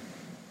to me.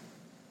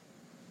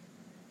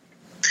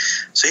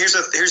 So here's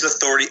a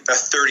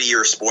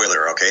 30-year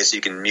spoiler, okay? So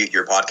you can mute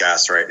your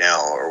podcast right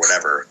now or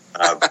whatever,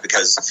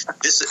 because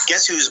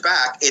guess who's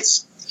back?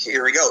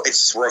 Here we go.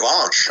 It's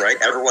Revanche, right?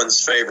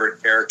 Everyone's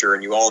favorite character,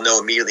 and you all know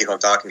immediately who I'm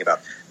talking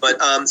about.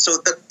 But so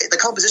the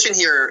composition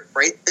here,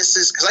 right? This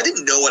is because I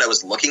didn't know what I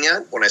was looking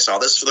at when I saw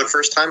this for the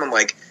first time. I'm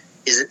like,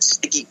 is it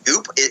sticky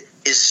goop?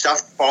 Is stuff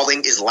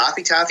falling? Is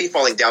Laffy Taffy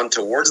falling down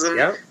towards them?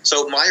 Yeah.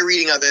 So my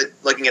reading of it,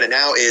 looking at it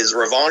now, is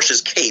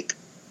Revanche's cape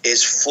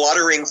is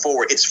fluttering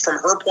forward. It's from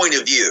her point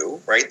of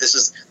view, right? This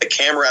is the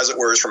camera, as it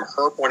were, is from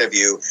her point of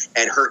view,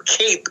 and her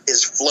cape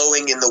is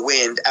flowing in the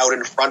wind out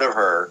in front of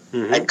her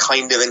and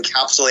kind of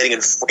encapsulating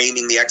and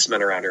framing the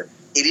X-Men around her.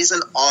 It is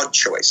an odd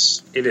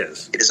choice. It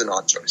is. It is an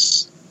odd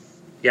choice.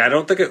 Yeah, I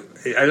don't think it...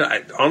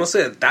 I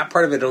honestly, that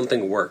part of it I don't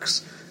think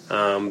works.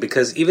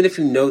 Because even if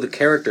you know the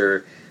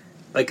character,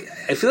 like,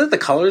 I feel like the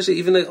colors are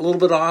even a little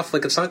bit off.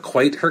 Like, it's not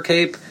quite her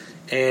cape.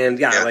 And,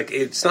 yeah, like,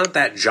 it's not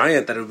that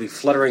giant that it would be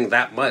fluttering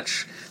that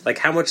much. Like,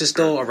 how much is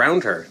still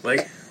around her?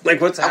 Like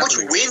what's happening?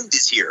 How much wind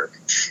is here?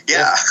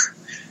 Yeah.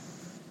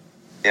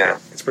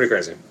 It's pretty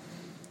crazy.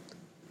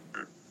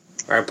 All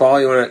right,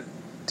 Paul, you want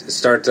to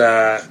start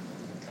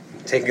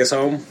taking us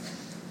home?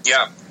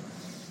 Yeah.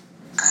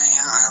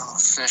 I'll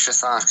finish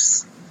this off.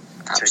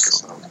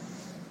 Absolutely.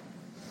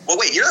 Well,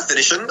 wait, you're not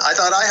finishing. I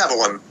thought I have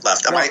one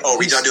left. Are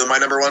we done doing my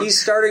number one? He's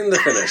starting the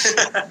finish.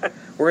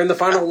 We're in the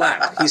final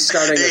lap. He's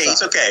starting Hey,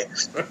 it's okay.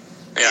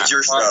 Yeah. It's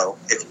your show.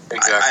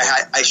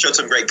 Exactly. I showed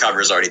some great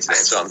covers already today,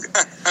 so I'm good.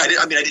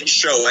 I didn't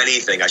show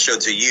anything. I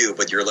showed to you,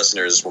 but your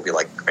listeners will be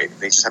like, great.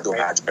 They just have to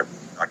imagine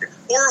everything.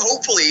 Or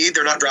hopefully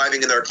they're not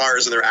driving in their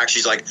cars and they're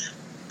actually like,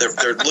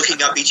 they're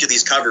looking up each of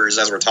these covers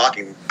as we're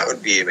talking. That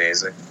would be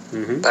amazing.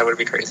 Mm-hmm. That would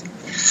be crazy.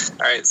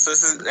 All right, so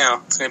this is,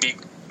 it's going to be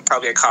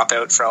probably a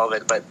cop-out for all of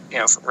it, but,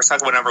 we're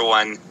talking about number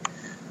one.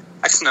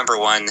 X number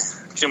one,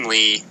 Jim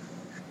Lee.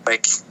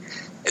 Like,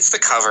 it's the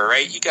cover,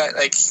 right? You got,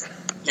 like...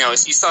 you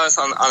saw this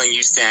on the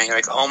newsstand. You're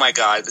like, oh my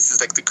god, this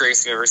is like the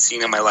greatest thing I've ever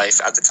seen in my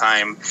life. At the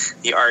time,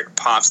 the art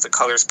pops, the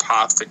colors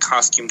pop, the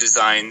costume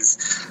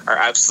designs are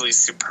absolutely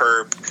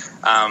superb.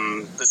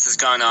 This has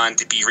gone on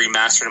to be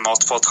remastered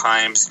multiple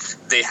times.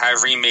 They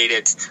have remade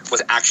it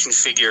with action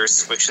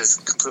figures, which is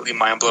completely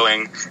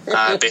mind-blowing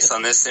based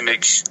on this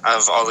image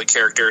of all the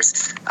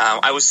characters.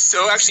 I was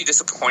so actually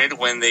disappointed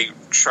when they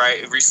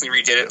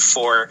recently redid it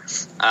for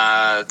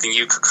the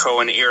new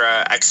Cohen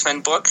era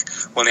X-Men book,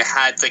 when they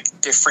had like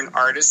different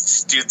artists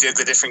did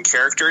the different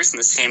characters in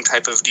the same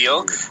type of deal,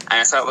 and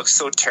I thought it looked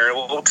so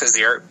terrible because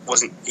the art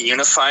wasn't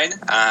unified.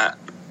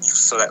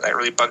 So that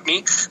really bugged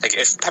me. Like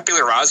if Pepe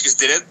Larraz just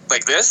did it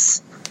like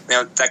this,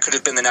 that could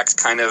have been the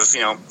next kind of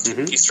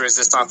piece de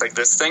resistance like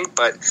this thing.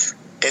 But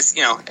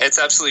it's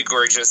absolutely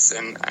gorgeous,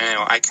 and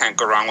I can't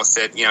go wrong with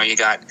it. You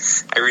got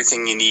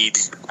everything you need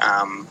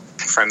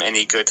from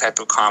any good type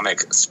of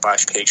comic,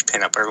 splash page,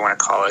 pinup, whatever you want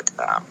to call it.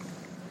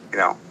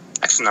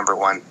 X number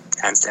one,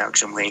 hands down,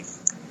 Jim Lee.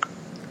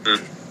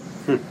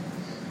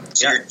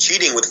 So you're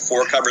cheating with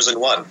 4 covers in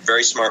one.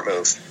 Very smart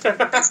move.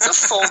 It's a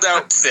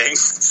fold-out thing.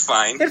 It's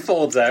fine. It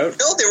folds out.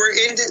 No, they were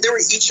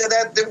each of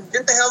that. Didn't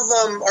they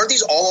have? Aren't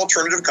these all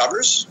alternative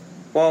covers?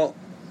 Well,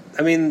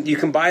 I mean, you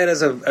can buy it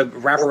as a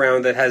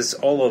wraparound that has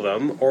all of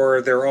them,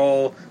 or they're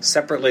all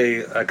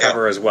separately a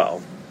cover as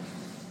well.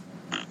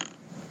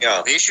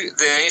 Yeah. The issue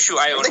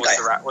I owned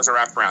was a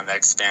wraparound that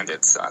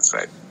expanded, so that's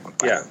right.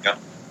 Yeah.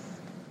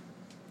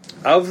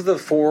 Of the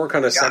four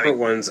kind of separate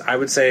ones, I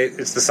would say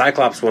it's the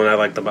Cyclops one I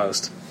like the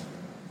most.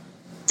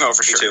 Oh,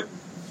 for sure. Me too.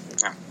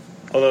 Yeah.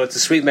 Although it's a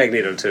sweet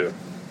Magneto too.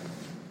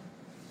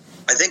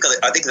 I think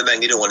the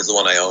Magneto one is the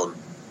one I own,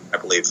 I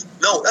believe.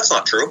 No, that's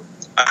not true.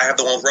 I have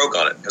the one with Rogue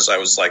on it, because I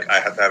was like, I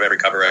have to have every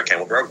cover I can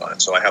with Rogue on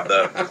it. So I have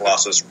the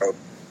Colossus, Rogue,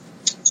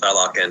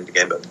 Psylocke, and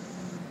Gambit.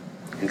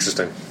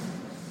 Interesting.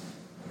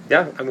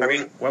 Yeah, I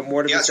mean what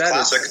more to be said?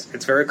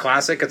 It's very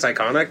classic. It's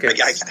iconic.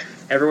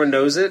 Everyone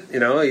knows it. You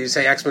know, you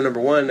say X-Men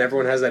 #1,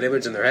 everyone has that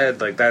image in their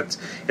head. Like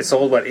it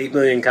sold 8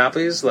 million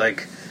copies.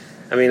 Like,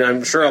 I mean,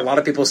 I'm sure a lot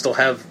of people still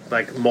have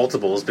like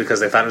multiples because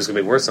they thought it was going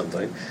to be worth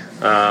something.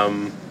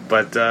 Nothing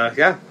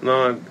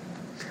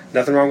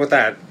wrong with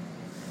that.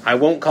 I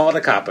won't call it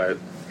a cop-out.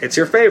 It's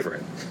your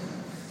favorite.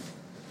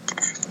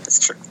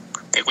 It's true.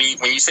 Like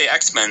when you say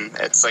X-Men,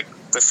 it's like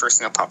the first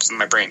thing that pops in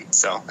my brain.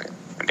 So it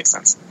makes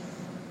sense.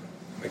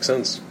 Makes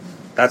sense.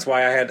 That's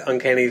why I had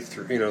Uncanny,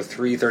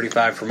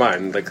 335 for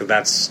mine. Like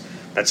that's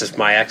just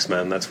my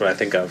X-Men. That's what I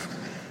think of.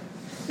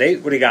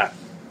 Nate, what do you got?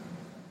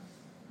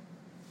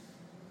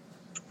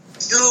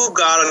 You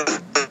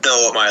gotta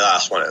know what my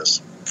last one is.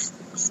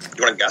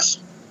 You want to guess?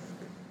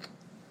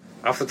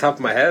 Off the top of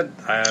my head,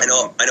 I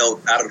know,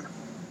 Adam.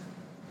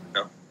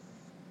 No,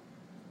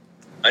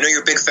 I know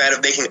you're a big fan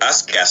of making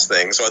us guess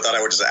things, so I thought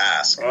I would just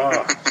ask.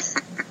 Oh.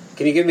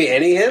 Can you give me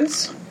any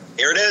hints?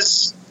 Here it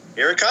is.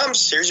 Here it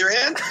comes. Here's your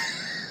hand.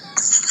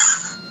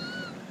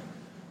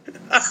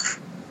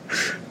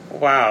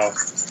 Wow.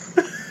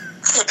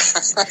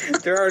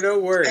 There are no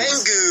words.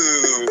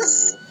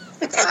 Pengu!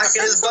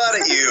 Knocking his butt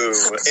at you.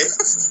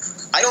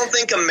 I don't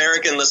think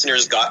American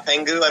listeners got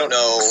Pengu. I don't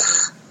know.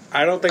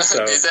 I don't think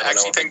so. Is it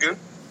actually Pengu?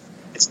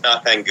 It's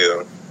not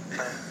Pengu.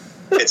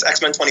 It's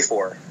X-Men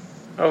 24.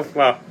 Oh,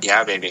 wow.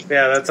 Yeah, baby.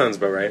 Yeah, that sounds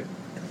about right.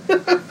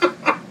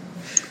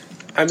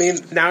 I mean,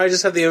 now I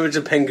just have the image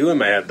of Pengu in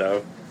my head,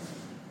 though.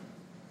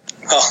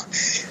 Oh,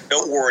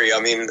 don't worry.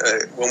 I mean,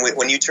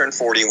 when you turn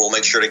 40, we'll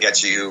make sure to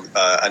get you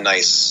a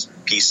nice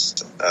piece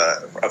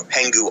of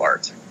Pengu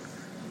art.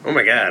 Oh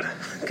my God!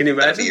 Can you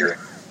imagine?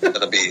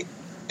 That'll be,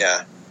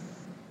 yeah.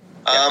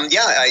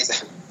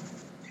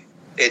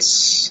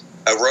 It's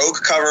a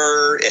Rogue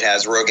cover. It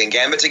has Rogue and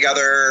Gambit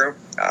together.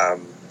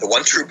 The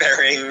one true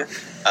pairing.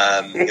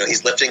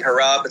 He's lifting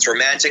her up. It's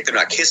romantic. They're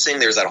not kissing.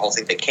 There's that whole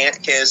thing they can't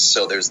kiss.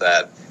 So there's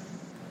that,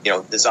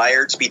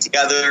 desire to be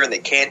together and they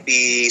can't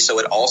be. So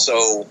it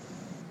also,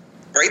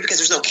 right? Because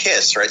there's no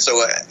kiss, right?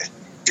 So if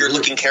you're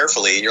looking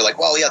carefully and you're like,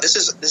 well, yeah, this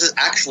is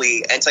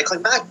actually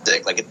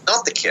anticlimactic. Like, it's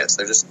not the kiss.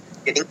 They're just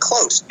getting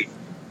close.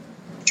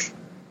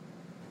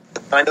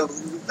 Kind of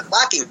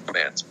lacking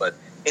romance. But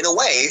in a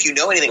way, if you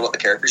know anything about the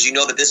characters, you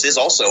know that this is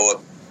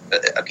also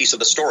a piece of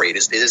the story.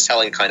 It is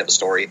telling kind of a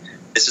story.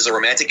 This is a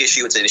romantic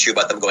issue. It's an issue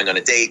about them going on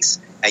a date,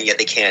 and yet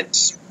they can't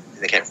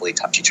fully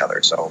touch each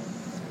other. So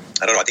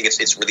I don't know. I think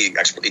it's really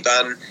expertly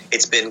done.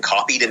 It's been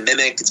copied and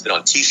mimicked. It's been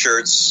on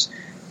T-shirts.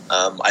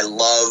 I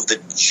love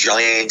the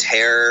giant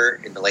hair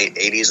in the late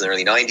 80s and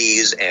early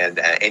 90s, and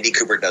Andy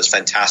Kubert does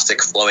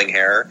fantastic flowing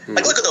hair. Mm-hmm.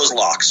 Like, look at those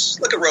locks.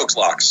 Look at Rogue's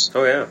locks.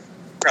 Oh, yeah.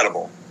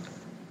 Incredible.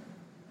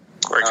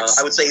 Gorgeous.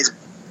 I would say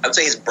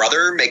his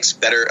brother makes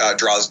better,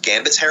 draws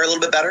Gambit's hair a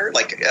little bit better.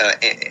 Like,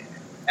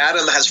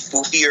 Adam has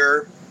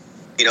foofier,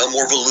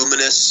 more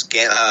voluminous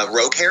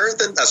Rogue hair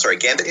than,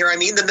 Gambit hair,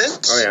 than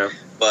this. Oh, yeah.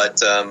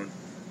 But,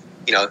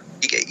 you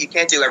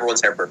can't do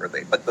everyone's hair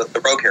perfectly, but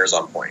the Rogue hair is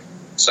on point.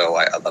 So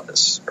I love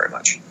this very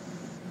much.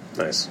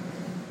 Nice.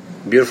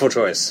 Beautiful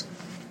choice.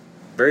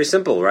 Very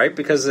simple, right?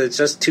 Because it's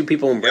just two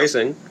people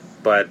embracing, yep.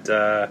 But,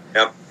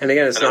 yep. And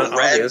again, it's not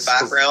obvious. Red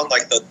background,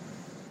 like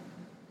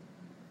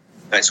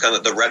it's kind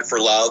of the red for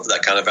love,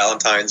 that kind of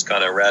Valentine's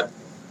kind of red.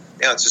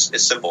 Yeah,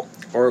 it's simple.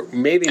 Or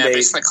maybe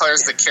based on the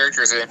colors of the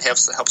characters, it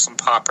helps them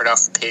pop right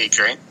off the page,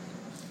 right?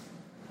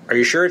 Are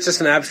you sure it's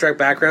just an abstract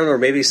background, or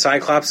maybe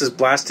Cyclops is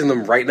blasting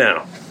them right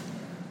now?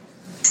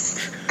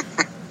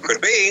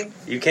 Could be.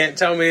 You can't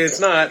tell me it's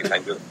not. I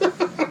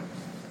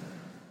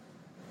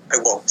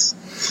won't.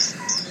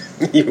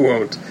 You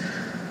won't.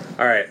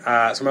 All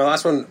right. So my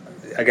last one,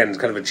 again, is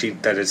kind of a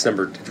cheat that it's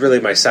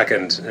really my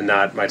second and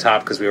not my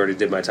top because we already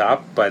did my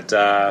top. But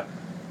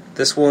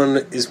this one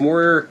is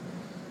more.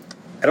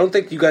 I don't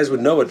think you guys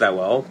would know it that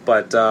well,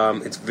 but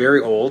it's very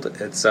old.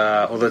 It's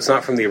although it's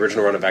not from the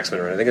original run of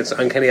X-Men. I think it's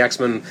Uncanny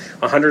X-Men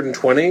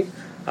 120,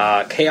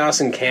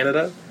 Chaos in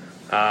Canada.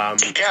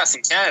 Chaos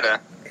in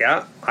Canada.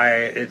 Yeah,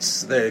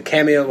 it's the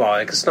cameo. Well,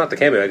 I guess it's not the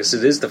cameo. I guess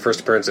it is the first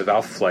appearance of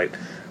Alpha Flight.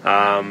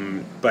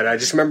 But I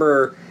just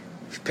remember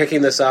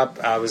picking this up.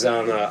 I was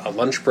on a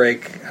lunch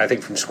break, I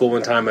think, from school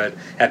one time at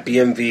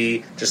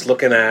BMV, just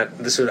looking at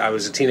this. I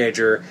was a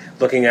teenager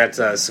looking at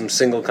some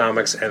single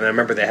comics, and I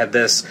remember they had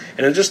this,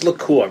 and it just looked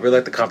cool. I really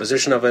liked the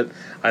composition of it.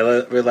 I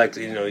really liked,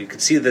 you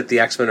could see that the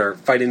X-Men are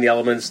fighting the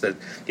elements, that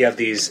you have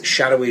these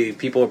shadowy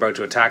people about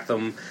to attack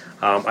them.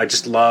 I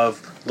just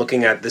love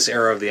looking at this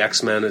era of the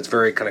X-Men. It's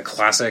very kind of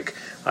classic.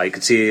 You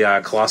can see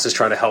Colossus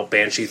trying to help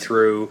Banshee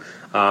through.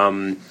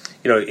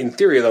 In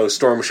theory, though,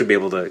 Storm should be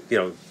able to,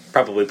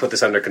 probably put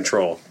this under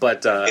control.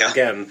 But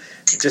again,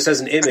 just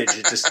as an image,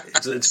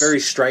 it's very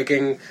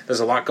striking. There's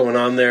a lot going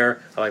on there.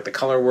 I like the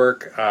color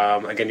work.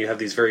 Again, you have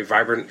these very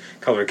vibrant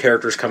colored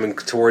characters coming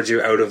towards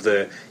you out of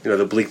the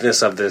the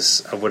bleakness of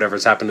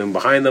whatever's happening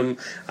behind them.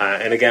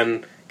 And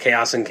again,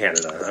 chaos in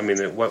Canada. I mean,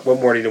 what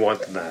more do you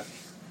want than that?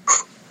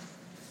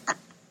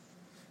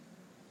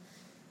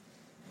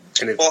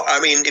 Well, I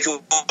mean, if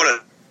you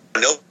want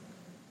to know,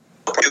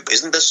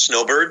 isn't this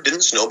Snowbird?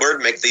 Didn't Snowbird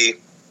make the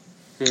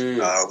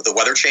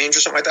weather change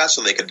or something like that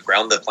so they could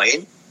ground the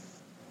plane?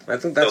 I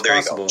think that's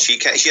possible. You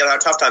go. She had a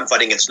tough time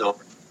fighting against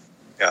Snowbird.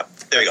 Yeah,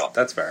 there you go.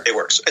 That's fair. It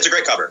works. It's a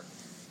great cover.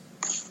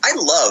 I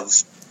love.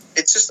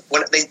 It's just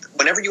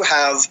whenever you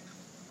have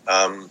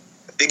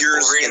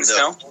figures in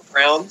the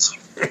background.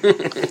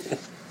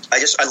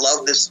 I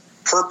love this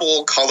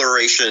purple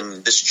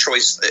coloration. This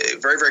choice,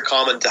 very very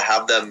common to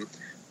have them.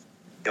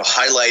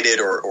 Highlighted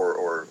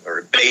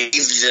or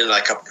bathed in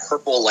like a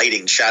purple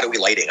lighting, shadowy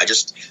lighting. I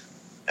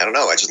don't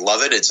know. I just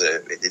love it.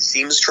 It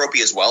seems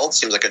tropey as well. It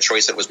seems like a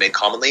choice that was made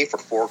commonly for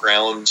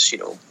foreground,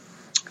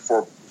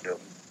 for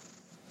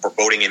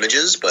boating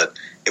images, but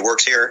it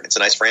works here. It's a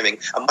nice framing.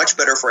 A much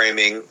better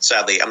framing.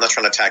 Sadly, I'm not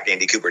trying to attack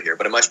Andy Kubert here,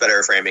 but a much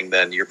better framing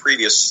than your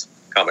previous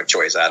comic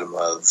choice, Adam,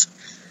 of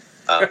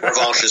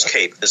Revanche's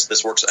cape.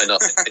 This works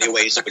enough in many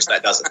ways in which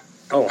that doesn't.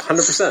 Oh,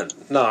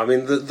 100%. No, I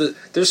mean,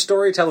 there's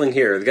storytelling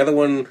here. The other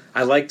one,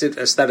 I liked it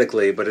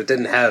aesthetically, but it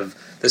didn't have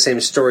the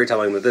same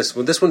storytelling that this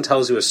one. This one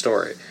tells you a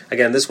story.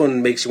 Again, this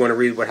one makes you want to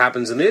read what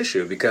happens in the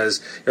issue, because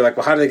you're like,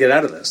 well, how do they get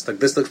out of this? Like,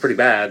 this looks pretty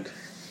bad.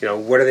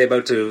 What are they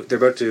about to... They're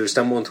about to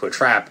stumble into a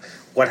trap.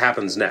 What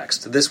happens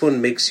next? This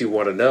one makes you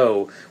want to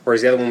know,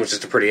 whereas the other one was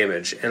just a pretty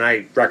image. And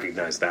I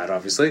recognize that,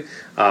 obviously.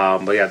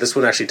 But yeah, this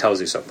one actually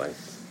tells you something.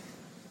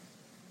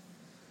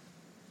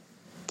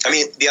 I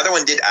mean, the other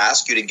one did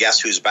ask you to guess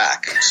who's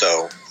back,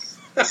 so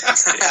it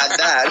had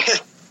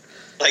that.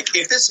 Like,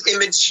 if this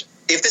image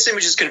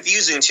is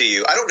confusing to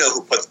you, I don't know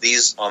who puts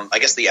these on. I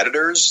guess the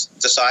editors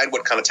decide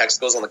what kind of text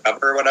goes on the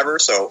cover or whatever.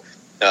 So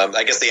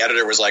I guess the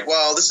editor was like,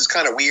 "Well, this is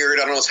kind of weird.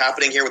 I don't know what's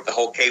happening here with the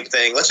whole cape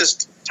thing. Let's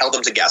just tell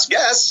them to guess."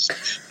 Yes.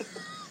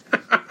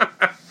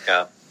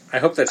 Yeah. I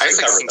hope that's. I was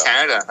like in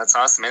Canada. That's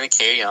awesome. And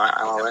Canada,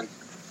 I'm all in.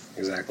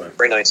 Exactly.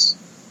 Very nice.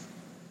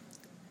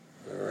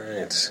 All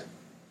right.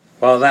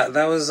 Well, that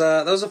was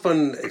a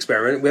fun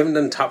experiment. We haven't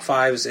done top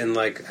fives in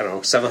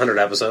 700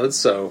 episodes,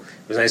 so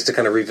it was nice to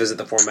kind of revisit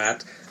the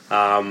format.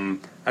 I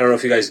don't know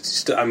if you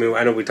guys. I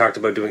know we talked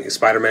about doing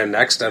Spider-Man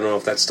next. I don't know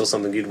if that's still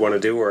something you'd want to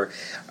do, or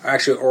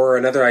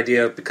another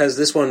idea. Because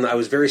this one, I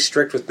was very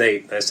strict with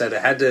Nate. I said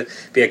it had to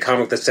be a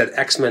comic that said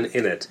X-Men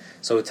in it.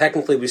 So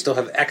technically, we still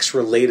have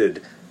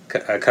X-related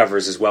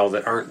covers as well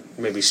that aren't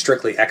maybe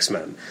strictly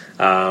X-Men.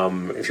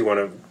 If you want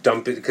to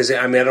dump it, because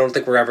I don't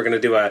think we're ever going to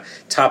do a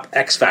top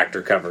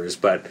X-Factor covers,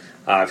 but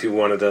if you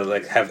wanted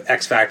to have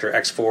X-Factor,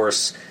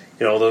 X-Force,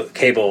 the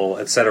Cable,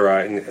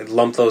 etc., and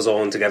lump those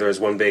all in together as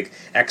one big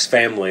X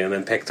family, and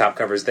then pick top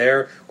covers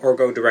there, or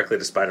go directly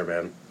to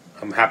Spider-Man.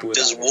 I'm happy with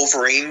that.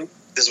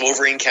 Does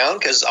Wolverine count?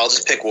 Because I'll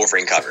just pick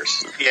Wolverine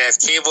covers. Yeah, if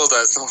Cable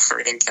does,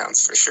 Wolverine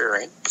counts for sure,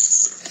 right?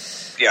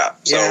 Yeah.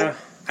 So yeah.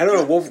 I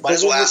don't know. Might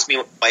as well ask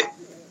me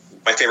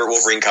my favorite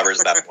Wolverine covers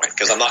at that point,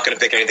 because I'm not going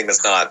to pick anything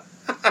that's not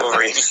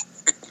Wolverine.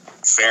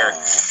 Fair.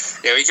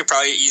 Yeah, we could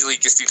probably easily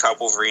just do top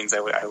Wolverines,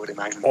 I would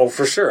imagine. Oh,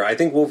 for sure. I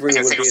think Wolverine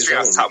would be his own.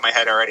 Off the top of my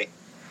head already.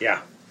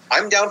 Yeah.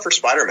 I'm down for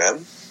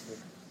Spider-Man.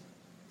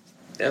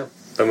 Yeah.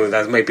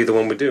 That might be the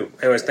one we do.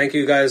 Anyways, thank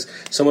you guys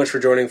so much for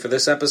joining for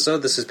this episode.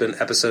 This has been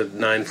episode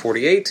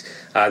 948.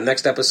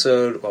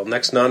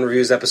 Next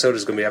non-reviews episode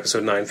is going to be episode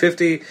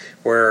 950,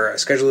 where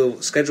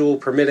schedule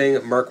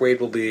permitting, Mark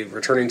Waid will be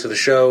returning to the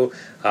show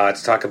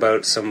to talk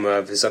about some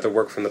of his other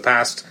work from the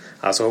past.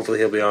 So hopefully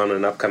he'll be on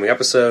an upcoming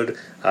episode.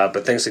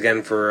 But thanks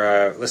again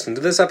for listening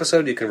to this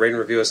episode. You can rate and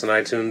review us on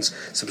iTunes,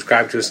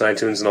 subscribe to us on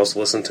iTunes, and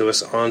also listen to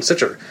us on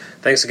Stitcher.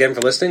 Thanks again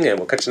for listening, and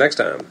we'll catch you next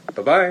time.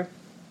 Bye-bye.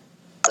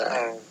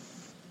 Bye.